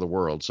off War of the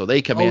Worlds. So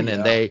they come in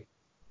and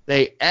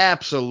they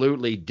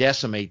absolutely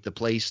decimate the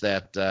place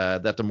that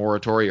the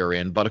Morituri are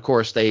in. But of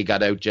course, they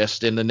got out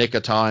just in the nick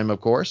of time,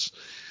 of course.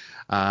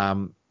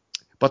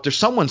 But there's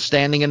someone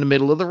standing in the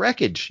middle of the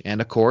wreckage,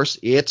 and of course,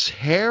 it's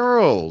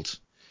Harold.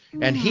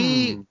 And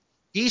he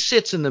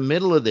sits in the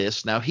middle of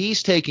this. Now,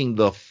 he's taking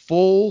the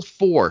full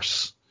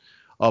force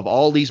of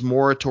all these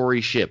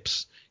Morituri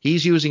ships.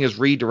 He's using his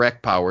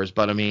redirect powers,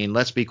 but I mean,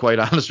 let's be quite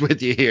honest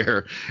with you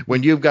here.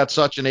 When you've got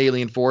such an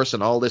alien force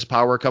and all this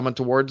power coming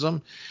towards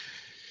them,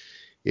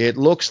 it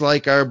looks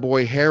like our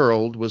boy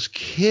Harold was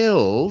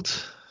killed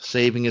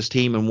saving his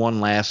team in one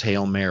last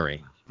Hail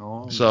Mary.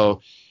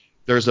 So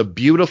there's a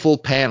beautiful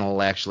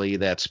panel, actually,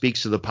 that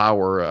speaks to the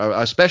power,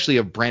 especially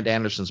of Brent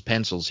Anderson's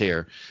pencils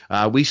here.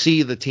 We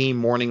see the team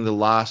mourning the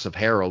loss of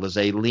Harold as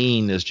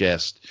Aileen is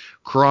just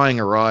crying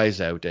her eyes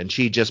out, and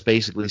she just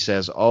basically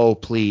says, "Oh,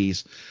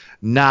 please,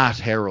 not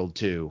Harold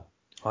too."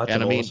 Oh,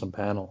 that's awesome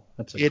panel.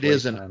 It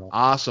is an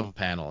awesome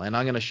panel, and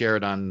I'm going to share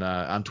it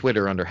on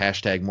Twitter under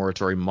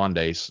 #Morituri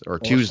Mondays or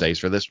Tuesdays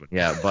for this one.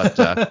 Yeah,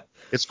 but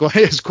it's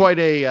quite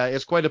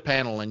a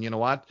panel, and you know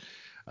what?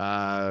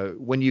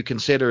 When you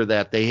consider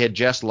that they had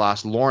just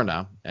lost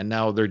Lorna and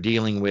now they're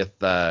dealing with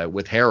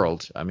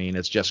Harold, I mean,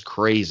 it's just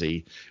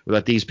crazy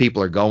what these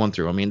people are going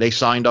through. I mean, they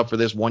signed up for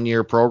this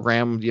 1-year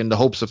program in the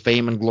hopes of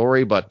fame and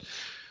glory, but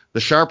the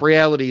sharp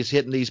reality is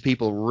hitting these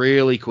people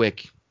really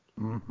quick.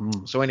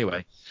 Mm-hmm. So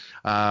anyway,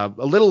 a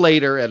little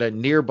later at a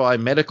nearby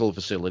medical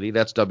facility,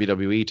 that's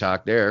WWE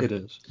talk there. It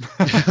is.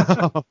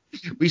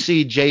 We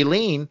see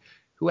Jaylene,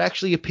 who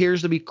actually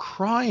appears to be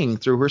crying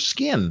through her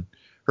skin.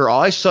 Her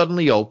eyes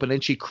suddenly open,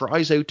 and she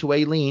cries out to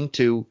Aileen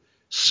to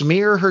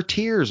smear her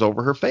tears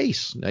over her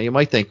face. Now, you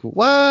might think,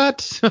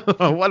 what?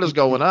 What is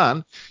going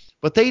on?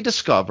 But they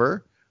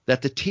discover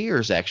that the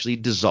tears actually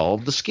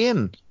dissolve the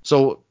skin.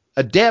 So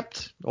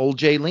adept old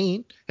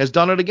Jaylene has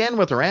done it again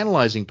with her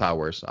analyzing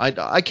powers.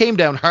 I came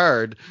down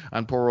hard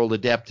on poor old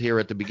adept here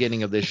at the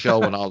beginning of this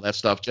show and all that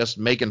stuff, just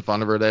making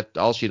fun of her that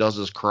all she does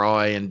is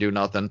cry and do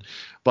nothing.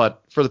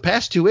 But for the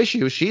past 2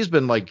 issues, she's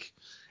been like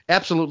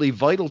absolutely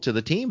vital to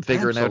the team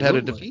figuring out how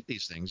to defeat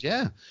these things.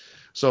 Yeah.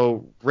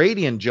 So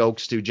Radiant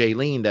jokes to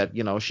Jaylene that,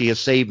 you know, she has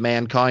saved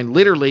mankind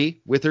literally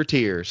with her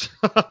tears.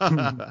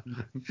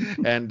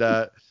 And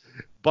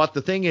but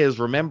the thing is,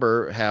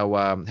 remember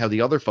how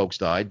the other folks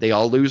died. They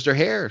all lose their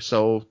hair,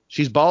 so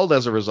she's bald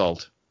as a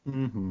result.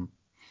 Mm-hmm.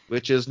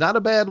 Which is not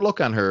a bad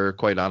look on her,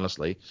 quite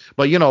honestly.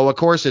 But, you know, of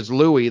course, it's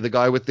Louis, the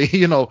guy with the,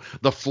 you know,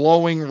 the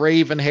flowing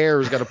raven hair,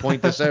 who's got to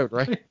point this out,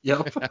 right?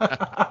 Yep.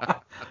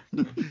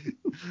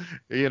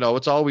 You know,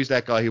 it's always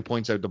that guy who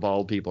points out the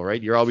bald people,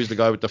 right? You're always the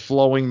guy with the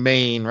flowing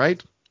mane,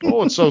 right?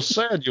 Oh, it's so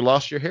sad you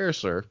lost your hair,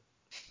 sir.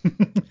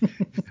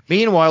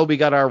 Meanwhile, we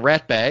got our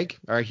ratbag,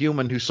 our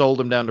human who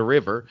sold him down the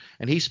river,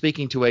 and he's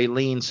speaking to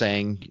Aileen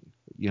saying,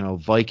 you know,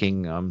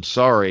 Viking, I'm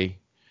sorry.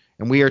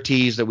 And we are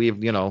teased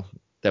that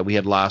that we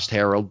had lost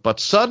Harold, but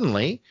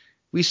suddenly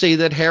we see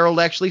that Harold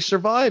actually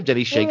survived, and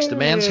he shakes the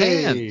man's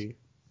hand.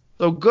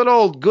 So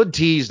good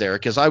tease there,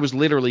 because I was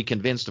literally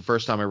convinced the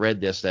first time I read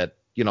this that,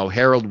 you know,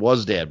 Harold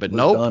was dead, but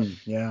nope. Done.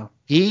 Yeah.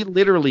 He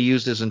literally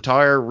used his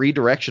entire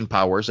redirection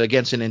powers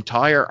against an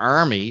entire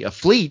army, a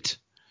fleet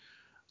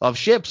of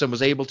ships, and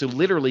was able to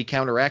literally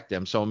counteract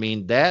them. So, I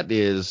mean,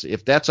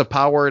 if that's a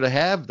power to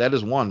have, that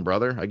is one,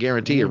 brother. I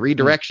guarantee you,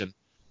 redirection.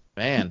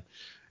 Man,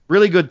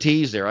 really good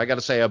tease there. I got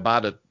to say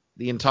about it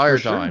the entire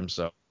time.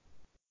 So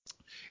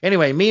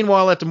anyway,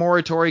 meanwhile at the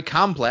Morituri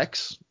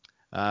complex,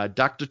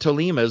 Dr.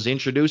 Tolima is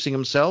introducing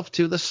himself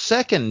to the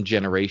second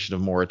generation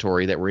of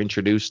Morituri that were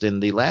introduced in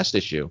the last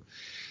issue.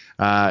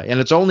 And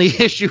it's only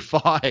issue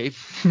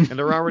 5, and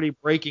they're already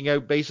breaking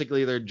out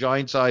basically their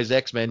giant-sized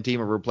X-Men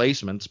team of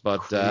replacements.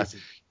 But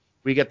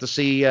we get to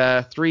see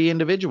 3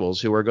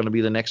 individuals who are going to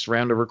be the next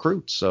round of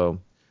recruits. So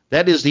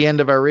that is the end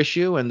of our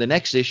issue, and the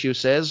next issue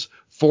says,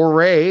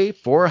 "Foray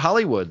for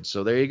Hollywood."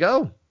 So there you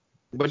go.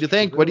 What do you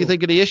think? What do you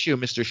think of the issue,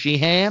 Mr.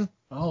 Sheehan?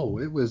 Oh,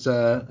 it was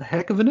a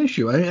heck of an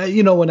issue.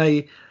 You know, when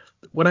I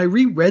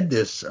reread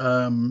this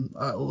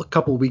a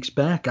couple of weeks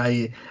back,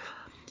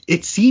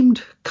 it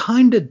seemed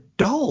kind of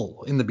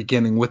dull in the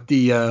beginning with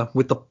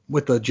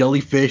the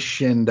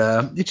jellyfish, and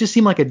it just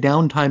seemed like a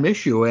downtime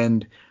issue.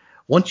 And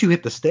once you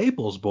hit the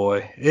staples,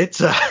 boy,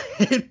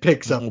 it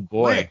picks up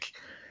quick.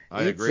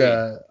 I agree.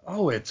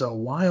 It's a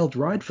wild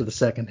ride for the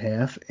second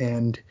half,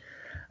 and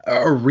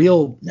a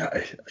real,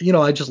 you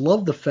know, I just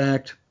love the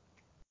fact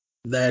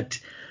that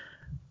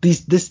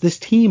this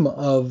team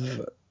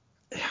of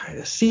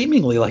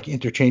seemingly like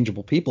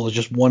interchangeable people has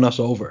just won us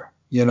over.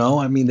 You know,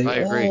 I mean,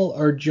 they all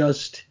are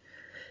just,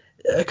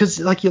 because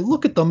like you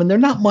look at them and they're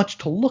not much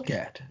to look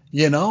at.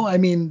 You know, I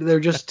mean, they're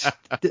just,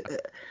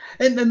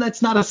 and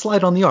that's not a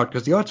slight on the art,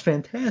 because the art's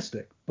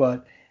fantastic,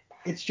 but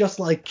it's just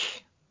like,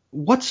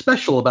 what's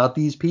special about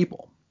these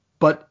people?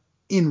 But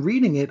in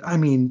reading it, I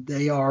mean,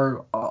 they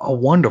are a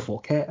wonderful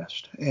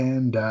cast,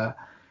 and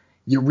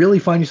you really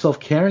find yourself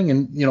caring.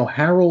 And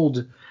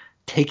Harold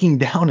taking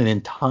down an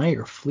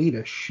entire fleet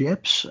of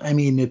ships. I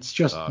mean, it's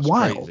just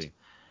wild. Crazy.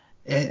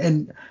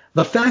 And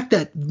the fact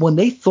that when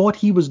they thought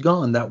he was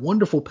gone, that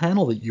wonderful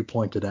panel that you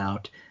pointed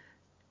out,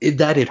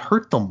 that it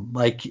hurt them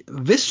like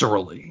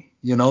viscerally.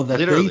 That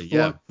Literally,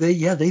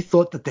 they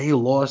thought that they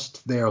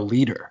lost their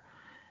leader,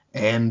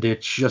 and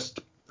it's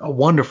just a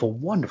wonderful,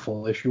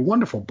 wonderful issue,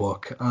 wonderful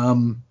book.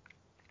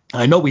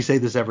 I know we say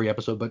this every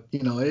episode, but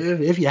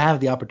if you have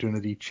the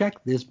opportunity,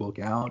 check this book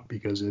out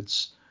because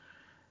it's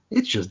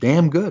just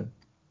damn good.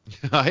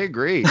 I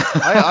agree.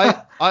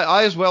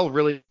 I as well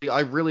really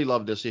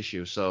love this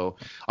issue. So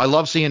I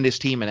love seeing this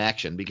team in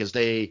action because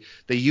they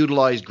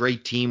utilize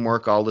great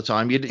teamwork all the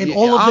time.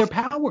 All of their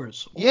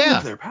powers. Yeah. All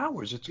of their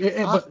powers.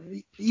 But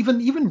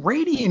even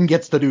Radiant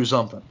gets to do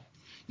something.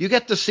 You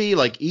get to see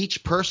like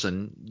each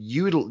person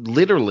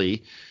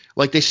literally.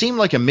 Like they seem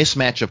like a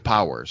mismatch of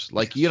powers.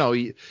 Like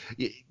basically,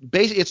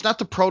 it's not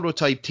the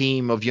prototype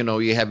team of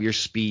you have your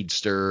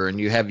speedster and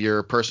you have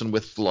your person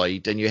with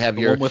flight and you have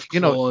your one with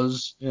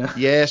claws.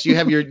 Yes, you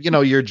have your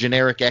your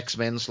generic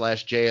X-Men /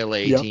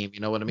 JLA team. You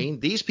know what I mean?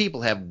 These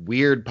people have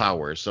weird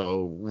powers.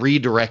 So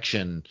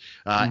redirection,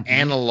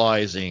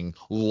 analyzing,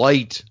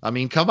 light. I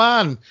mean, come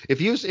on.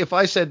 If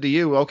I said to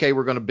you, okay,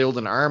 we're going to build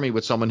an army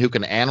with someone who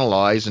can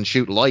analyze and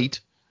shoot light.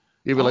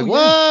 You'd be like,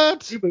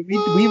 what?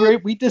 Yeah,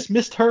 we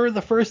dismissed her in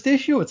the first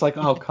issue. It's like,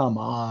 oh, come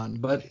on.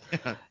 But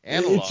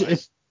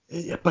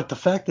but the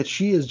fact that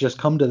she has just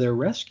come to their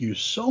rescue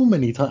so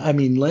many times. I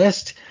mean,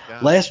 last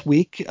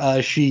week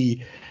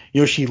she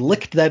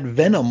licked that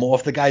venom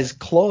off the guy's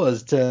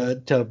claws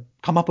to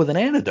come up with an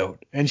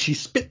antidote, and she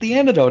spit the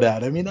antidote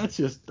out. I mean, that's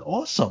just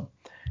awesome.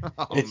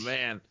 Oh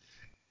man.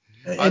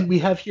 And we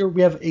have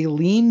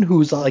Aileen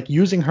who's like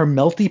using her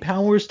melty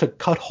powers to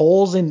cut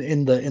holes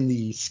in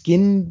the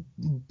skin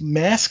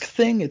mask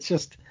thing. It's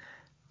just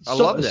I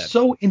love that.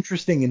 So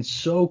interesting and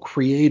so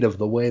creative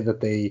the way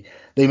that they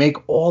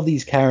make all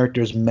these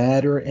characters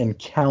matter and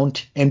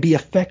count and be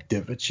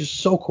effective. It's just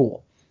so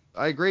cool.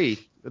 I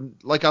agree.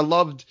 Like there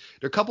are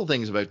a couple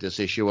things about this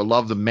issue. I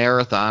love the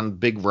marathon,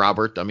 Big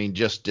Robert. I mean,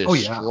 just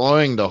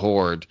destroying the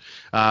Horde.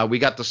 We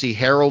got to see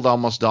Harold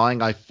almost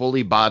dying. I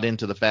fully bought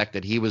into the fact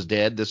that he was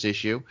dead this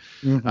issue.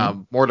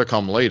 More to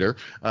come later.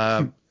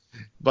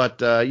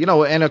 But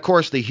and of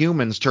course the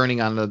humans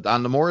turning on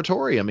the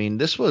Morituri. I mean,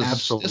 this was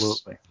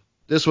absolutely.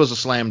 This was a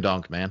slam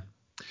dunk, man.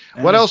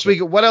 What else we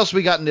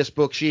got in this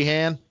book,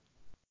 Sheehan?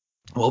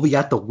 Well, we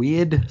got the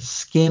weird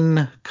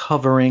skin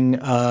covering.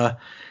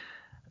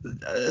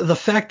 The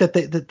fact that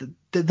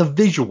the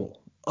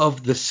visual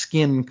of the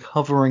skin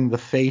covering the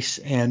face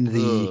and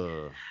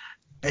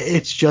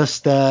it's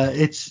just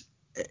it's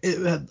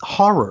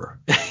horror,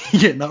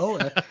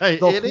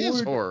 It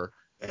is horror.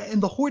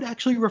 And the Horde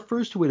actually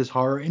refers to it as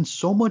horror. And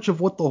so much of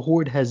what the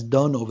Horde has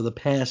done over the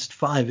past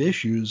 5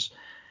 issues,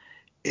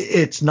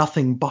 it's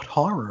nothing but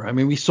horror. I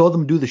mean, we saw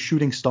them do the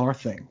shooting star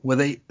thing where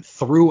they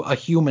threw a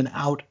human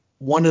out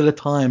one at a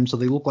time so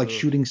they look like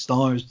shooting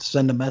stars to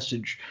send a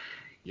message.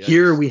 Yes.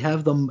 Here we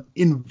have them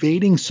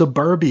invading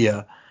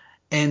suburbia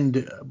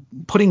and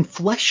putting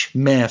flesh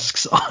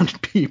masks on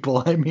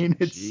people. I mean,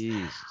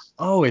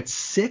 it's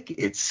sick.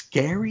 It's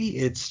scary.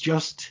 It's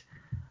just,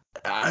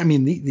 I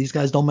mean, these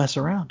guys don't mess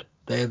around.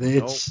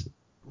 It's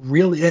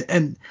really,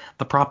 and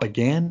the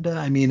propaganda.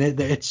 I mean,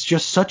 it's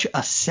just such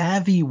a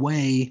savvy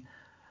way,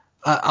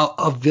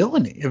 a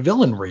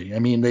villainry. I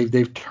mean,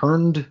 they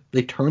turned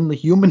the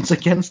humans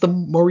against the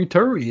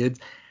Morituri.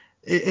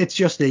 It's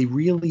just a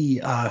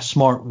really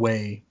smart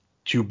way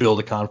to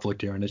build a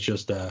conflict here, and it's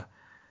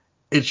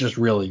just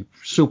really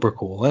super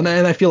cool. And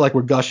I feel like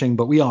we're gushing,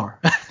 but we are.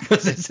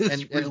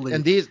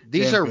 And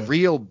these are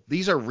good.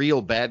 These are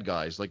real bad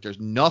guys. Like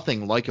there's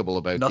nothing likable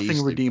about these.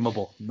 Nothing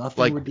redeemable.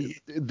 Nothing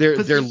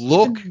redeemable. Their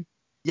look.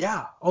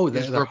 Yeah. Oh,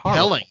 they're repelling.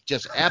 horrible.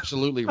 Just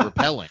absolutely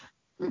repelling.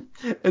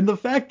 And the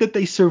fact that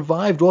they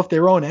survived off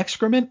their own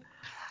excrement.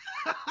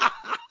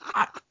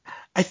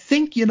 I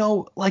think,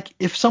 like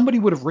if somebody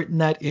would have written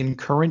that in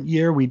current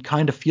year, we'd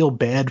kind of feel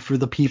bad for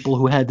the people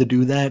who had to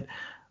do that.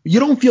 You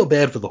don't feel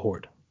bad for the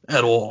Horde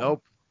at all.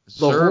 Nope.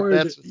 Serve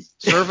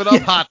it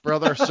up hot,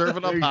 brother. Serve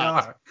it up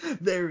hot.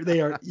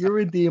 They are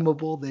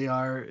irredeemable. They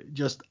are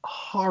just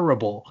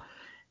horrible.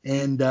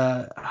 And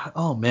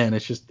oh man,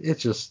 it's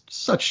just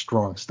such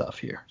strong stuff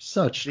here.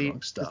 Such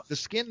strong stuff. The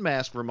skin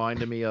mask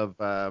reminded me of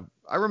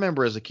I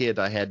remember as a kid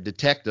I had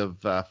Detective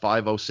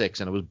 506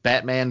 and it was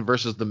Batman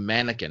versus the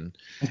Mannequin.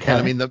 Okay. And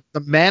I mean the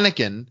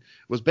Mannequin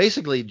was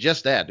basically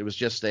just that. It was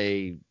just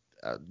a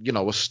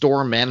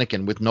store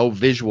mannequin with no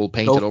visual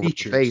painted over the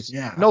face.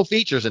 Yeah. No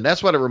features, and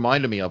that's what it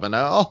reminded me of. And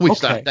I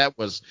always thought that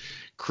was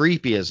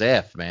creepy as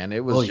F, man.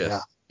 It was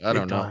I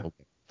don't know.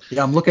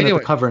 Yeah, I'm looking at the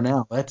cover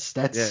now. That's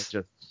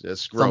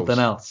it's gross. Something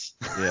else.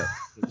 Yeah.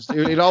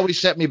 It always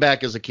set me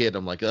back as a kid.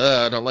 I'm like,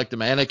 I don't like the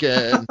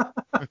mannequin.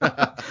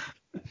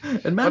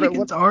 And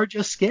mannequins are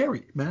just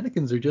scary.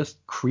 Mannequins are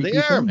just creepy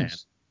things. Man.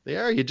 They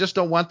are. You just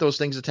don't want those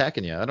things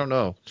attacking you. I don't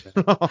know.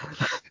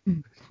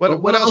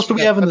 But what else do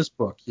we have in this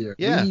book here?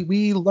 Yeah.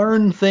 We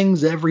learn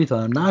things every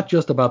time, not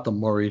just about the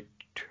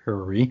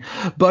Morituri,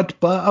 but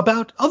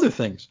about other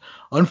things.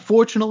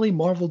 Unfortunately,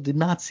 Marvel did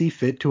not see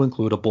fit to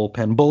include a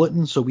bullpen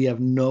bulletin, so we have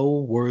no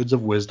words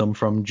of wisdom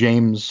from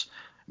James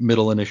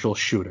Middle Initial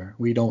Shooter.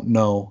 We don't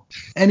know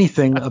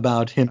anything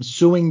about him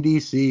suing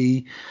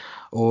DC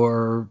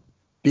or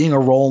being a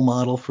role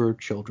model for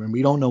children.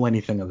 We don't know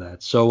anything of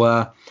that.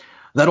 So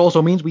that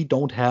also means we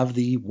don't have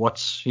the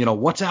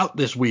what's out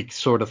this week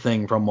sort of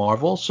thing from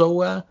Marvel.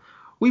 So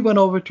we went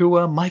over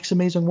to Mike's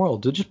Amazing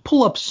World to just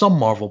pull up some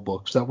Marvel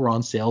books that were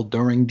on sale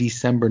during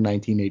December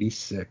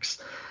 1986.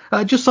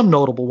 Just some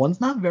notable ones,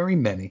 not very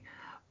many.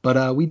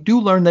 But we do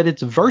learn that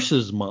it's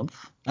Versus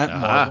Month at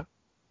Marvel.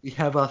 We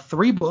have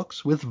 3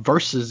 books with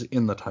verses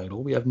in the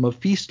title. We have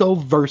Mephisto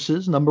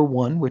Versus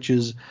 #1, which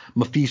is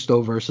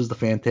Mephisto versus the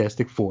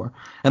Fantastic Four.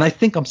 And I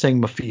think I'm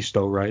saying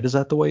Mephisto, right? Is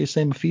that the way you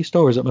say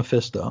Mephisto, or is it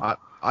Mephisto?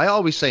 I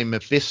always say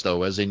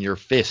Mephisto as in your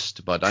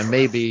fist, but I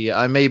may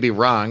be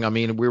wrong. I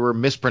mean, we were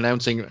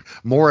mispronouncing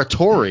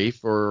Morituri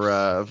for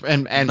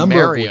and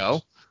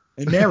Mario.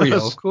 And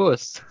Mario, of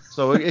course.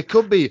 So it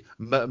could be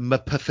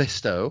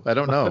Mephisto. I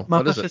don't know.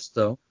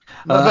 Mephisto.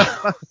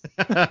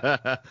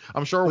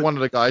 I'm sure one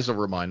of the guys will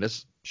remind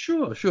us.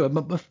 Sure.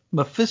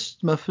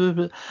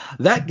 Mephisto.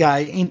 That guy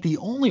ain't the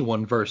only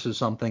one versus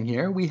something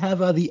here. We have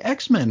the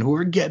X-Men who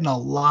are getting a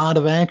lot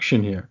of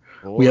action here.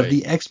 Boy. We have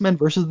the X-Men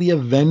versus the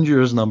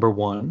Avengers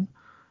 #1.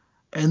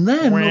 And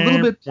then a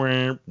little bit.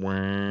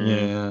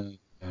 Yeah.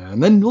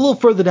 And then a little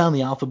further down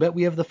the alphabet,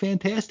 we have the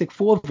Fantastic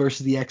Four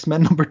versus the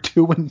X-Men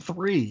 #2 and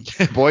 3.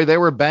 Boy, they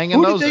were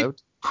banging those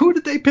out. Who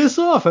did they piss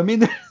off? I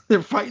mean,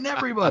 they're fighting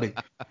everybody.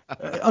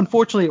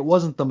 Unfortunately, it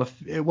wasn't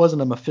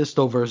a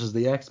Mephisto versus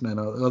the X-Men.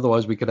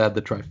 Otherwise, we could add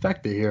the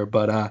trifecta here.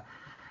 But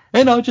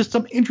just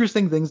some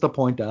interesting things to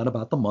point out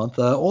about the month.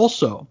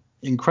 Also,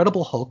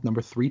 Incredible Hulk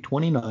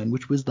 #329,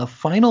 which was the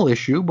final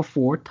issue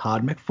before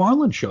Todd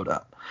McFarlane showed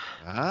up.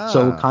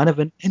 So kind of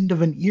an end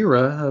of an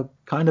era,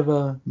 kind of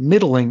a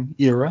middling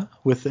era.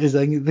 I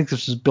think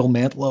this is Bill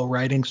Mantlo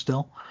writing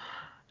still.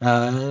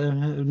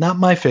 Not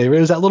my favorite.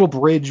 It was that little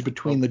bridge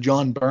between the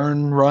John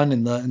Byrne run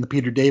and the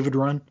Peter David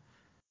run.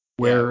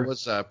 Where it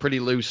was pretty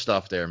loose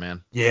stuff there,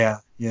 man. Yeah.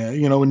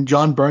 When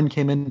John Byrne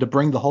came in to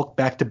bring the Hulk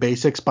back to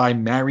basics by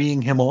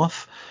marrying him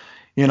off.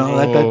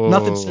 That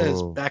nothing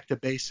says back to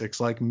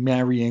basics like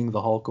marrying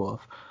the Hulk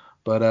off.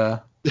 But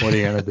what are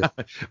you gonna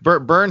do?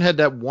 Byrne had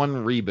that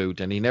one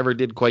reboot, and he never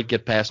did quite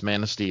get past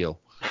Man of Steel.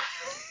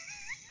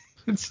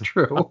 It's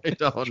true. I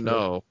don't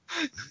know.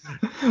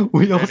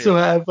 We also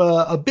have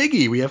a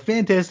biggie. We have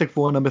Fantastic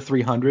Four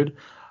 #300,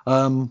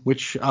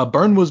 which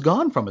Byrne was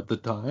gone from at the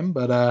time,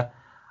 but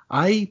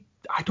I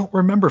don't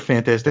remember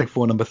Fantastic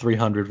Four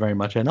 #300 very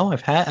much. I know I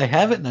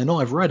have it, and I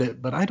know I've read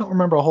it, but I don't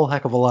remember a whole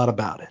heck of a lot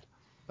about it.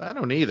 I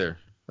don't either.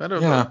 I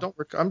don't know.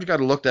 I'm just got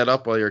to look that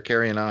up while you're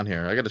carrying on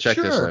here. I got to check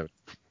this out.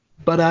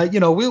 But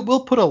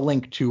we'll put a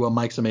link to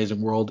Mike's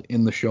Amazing World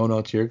in the show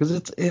notes here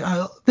because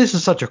this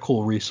is such a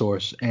cool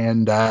resource,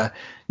 and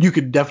you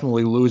could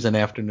definitely lose an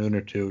afternoon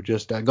or two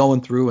just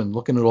going through and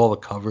looking at all the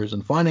covers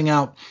and finding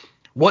out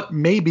what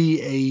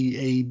maybe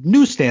a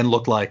newsstand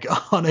looked like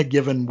on a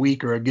given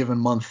week or a given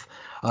month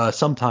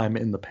sometime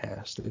in the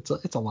past.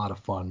 It's a lot of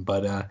fun,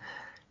 but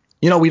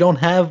we don't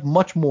have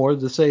much more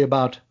to say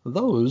about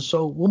those,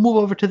 so we'll move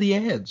over to the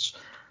ads.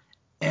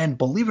 And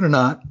believe it or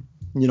not,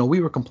 we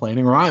were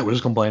complaining, or I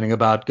was complaining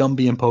about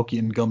Gumby and Pokey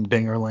in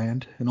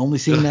Gumdingerland and only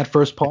seeing that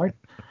first part.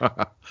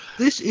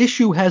 This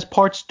issue has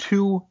parts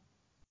 2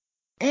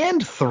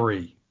 and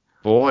 3.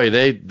 Boy,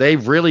 they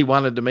really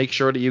wanted to make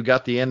sure that you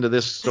got the end of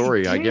this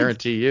story, I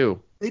guarantee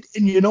you.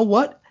 And you know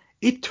what?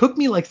 It took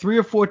me like 3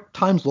 or 4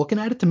 times looking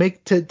at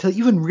it to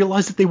even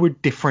realize that they were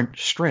different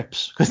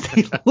strips because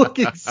they look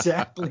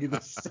exactly the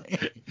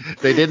same.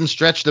 They didn't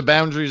stretch the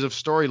boundaries of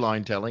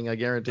storyline telling, I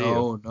guarantee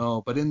you.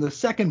 No. But in the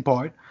second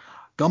part,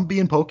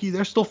 Gumby and Pokey,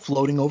 they're still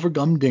floating over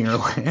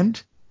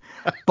Gumdingerland,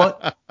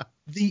 but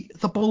the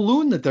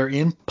balloon that they're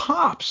in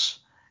pops,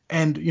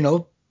 and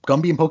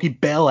Gumby and Pokey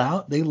bail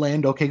out. They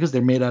land okay because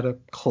they're made out of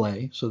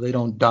clay, so they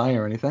don't die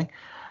or anything.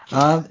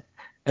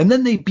 And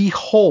then they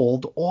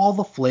behold all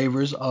the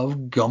flavors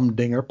of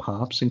Gumdinger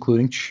Pops,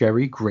 including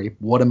cherry, grape,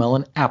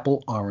 watermelon,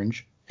 apple,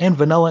 orange, and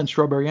vanilla and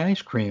strawberry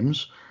ice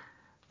creams.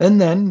 And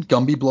then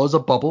Gumby blows a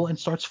bubble and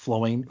starts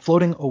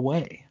floating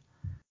away.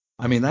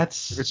 I mean,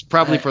 it's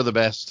probably for the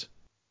best.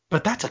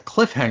 But that's a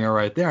cliffhanger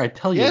right there, I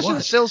tell you what.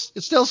 Yes,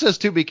 it still says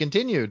to be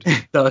continued.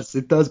 It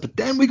does. But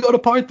then we go to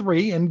part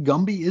 3, and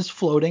Gumby is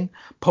floating.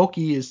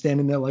 Pokey is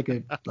standing there like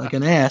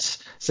an ass,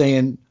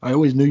 saying, "I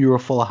always knew you were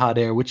full of hot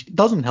air," which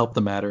doesn't help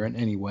the matter in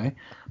any way.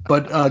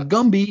 But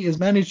Gumby has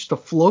managed to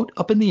float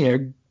up in the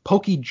air.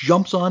 Pokey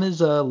jumps on his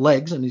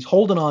legs, and he's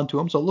holding on to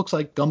him, so it looks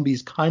like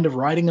Gumby's kind of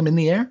riding him in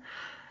the air.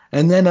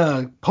 And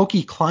then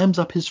Pokey climbs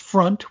up his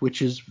front,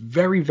 which is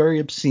very, very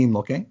obscene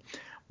looking.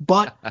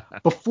 But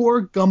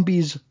before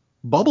Gumby's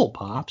bubble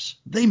pops,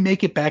 they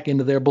make it back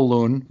into their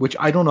balloon, which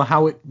I don't know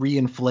how it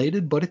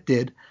reinflated, but it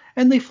did.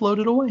 and they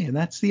floated away, and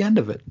that's the end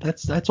of it.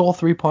 That's all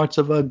three parts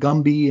of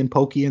Gumby and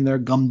Pokey and their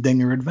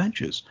Gumdinger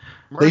adventures.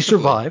 Mercifully. They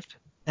survived.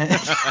 And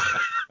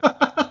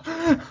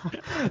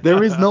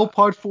there is no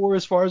part 4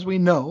 as far as we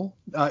know.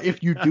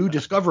 If you do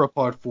discover a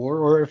part 4,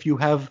 or if you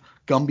have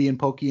Gumby and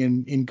Pokey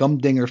in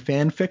Gumdinger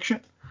fan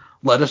fiction,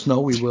 let us know.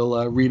 We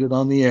will read it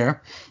on the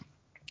air.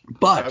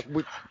 But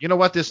you know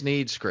what this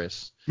needs,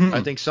 Chris?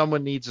 I think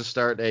someone needs to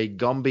start a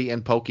Gumby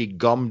and Pokey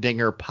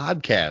Gumdinger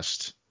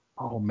podcast.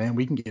 Oh man,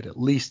 we can get at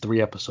least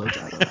 3 episodes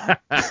out of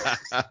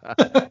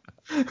that.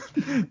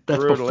 That's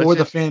brutal. Before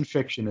the fan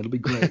fiction. It'll be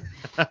great.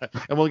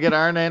 And we'll get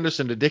Arn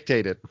Anderson to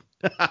dictate it.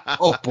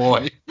 Oh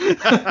boy.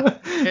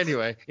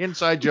 Anyway,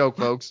 inside joke,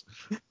 folks.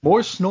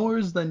 More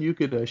snores than you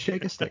could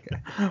shake a stick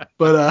at.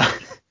 But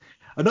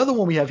another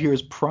one we have here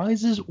is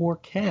prizes or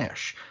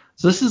cash.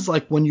 So this is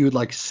like when you would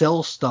like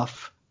sell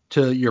stuff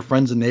to your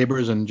friends and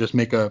neighbors and just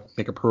make a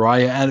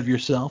pariah out of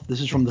yourself.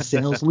 This is from the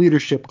Sales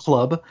Leadership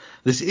Club.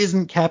 This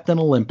isn't Captain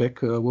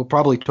Olympic. We'll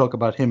probably talk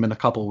about him in a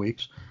couple of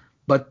weeks.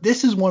 But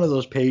this is one of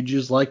those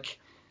pages like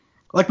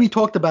we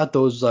talked about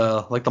those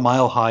like the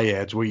Mile High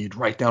ads where you'd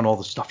write down all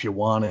the stuff you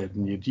wanted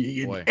and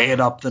you'd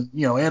add up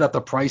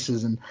the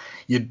prices, and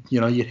you'd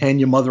hand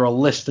your mother a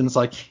list, and it's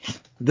like,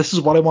 this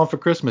is what I want for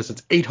Christmas.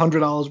 It's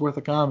 $800 worth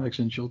of comics,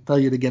 and she'll tell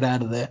you to get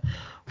out of there.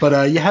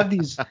 But you have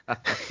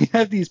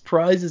these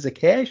prizes of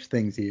cash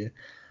things here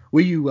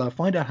where you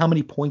find out how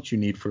many points you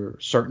need for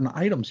certain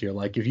items here.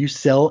 Like if you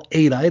sell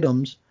 8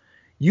 items,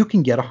 you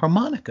can get a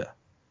harmonica.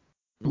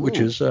 Ooh. Which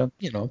is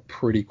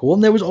pretty cool.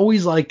 And there was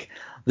always like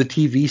the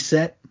TV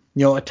set,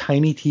 a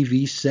tiny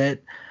TV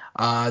set.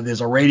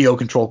 There's a radio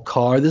controlled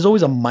car. There's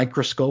always a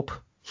microscope.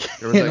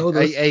 There was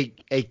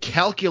a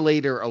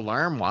calculator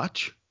alarm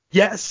watch.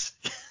 Yes.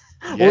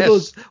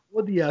 Yes.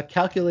 Or the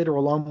calculator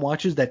alarm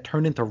watches that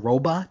turn into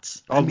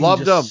robots. I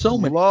loved them. So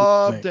many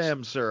loved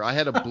them, sir. I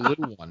had a blue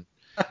one.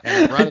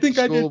 And I brought it to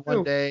school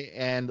one day,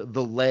 and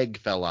the leg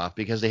fell off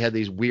because they had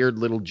these weird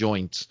little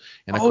joints.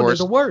 And of course,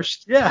 they're the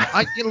worst.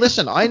 Yeah.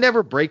 Listen, I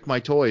never break my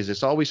toys.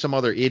 It's always some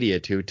other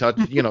idiot who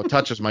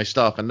touches my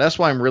stuff, and that's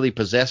why I'm really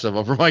possessive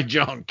over my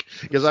junk,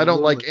 because I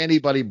don't like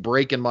anybody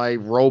breaking my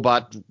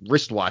robot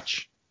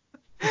wristwatch.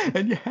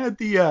 And you had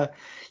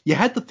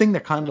the thing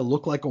that kind of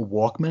looked like a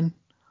Walkman,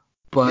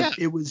 but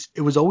it was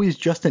always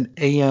just an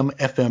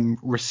AM/FM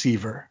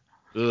receiver.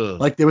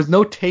 Ugh. Like there was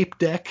no tape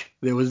deck,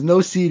 there was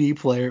no CD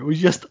player. It was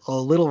just a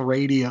little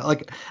radio.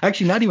 Like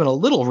actually, not even a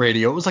little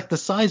radio. It was like the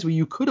size where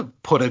you could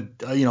have put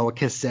a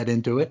cassette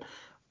into it.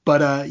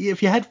 But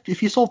if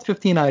you sold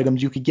 15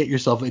 items, you could get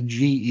yourself a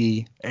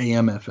GE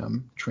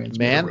AM/FM transmitter.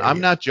 Man, radio.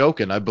 I'm not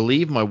joking. I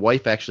believe my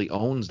wife actually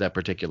owns that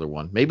particular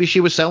one. Maybe she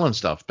was selling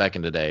stuff back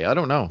in the day. I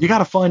don't know. You got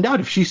to find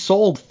out if she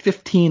sold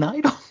 15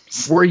 items.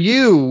 Were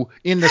you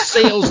in the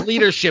Sales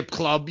Leadership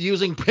Club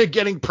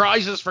getting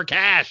prizes for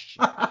cash?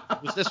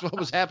 Was this what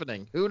was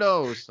happening? Who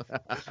knows?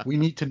 We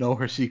need to know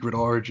her secret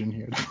origin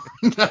here to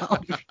find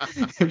out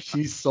if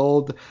she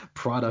sold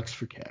products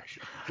for cash.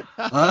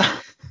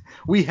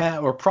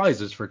 Or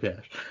prizes for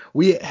cash.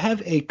 We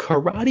have a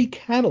karate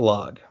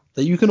catalog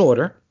that you can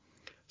order,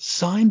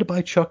 signed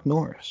by Chuck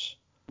Norris.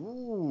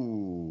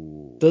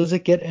 Ooh. Does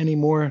it get any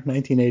more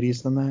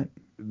 1980s than that?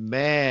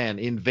 Man,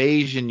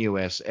 Invasion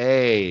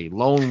USA,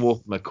 Lone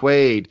Wolf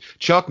McQuade.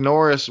 Chuck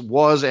Norris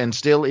was and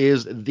still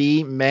is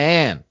the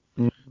man.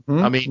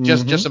 Mm-hmm, I mean,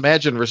 just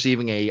imagine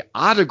receiving a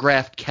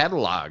autographed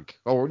catalog,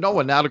 an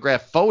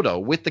autographed photo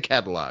with the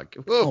catalog.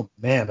 Whoa. Oh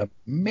man,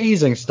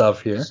 amazing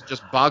stuff here. This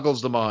just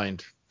boggles the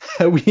mind.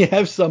 We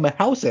have some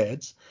house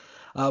ads.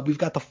 We've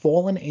got the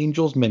Fallen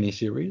Angels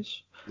miniseries,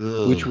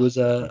 which was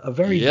a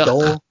very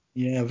dull.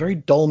 Yeah, very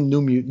dull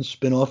New Mutants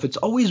spinoff. It's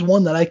always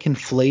one that I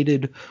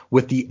conflated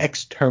with the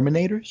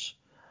X-Terminators,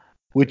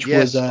 which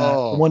was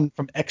one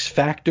from X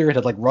Factor. It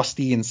had like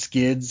Rusty and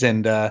Skids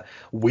and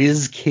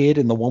Whiz Kid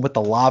and the one with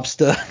the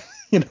lobster.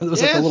 There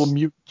was like a little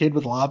mutant kid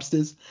with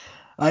lobsters.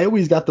 I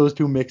always got those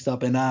two mixed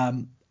up. And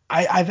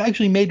I've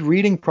actually made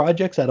reading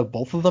projects out of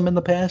both of them in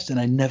the past,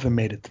 and I never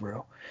made it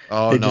through.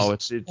 Oh, no,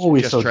 it's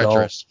always just so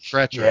treacherous. Dull.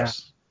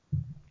 Treacherous.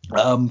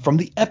 Yeah. From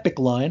the Epic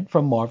line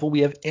from Marvel, we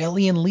have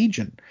Alien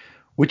Legion,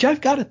 which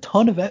I've got a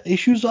ton of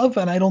issues of,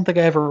 and I don't think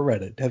I ever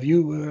read it. Have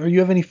you? Or you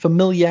have any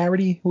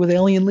familiarity with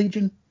Alien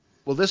Legion?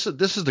 Well, this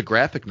is the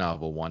graphic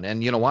novel one,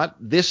 and you know what?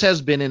 This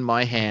has been in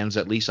my hands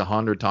at least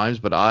 100 times,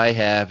 but I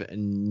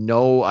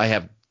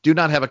do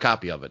not have a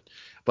copy of it.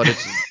 But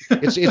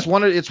it's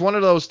one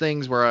of those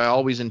things where I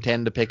always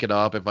intend to pick it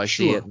up if I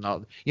see it.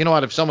 And you know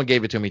what? If someone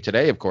gave it to me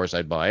today, of course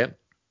I'd buy it.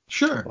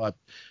 Sure. But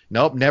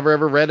nope, never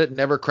ever read it.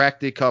 Never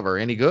cracked the cover.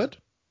 Any good?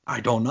 I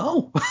don't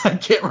know. I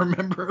can't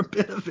remember a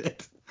bit of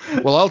it.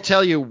 Well, I'll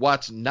tell you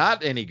what's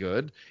not any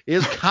good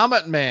is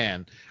Comet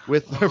Man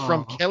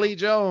from Kelly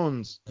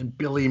Jones and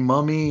Billy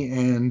Mummy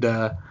and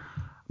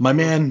my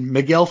man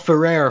Miguel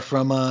Ferrer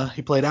from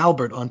he played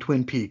Albert on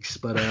Twin Peaks.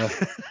 But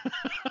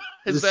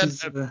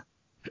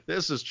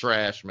this is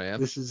trash,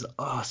 man. This is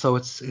so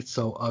it's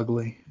so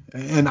ugly.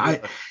 And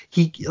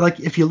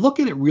if you look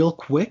at it real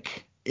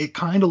quick, it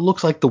kind of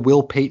looks like the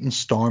Will Payton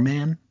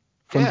Starman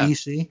from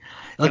DC. Like,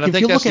 and I if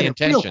think you that's look at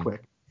the it real intention.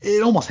 quick,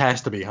 it almost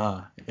has to be,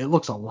 huh? It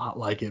looks a lot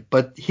like it.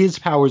 But his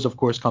powers, of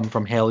course, come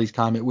from Halley's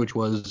Comet, which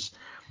was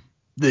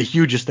the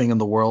hugest thing in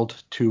the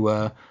world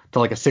to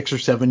like a 6 or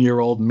 7 year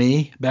old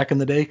me back in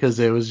the day, because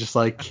it was just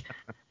like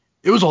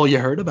it was all you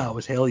heard about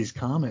was Halley's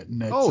Comet,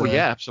 and it's Oh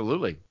yeah,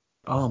 absolutely.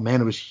 oh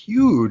man, it was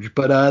huge.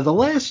 But the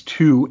last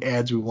two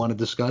ads we want to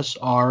discuss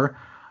are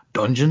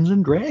Dungeons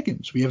and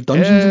Dragons. We have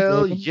Dungeons and Hell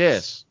Dragons.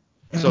 yes.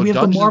 And So we have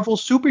the Dungeons. Marvel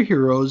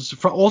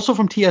superheroes, also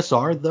from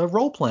TSR, the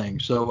role playing.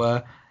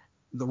 So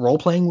the role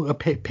playing,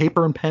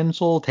 paper and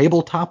pencil,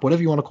 tabletop,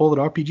 whatever you want to call it,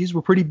 RPGs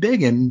were pretty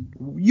big. And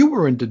you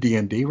were into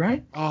D&D,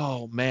 right?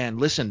 Oh man,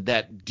 listen,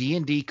 that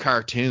D&D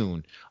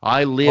cartoon.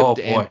 I Oh lived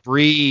boy. and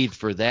breathed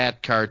for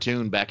that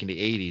cartoon back in the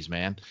 80s,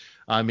 man.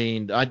 I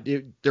mean,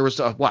 there was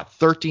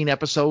 13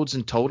 episodes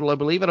in total, I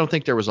believe. I don't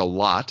think there was a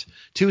lot.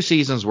 2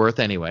 seasons worth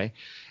anyway.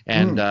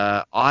 And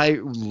I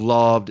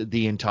loved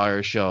the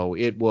entire show.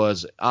 It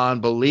was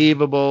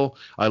unbelievable.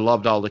 I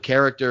loved all the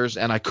characters,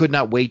 and I could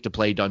not wait to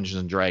play Dungeons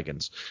and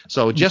Dragons.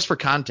 So just for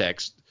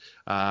context,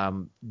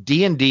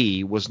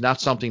 D&D was not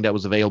something that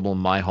was available in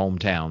my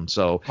hometown.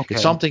 So Okay.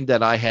 it's something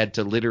that I had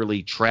to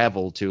literally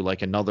travel to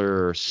like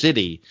another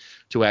city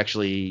to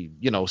actually,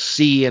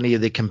 see any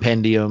of the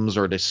compendiums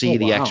or to see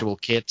the actual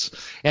kits.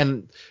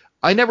 And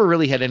I never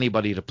really had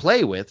anybody to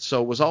play with,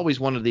 so it was always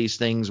one of these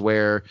things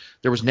where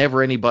there was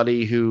never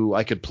anybody who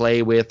I could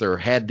play with or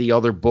had the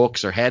other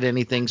books or had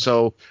anything,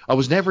 so I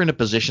was never in a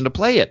position to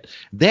play it.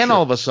 Then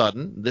all of a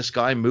sudden, this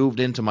guy moved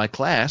into my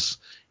class,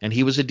 and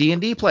he was a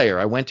D&D player.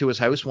 I went to his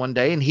house one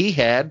day, and he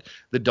had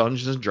the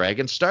Dungeons &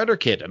 Dragons starter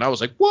kit, and I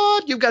was like,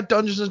 what? You've got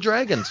Dungeons &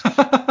 Dragons?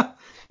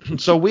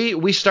 So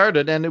we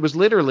started, and it was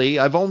literally,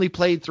 I've only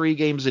played 3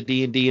 games of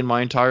D&D in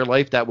my entire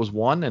life. That was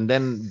one. And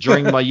then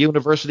during my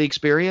university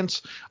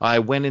experience, I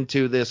went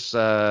into this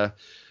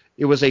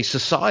it was a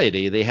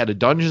society. They had a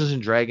Dungeons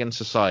and Dragons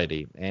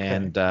society,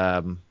 and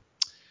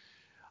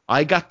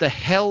I got the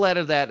hell out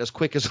of that as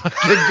quick as I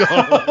could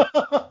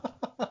go.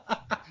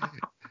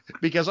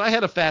 Because I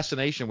had a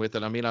fascination with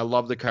it. I mean, I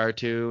love the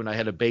cartoon. I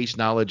had a base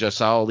knowledge. I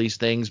saw all these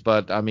things.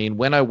 But, I mean,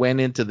 when I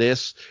went into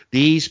this,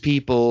 these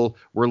people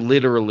were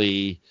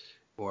literally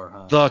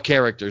the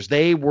characters.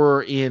 They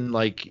were in,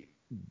 like,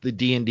 the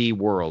D&D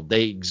world.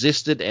 They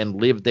existed and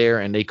lived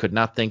there, and they could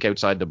not think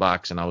outside the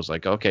box. And I was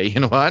like, okay, you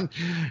know what?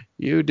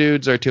 You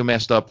dudes are too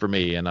messed up for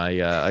me. And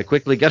I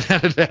quickly got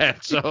out of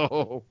that.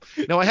 So,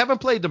 no, I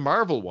haven't played the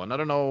Marvel one. I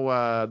don't know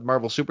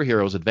Marvel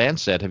Superheroes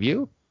Advanced set. Have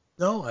you?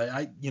 No,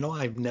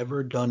 I've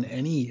never done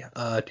any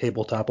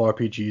tabletop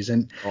RPGs,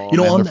 and Oh, man,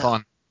 on they're that,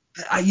 fun.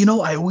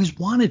 I always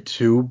wanted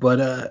to,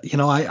 but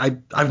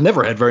I've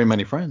never had very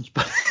many friends,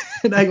 but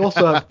and I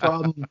also have a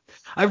problem.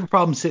 I have a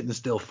problem sitting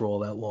still for all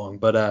that long.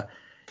 But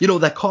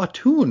that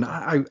cartoon,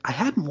 I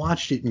hadn't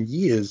watched it in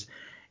years,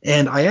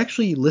 and I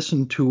actually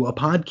listened to a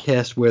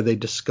podcast where they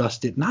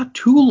discussed it not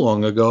too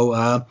long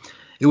ago.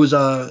 It was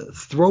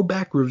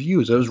Throwback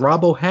Reviews. It was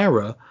Rob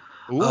O'Hara.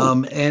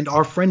 And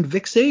our friend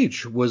Vic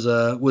Sage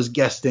was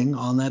guesting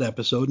on that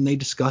episode, and they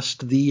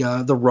discussed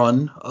the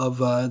run of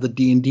the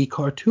D&D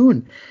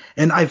cartoon.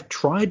 And I've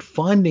tried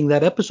finding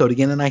that episode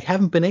again, and I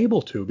haven't been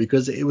able to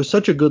because it was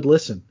such a good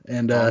listen.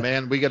 And oh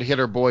man, we got to hit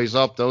our boys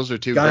up. Those are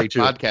 2 great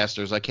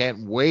podcasters. I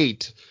can't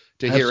wait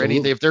to hear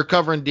anything. If they're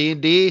covering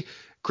D&D,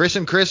 Chris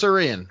and Chris are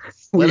in.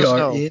 We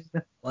are in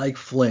like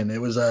Flynn.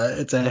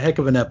 It's a heck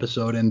of an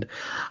episode, and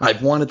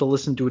I've wanted to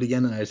listen to it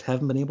again, and I just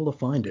haven't been able to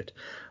find it.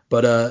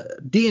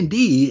 But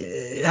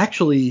D&D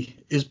actually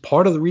is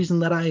part of the reason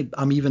that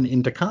I'm even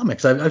into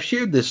comics. I've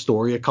shared this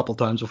story a couple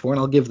times before, and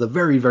I'll give the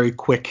very, very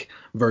quick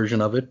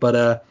version of it.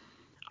 But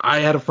I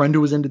had a friend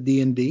who was into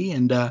D&D,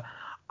 and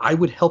I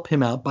would help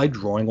him out by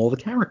drawing all the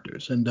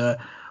characters. And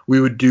we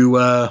would do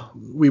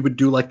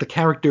like the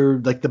character,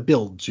 like the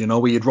builds,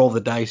 where you'd roll the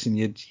dice and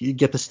you'd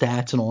get the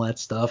stats and all that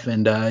stuff.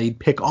 And he'd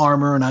pick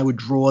armor, and I would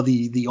draw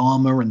the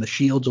armor and the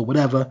shields or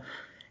whatever.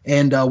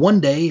 And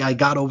one day I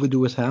got over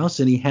to his house,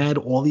 and he had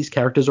all these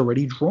characters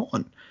already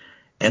drawn,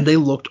 and they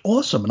looked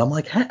awesome. And I'm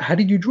like, how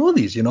did you draw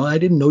these? I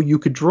didn't know you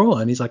could draw.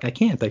 And he's like, I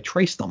can't. I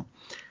traced them.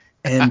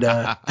 And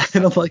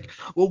and I'm like,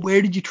 well,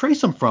 where did you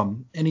trace them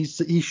from? And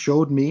he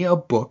showed me a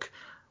book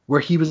where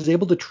he was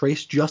able to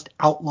trace just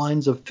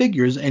outlines of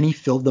figures, and he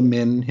filled them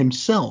in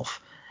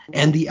himself.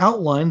 And the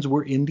outlines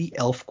were in the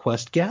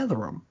ElfQuest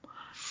Gatherum.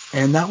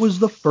 And that was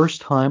the first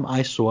time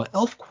I saw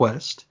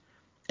ElfQuest.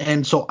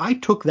 And so I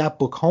took that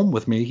book home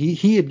with me.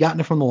 He had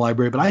gotten it from the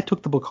library, but I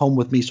took the book home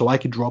with me so I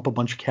could draw up a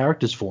bunch of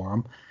characters for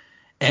him.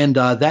 And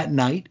that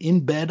night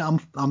in bed,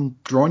 I'm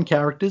drawing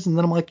characters, and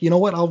then I'm like, you know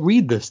what? I'll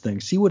read this thing,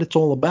 see what it's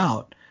all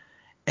about.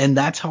 And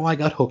that's how I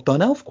got hooked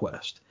on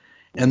ElfQuest.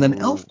 And then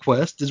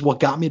ElfQuest is what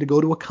got me to go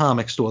to a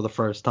comic store the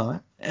first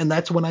time. And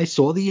that's when I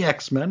saw the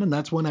X-Men, and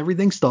that's when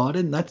everything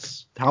started, and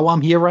that's how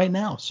I'm here right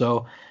now.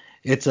 So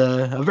it's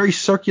a very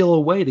circular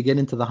way to get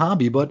into the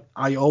hobby, but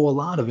I owe a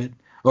lot of it,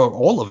 or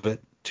all of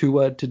it,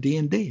 to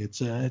D&D. It's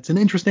an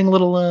interesting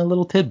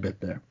little tidbit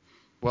there.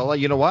 Well,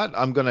 you know what?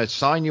 I'm going to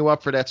sign you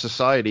up for that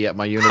society at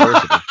my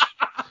university.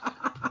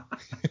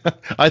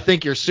 I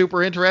think you're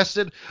super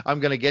interested. I'm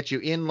going to get you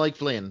in like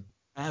Flynn.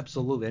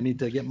 Absolutely. I need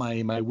to get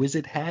my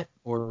wizard hat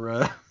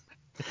or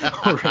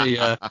or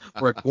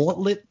a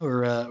gauntlet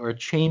or a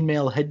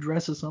chainmail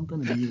headdress or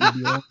something. It'd be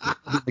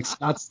like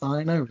Scott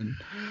Steiner.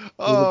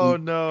 Oh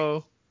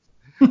no.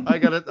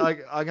 I'm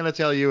gonna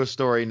tell you a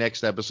story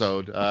next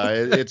episode.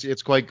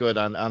 It's quite good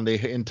on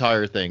the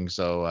entire thing.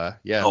 So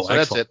yeah, so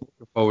that's it.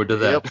 Looking forward to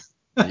that.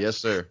 Yep. Yes,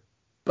 sir.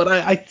 But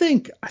I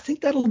think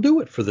that'll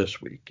do it for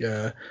this week.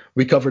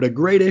 We covered a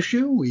great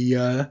issue. We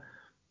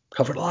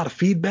covered a lot of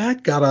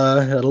feedback. Got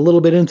a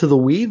little bit into the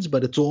weeds,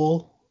 but it's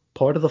all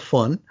part of the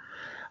fun.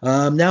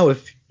 Now,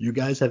 if you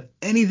guys have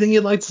anything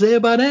you'd like to say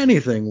about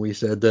anything we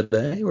said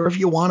today, or if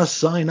you want to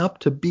sign up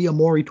to be a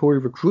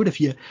Moritori recruit, if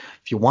you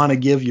want to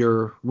give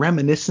your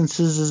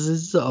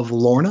reminiscences of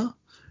Lorna,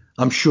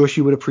 I'm sure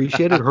she would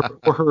appreciate it,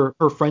 or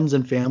her friends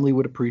and family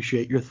would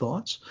appreciate your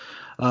thoughts.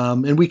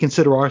 And we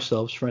consider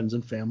ourselves friends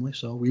and family,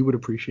 so we would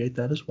appreciate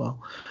that as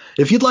well.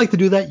 If you'd like to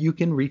do that, you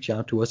can reach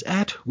out to us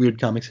at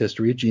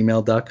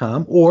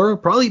weirdcomicshistory@gmail.com, or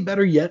probably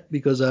better yet,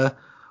 because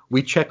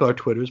we check our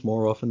Twitters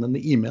more often than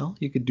the email.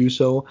 You could do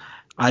so.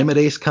 I'm at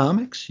Ace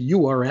Comics.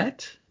 You are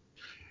at?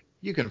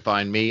 You can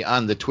find me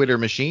on the Twitter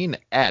machine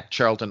at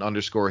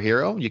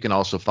Charlton_hero. You can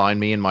also find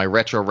me in my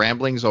retro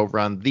ramblings over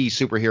on the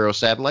Superhero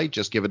Satellite.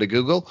 Just give it a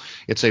Google.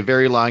 It's a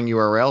very long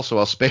URL, so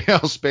I'll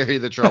spare you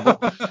the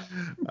trouble.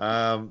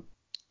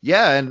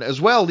 Yeah, and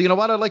as well, you know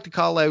what? I'd like to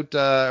call out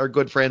our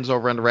good friends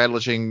over on the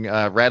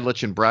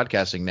Radlich and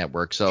Broadcasting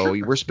Network. So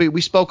sure.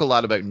 We spoke a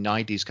lot about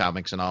 90s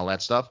comics and all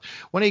that stuff.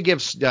 Why don't you give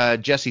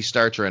Jesse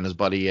Starcher and his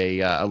buddy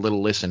a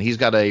little listen? He's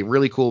got a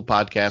really cool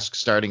podcast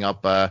starting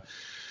up.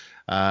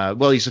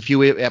 Well, he's a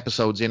few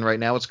episodes in right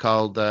now. It's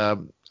called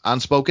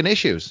Unspoken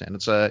Issues, and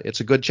it's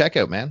a good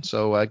checkout, man.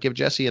 So give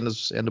Jesse and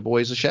the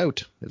boys a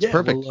shout. It's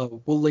perfect.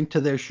 We'll link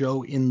to their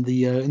show in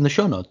the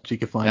show notes. You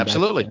can find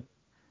absolutely.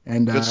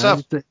 And good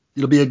stuff.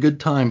 It'll be a good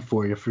time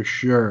for you for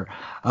sure.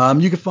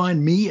 You can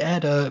find me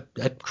at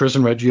Chris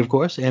and Reggie, of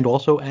course, and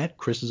also at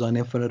Chris's on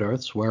Infinite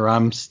Earths, where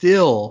I'm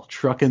still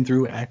trucking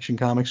through Action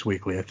Comics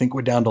Weekly. I think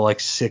we're down to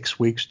like 6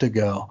 weeks to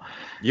go.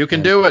 You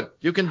can do it.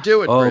 You can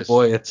do it, Chris. Oh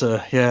boy, it's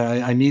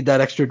I need that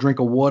extra drink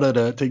of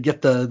water to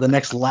get the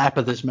next lap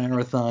of this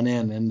marathon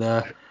in,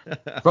 and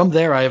from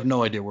there I have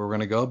no idea where we're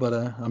gonna go, but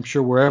I'm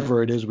sure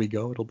wherever it is we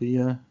go, it'll be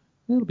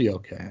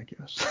okay, I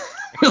guess.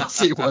 We'll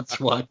see what's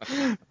what,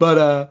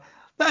 but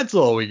that's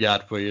all we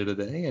got for you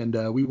today,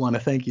 and we want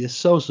to thank you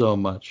so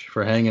much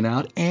for hanging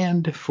out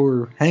and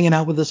for hanging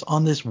out with us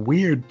on this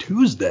weird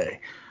Tuesday.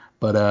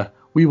 But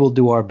we will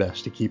do our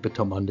best to keep it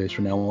till Mondays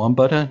from now on.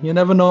 But you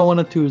never know when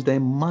a Tuesday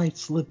might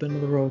slip into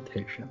the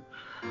rotation.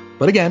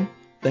 But again,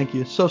 thank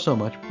you so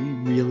much. We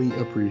really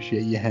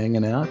appreciate you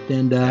hanging out,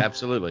 and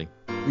absolutely,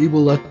 we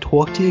will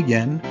talk to you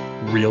again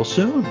real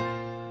soon.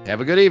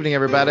 Have a good evening,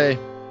 everybody.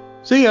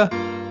 See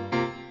ya.